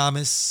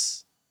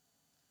Nostradamus.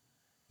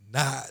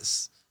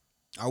 Nas.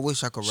 I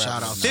wish I could rap.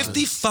 Shout like out Nas. to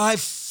 55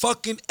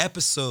 fucking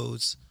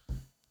episodes.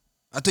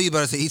 I thought you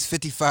about to say he's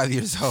 55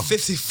 years old.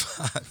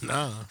 55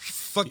 Nah,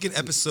 fucking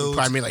episodes.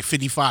 probably made like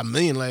 55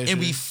 million last And year.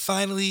 we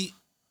finally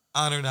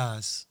honor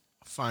Nas.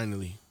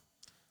 Finally,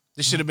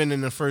 this should have been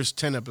in the first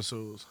 10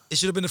 episodes. It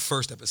should have been the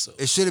first episode.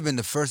 It should have been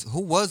the first.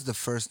 Who was the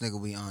first nigga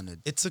we honored?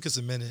 It took us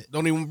a minute.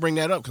 Don't even bring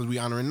that up because we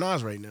honoring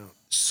Nas right now.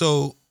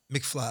 So,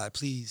 McFly,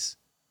 please.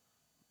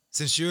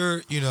 Since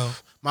you're,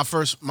 My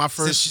first.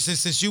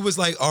 since you was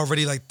like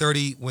already like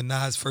 30 when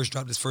Nas first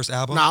dropped his first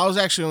album, Nah, I was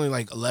actually only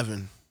like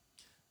 11.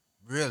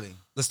 Really?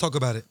 let's talk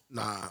about it.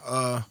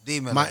 Nah,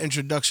 D-Miller. my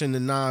introduction to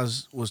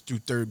Nas was through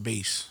Third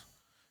Base,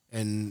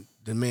 and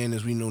the man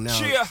as we know now,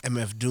 Cheer.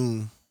 MF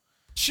Doom,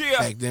 Cheer,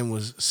 back then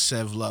was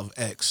Sev Love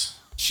X.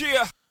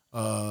 cheer.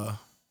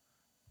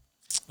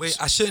 Wait,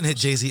 I shouldn't hit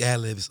Jay-Z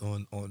ad-libs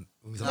on when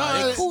we talk about Nah,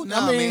 it. they cool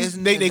now. I mean,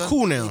 isn't they it-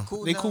 cool now.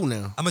 they They cool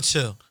now. I'm going to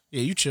chill.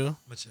 Yeah, you chill. I'm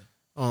going to chill.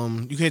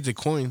 You can hit the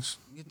coins.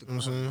 Get the You know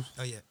what I'm saying?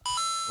 Oh, yeah.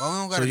 Well, we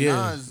don't got So, a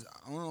yeah. Nas.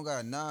 We don't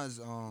got a Nas.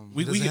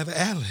 We Doesn't get- have an we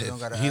ad-lib. don't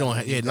got a He don't.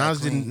 ad-lib. Yeah, He got Nas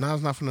clean- didn't.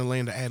 Nas not from the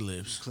land of ad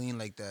libs. clean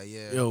like that.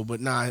 Yeah. Yo, but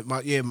nah,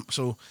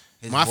 so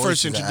His my voice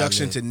first is a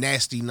introduction ad-lib. to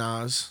Nasty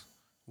Nas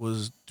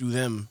was through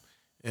them,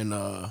 and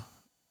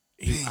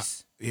he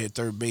Base. had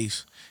Third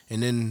Base,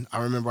 and then I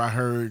remember I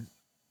heard,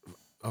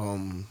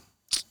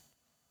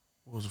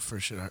 what was the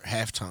first shit I heard?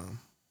 Halftime.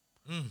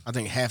 I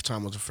think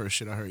Halftime was the first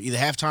shit I heard. Either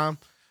Halftime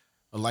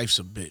or Life's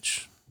a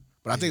Bitch,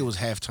 but I think it was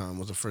Halftime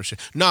was the first shit.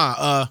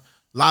 Nah,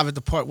 Live at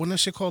the Party. Wasn't that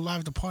shit called Live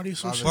at the Party or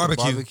some shit?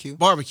 Barbecue.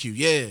 Barbecue,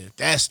 yeah,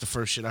 that's the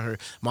first shit I heard.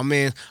 My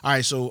man, all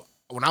right, so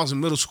when I was in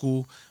middle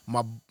school,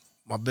 my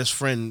best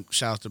friend,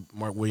 shout out to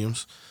Mark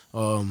Williams,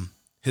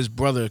 his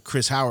brother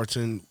Chris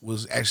Howerton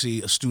was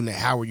actually a student at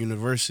Howard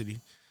University,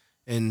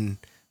 and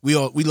we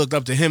looked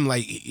up to him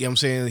like, you know what I'm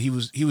saying, he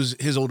was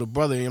his older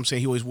brother, you know what I'm saying,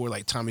 he always wore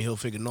like Tommy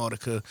Hilfiger,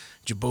 Nautica,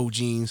 Jabot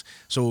jeans.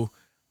 So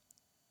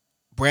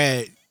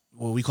Brad,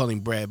 well, we call him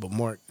Brad, but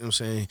Mark, you know what I'm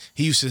saying,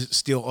 he used to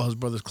steal all his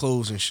brother's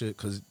clothes and shit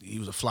because he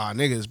was a fly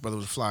nigga. His brother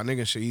was a fly nigga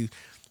and shit.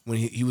 When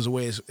he was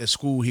away at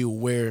school, he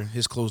would wear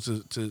his clothes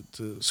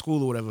to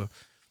school or whatever.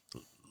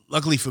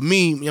 Luckily for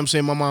me, you know what I'm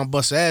saying, my mom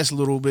bust her ass a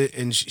little bit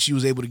and she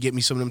was able to get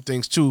me some of them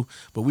things too.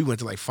 But we went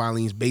to like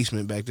Filene's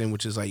basement back then,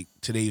 which is like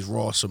today's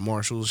Ross or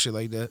Marshalls, shit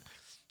like that.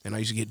 And I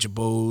used to get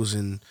Jabots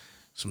and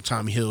some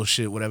Tommy Hill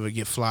shit, whatever,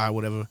 get fly,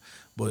 whatever.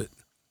 But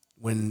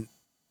when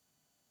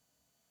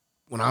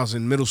I was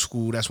in middle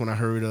school, that's when I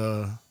heard,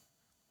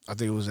 I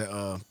think it was at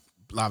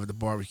Live at the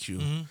Barbecue.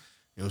 You know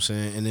what I'm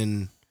saying? And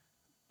then,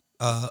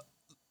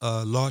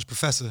 Large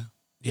Professor.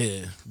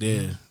 yeah,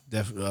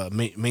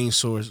 main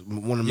source,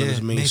 one of them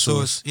is main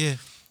source. Yeah.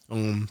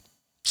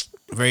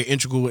 Very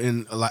integral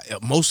in a lot.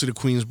 Most of the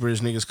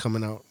Queensbridge niggas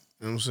coming out.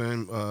 You know what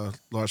I'm saying?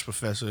 Large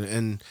Professor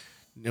and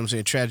you know what I'm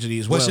saying, Tragedy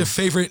as What's well. your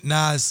favorite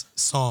Nas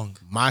song?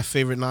 My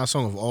favorite Nas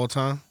song of all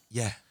time.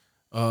 Yeah.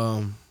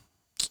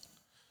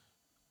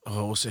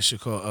 What's that shit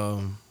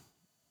called?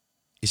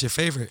 It's your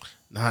favorite.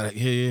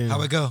 Yeah.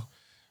 How it go?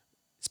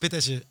 Spit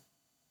that shit.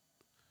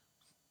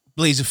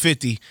 Blazer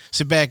 50.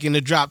 Sit back in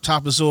the drop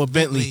top of or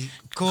Bentley.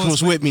 Course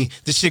Course with me.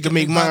 This shit can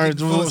make mine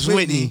Course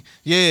Whitney.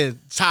 Yeah,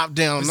 top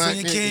down.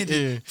 Saying not- Candy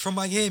yeah. from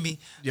Miami.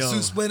 Yo.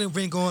 Suits wedding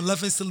ring on.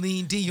 Loving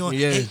Celine Dion.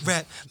 Yeah. Hate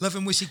rap.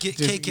 Loving when she get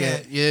cake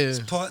at. Yeah.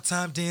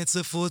 Part-time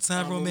dancer.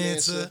 Full-time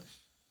romancer.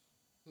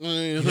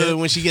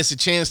 When she gets a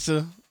chance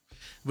to.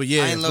 But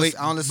yeah, I don't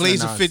listen to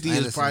Blazer Nas. 50 I ain't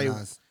is listen to probably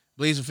Nas.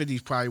 Blazer 50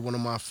 is probably one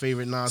of my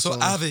favorite Nas So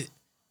songs. Ovid,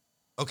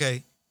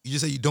 okay, you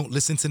just say you don't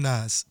listen to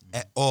Nas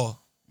at all.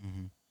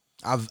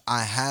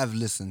 I have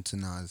listened to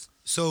Nas.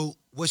 So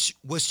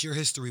what's your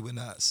history with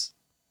Nas?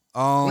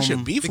 What's your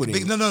beef with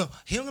him? No.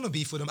 He don't gonna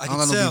beef with him. I I'm can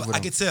gonna tell. beef with I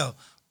him. can tell.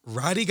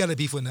 Roddy got a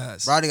beef with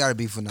Nas. Roddy got to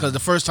be for Because Nas. the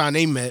first time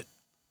they met,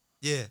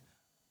 Yeah.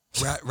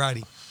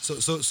 Roddy.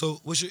 So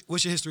what's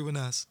your history with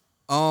Nas?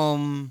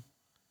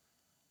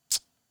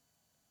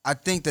 I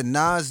think the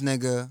Nas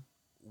nigga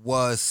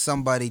was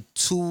somebody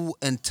too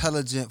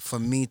intelligent for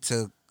me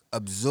to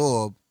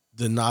absorb.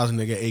 the Nas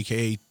nigga,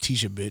 aka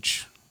teacher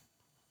bitch.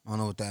 I don't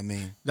know what that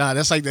means. Nah,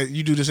 that's like that.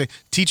 You do the same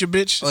teacher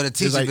bitch. Oh, the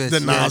teacher It's like bitch. The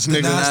Yeah, Nas the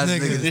nigga. Nas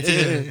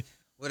nigga. Yeah.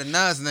 With a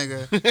Nas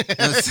nigga, you know what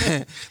I'm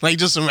saying? Like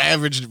just some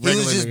average. He Regular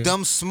was just nigga.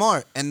 dumb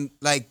smart, and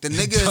like the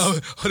niggas.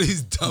 All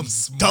these dumb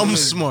smart. Dumb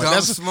smart. Dumb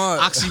That's smart.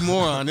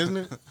 oxymoron, isn't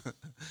it?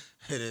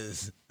 It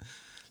is.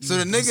 So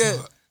the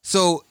nigga,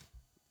 so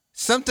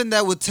something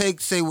that would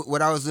take, say,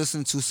 what I was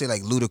listening to, say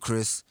like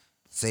Ludacris,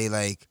 say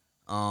like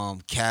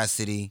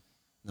Cassidy, you know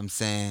what I'm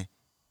saying,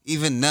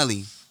 even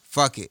Nelly,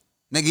 fuck it,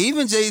 nigga,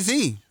 even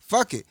Jay-Z,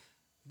 fuck it.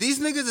 These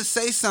niggas will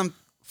say some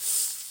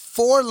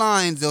 4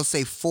 lines, they'll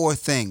say 4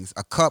 things: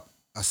 a cup,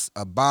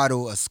 a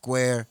bottle, a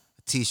square,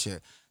 a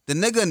t-shirt. The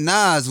nigga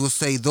Nas will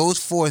say those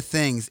 4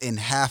 things in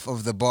half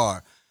of the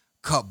bar: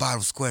 cup,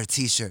 bottle, square,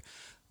 t-shirt.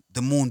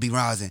 The moon be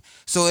rising.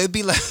 So it'd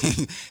be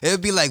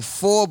like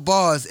 4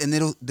 bars, and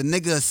the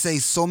nigga will say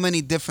so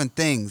many different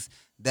things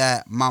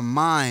that my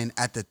mind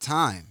at the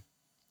time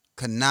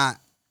could not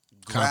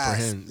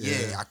grasp. Comprehend,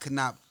 yeah. I could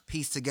not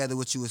piece together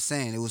what you were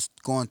saying. It was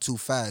going too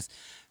fast.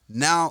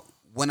 Now,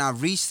 when I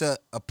reached a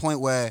point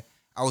where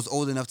I was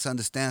old enough to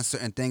understand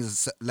certain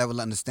things, a level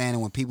of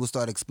understanding, when people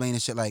started explaining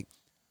shit like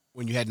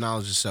When you had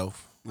knowledge of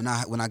self. when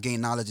I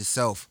gained knowledge of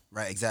self,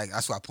 right? Exactly.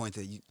 That's why I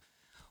pointed.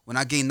 When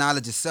I gained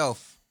knowledge of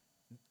self,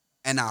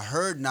 and I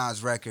heard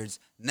Nas records,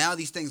 now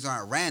these things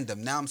aren't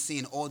random. Now I'm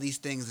seeing all these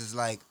things as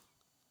like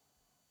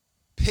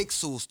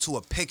pixels to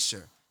a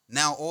picture.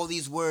 Now all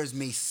these words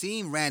may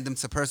seem random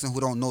to a person who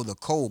don't know the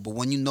code, but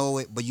when you know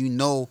it, but you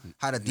know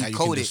how to Now you can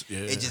decode just- it,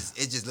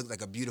 yeah. it just looked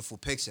like a beautiful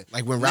picture.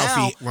 Like when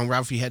Now-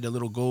 Ralphie had the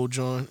little gold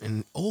John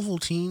and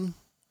Ovaltine,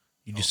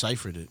 you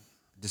deciphered it.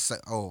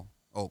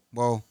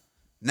 Well,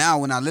 now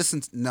when I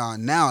listen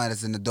now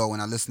as an adult,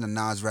 when I listen to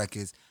Nas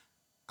records,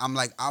 I'm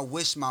like, I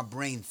wish my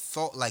brain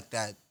thought like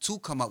that to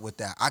come up with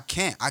that. I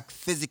can't. I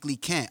physically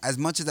can't. As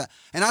much as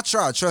and I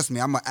try. Trust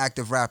me, I'm an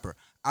active rapper.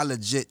 I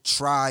legit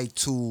try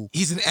to.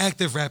 He's an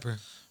active rapper.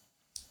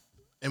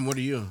 And what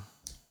are you?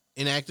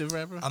 Inactive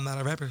rapper? I'm not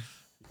a rapper.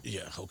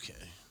 Yeah, okay.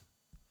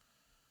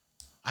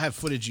 I have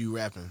footage of you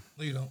rapping.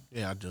 No, you don't.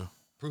 Yeah, I do.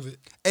 Prove it.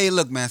 Hey,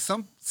 look, man.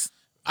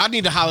 I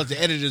need to holler at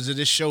the editors of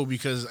this show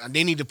because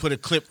they need to put a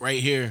clip right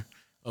here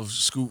of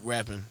Scoop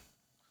rapping.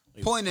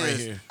 Like, Point right is,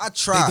 here. I They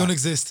try. don't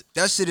exist.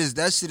 That shit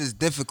is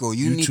difficult.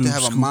 You need YouTube to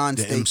have a Scoop mind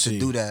the state MC. to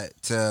do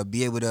that, to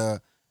be able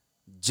to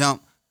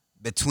jump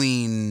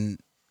between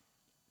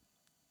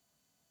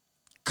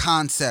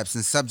concepts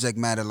and subject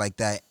matter like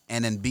that,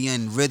 and then be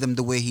in rhythm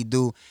the way he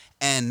do,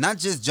 and not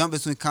just jump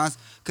between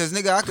concepts. Cause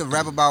nigga, I could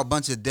rap about a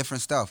bunch of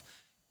different stuff.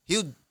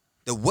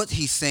 What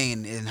he's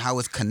saying and how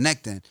it's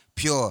connecting,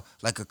 pure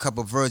like a cup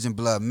of virgin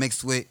blood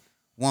mixed with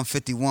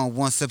 151,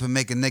 one sip and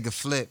make a nigga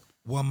flip.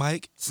 One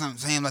mic. Something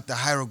saying like the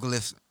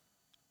hieroglyphs,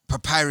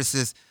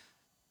 papyruses,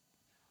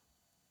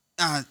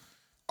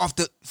 off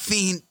the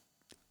fiend.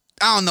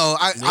 I don't know.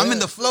 I'm in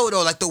the flow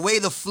though. Like the way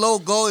the flow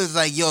goes is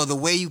like, yo, the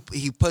way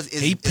he puts is,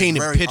 He painted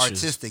very pictures.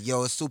 artistic.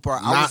 Yo, it's super.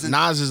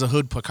 Nas is a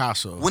hood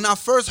Picasso. When I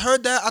first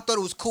heard that, I thought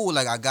it was cool.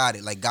 Like I got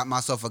it. Like got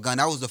myself a gun.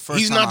 That was the first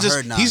He's time not I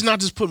heard Nas. he's not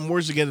just putting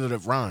words together that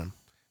rhyme.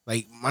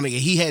 Like my nigga,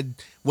 he had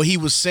what he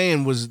was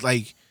saying was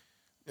like, you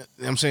know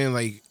what I'm saying,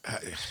 like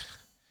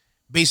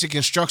basic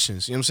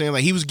instructions. You know what I'm saying?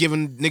 Like he was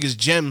giving niggas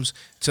gems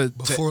to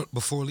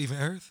Before leaving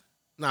Earth.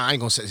 Nah, I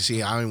ain't gonna say.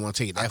 See, I ain't want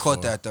to take it that I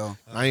caught far. that though.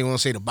 I ain't gonna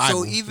say the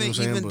Bible. So you know even what I'm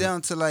saying? even But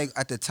down to like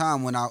at the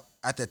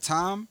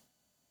time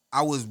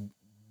I was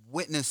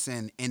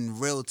witnessing in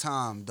real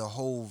time the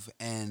Hove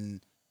and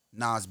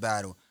Nas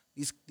battle.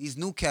 These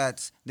new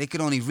cats, they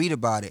could only read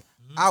about it.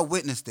 I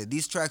witnessed it.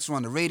 These tracks were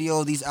on the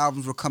radio. These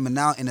albums were coming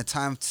out in a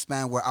time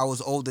span where I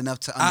was old enough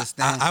to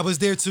understand. I was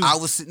there too.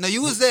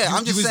 You was there.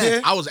 I'm just was saying.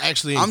 there? I was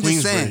actually in I'm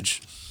just saying.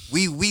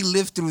 Queensbridge. We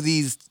lived through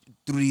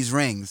these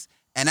rings.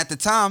 And at the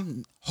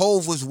time,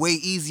 Hove was way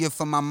easier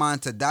for my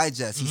mind to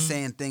digest. He's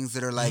saying things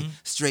that are like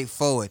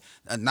straightforward.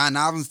 9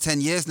 albums, 10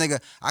 years, nigga,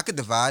 I could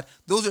divide.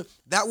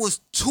 That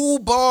was 2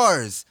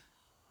 bars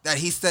that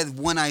he said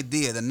one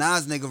idea. The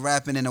Nas nigga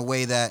rapping in a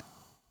way that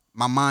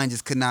my mind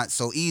just could not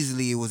so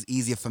easily. It was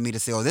easier for me to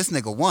say, oh, this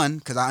nigga won,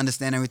 because I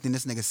understand everything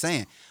this nigga's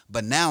saying.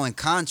 But now in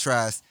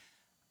contrast,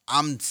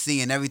 I'm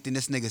seeing everything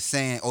this nigga's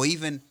saying, or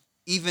even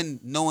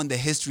knowing the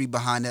history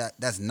behind that.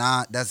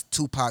 That's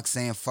Tupac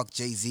saying fuck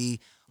Jay-Z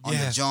on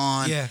the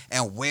John,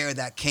 and where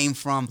that came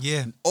from.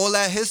 Yeah. All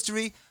that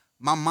history,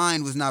 my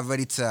mind was not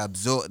ready to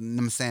absorb, you know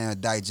what I'm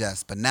saying,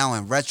 digest. But now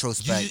in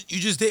retrospect, You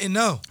just didn't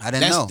know. I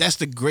didn't know. That's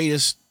the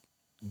greatest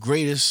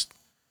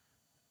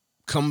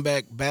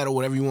comeback battle,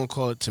 whatever you want to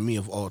call it, to me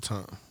of all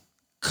time.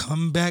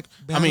 Comeback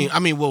battle? I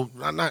mean, well,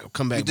 not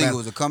comeback. You think battle. it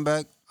was a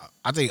comeback?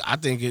 I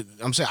think it.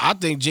 I'm saying I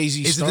think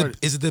Jay-Z started.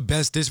 Is it the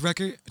best diss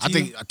record? I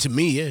think to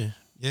me, yeah. Yeah.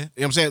 You know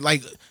what I'm saying?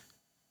 Like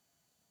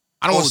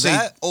I don't Oh, want to say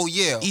that? Oh,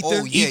 yeah. Ether?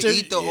 Oh, yeah. Ether?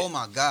 Ether. Oh,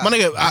 my God. my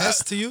nigga.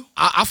 Yes to you?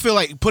 I feel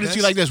like put it to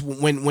you Yes. like this: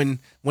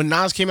 when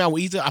Nas came out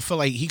with Ether, I feel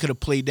like he could have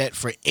played that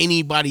for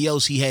anybody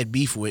else he had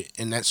beef with,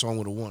 and that song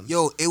would have won.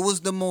 Yo, it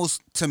was the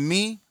most, to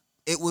me,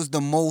 it was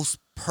the most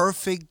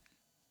perfect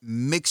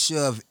mixture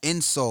of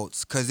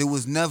insults because it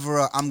was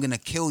never I'm going to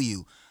kill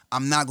you.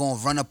 I'm not going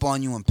to run up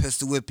on you and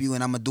pistol whip you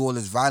and I'm going to do all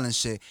this violent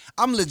shit.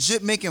 I'm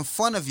legit making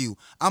fun of you.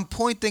 I'm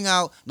pointing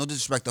out, no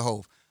disrespect to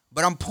Hov,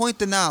 but I'm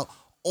pointing out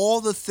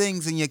all the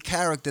things in your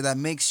character that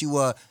makes you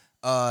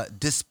a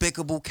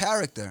despicable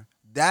character.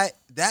 That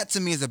to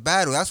me is a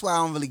battle. That's why I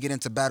don't really get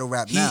into battle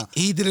rap now.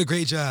 He did a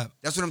great job,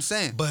 That's what I'm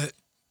saying. but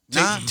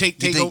Nah, you think-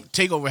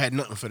 Takeover had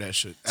nothing for that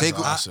shit. That's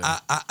all I say.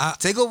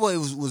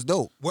 Takeover was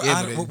dope. we're, Yeah,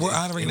 honor, but we're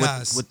honoring with-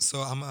 Nas. with- So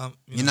I'm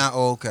You're not,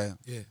 oh, okay.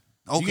 Yeah.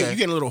 Okay. You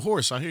getting a little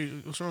hoarse. I hear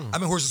you. What's wrong? I've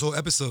been hoarse this whole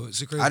episode.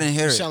 It's crazy. I didn't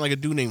hear You it. sound like a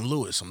dude named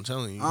Lewis. I'm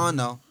telling you. I don't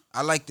know.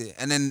 I liked it.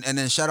 And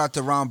then shout out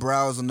to Ron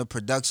Browse on the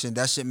production.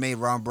 That shit made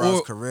Ron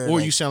Browse's career. Or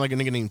like, you sound like a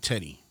nigga named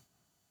Teddy.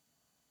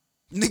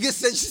 nigga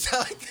said you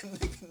sound like a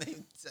nigga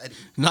named Teddy.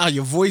 Nah,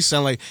 your voice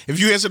sound like if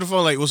you answer the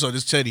phone like, "What's up,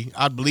 this Teddy?"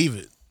 I'd believe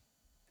it.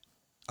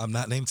 I'm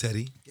not named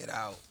Teddy. Get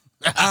out.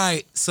 All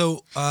right.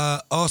 So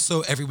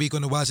also every week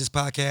on the Watch This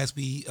podcast,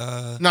 we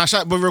Nah,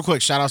 but real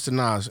quick, shout outs to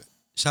Nas.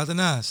 shout out to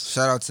Nas.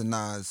 Shout out to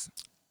Nas.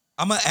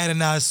 I'm gonna add a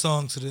Nas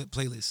song to the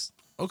playlist.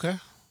 Okay,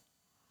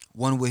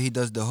 One where he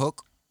does the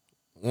hook.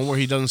 one where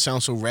he doesn't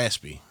sound so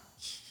raspy.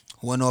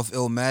 One off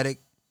Illmatic.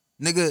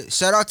 Nigga,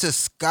 shout out to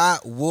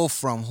Scott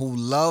Wolfram, who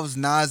loves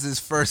Nas's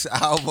first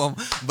album,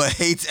 but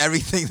hates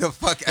everything the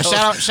fuck else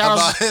shout out-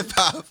 about hip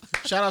hop.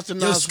 Shout out to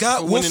Nas. Yo, Scott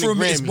for winning the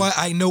Wolfram is Grammy. why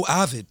I know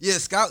Ovid. Yeah,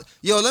 Scott.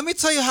 Yo, let me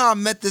tell you how I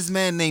met this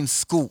man named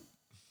Scoop.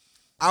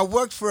 I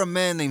worked for a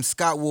man named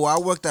Scott Wolf. I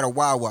worked at a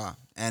Wawa,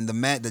 and the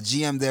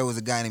GM there was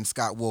a guy named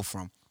Scott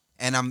Wolfram.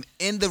 And I'm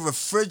in the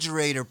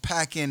refrigerator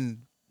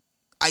packing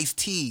iced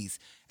teas.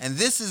 And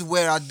this is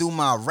where I do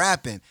my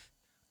rapping.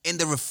 In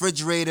the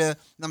refrigerator, know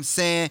what I'm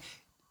saying,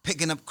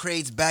 picking up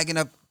crates, bagging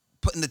up,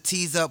 putting the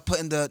teas up,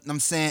 putting the, know what I'm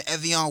saying,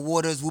 Evian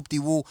waters,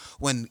 whoop-de-woo.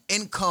 When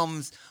in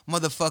comes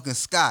motherfucking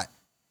Scott.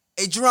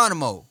 Hey,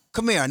 Geronimo,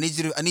 come here. I need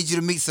you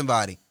to meet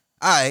somebody.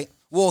 All right.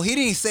 Well, he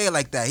didn't say it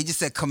like that. He just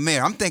said, come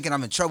here. I'm thinking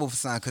I'm in trouble for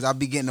something because I'll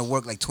be getting to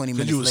work like 20 Cause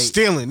minutes you was late.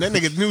 stealing. That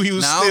nigga knew he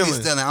was Nah, I don't be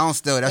stealing. stealing. I don't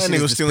steal. That That shit nigga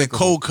is was stealing despicable.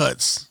 cold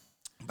cuts.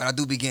 But I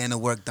do be getting to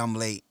work dumb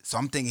late. So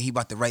I'm thinking he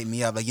about to write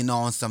me up. Like,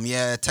 on some,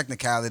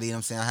 technicality. You know what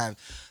I'm saying? I have.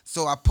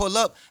 So I pull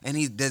up and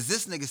there's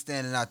this nigga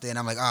standing out there. And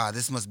I'm like,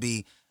 this must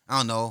be, I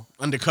don't know.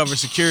 Undercover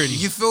security.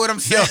 You feel what I'm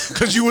saying?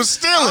 Cause you was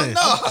stealing.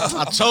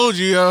 I told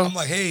you, yo. I'm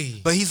like,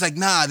 hey, But he's like,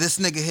 nah, this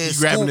nigga here He is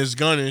grabbing Scoop. his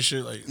gun and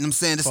shit. Like, You know what I'm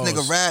saying? This Pause.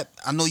 nigga rap.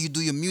 I know you do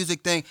your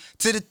music thing.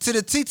 To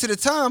the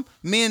time,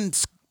 me and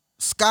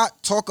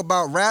Scott talk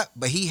about rap,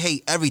 but he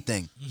hate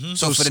everything.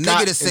 So for the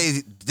Scott nigga to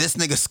say this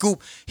nigga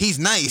Scoop, he's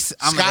nice.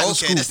 I'm Scott like, and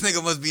okay, Scoop. this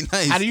nigga must be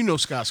nice. how do you know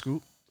Scott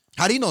Scoop?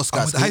 How do you know Scott?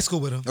 I went to Scoop? high school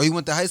with him. Oh, you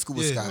went to high school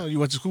with Yeah. Scott? Oh, you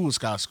went to school with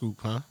Scott Scoop,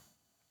 huh?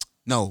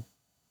 No.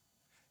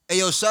 Hey,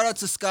 yo, shout out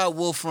to Scott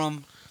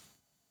Wolfram,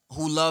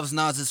 who loves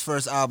Nas's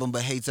first album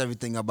but hates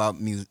everything about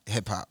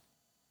hip hop.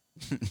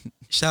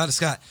 Shout out to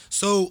Scott.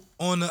 So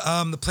on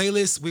the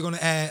playlist, we're gonna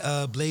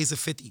add Blazer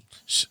 50.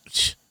 Shh,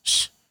 shh,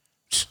 shh.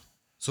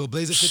 So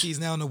Blazer 50 is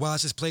now on the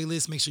Watch This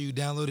playlist. Make sure you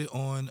download it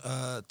on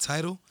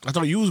Tidal. I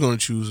thought you was gonna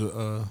choose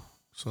a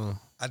song.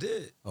 I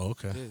did. Oh,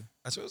 okay.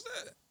 I chose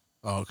that.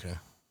 Oh, okay.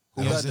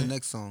 Who You know what got the I'm saying?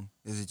 next song?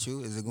 Is it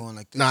you? Is it going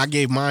like this? Nah, I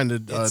gave mine to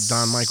It's-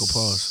 Don Michael.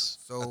 Pause.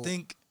 So I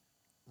think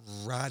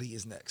Roddy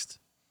is next.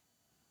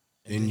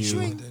 And you.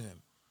 then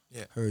him.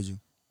 Yeah. heard you.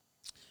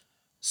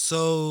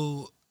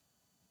 So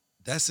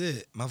that's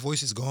it. My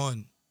voice is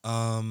gone.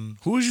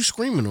 Who was you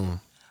screaming on?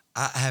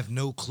 I have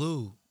no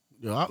clue.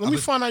 Yo, let me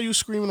find out you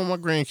screaming on my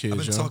grandkids. I've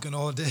been yo. talking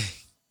all day.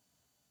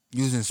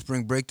 You was in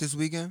spring break this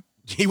weekend?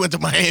 He went to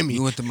Miami.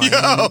 You went to Miami?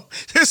 Yo,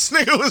 this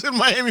nigga was in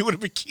Miami with a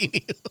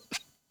bikini.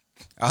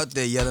 Out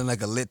there yelling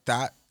like a lit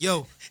thought.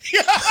 Yo.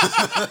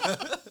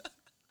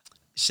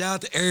 Shout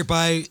out to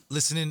everybody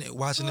listening,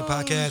 watching the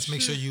podcast.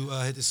 Make sure you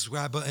hit the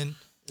subscribe button,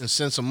 And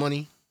send some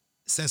money.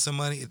 send some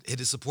money, hit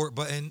the support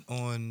button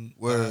on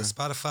Word.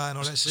 Spotify and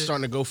all that shit.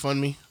 Starting to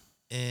GoFundMe.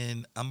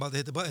 And I'm about to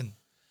hit the button.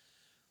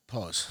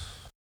 Pause.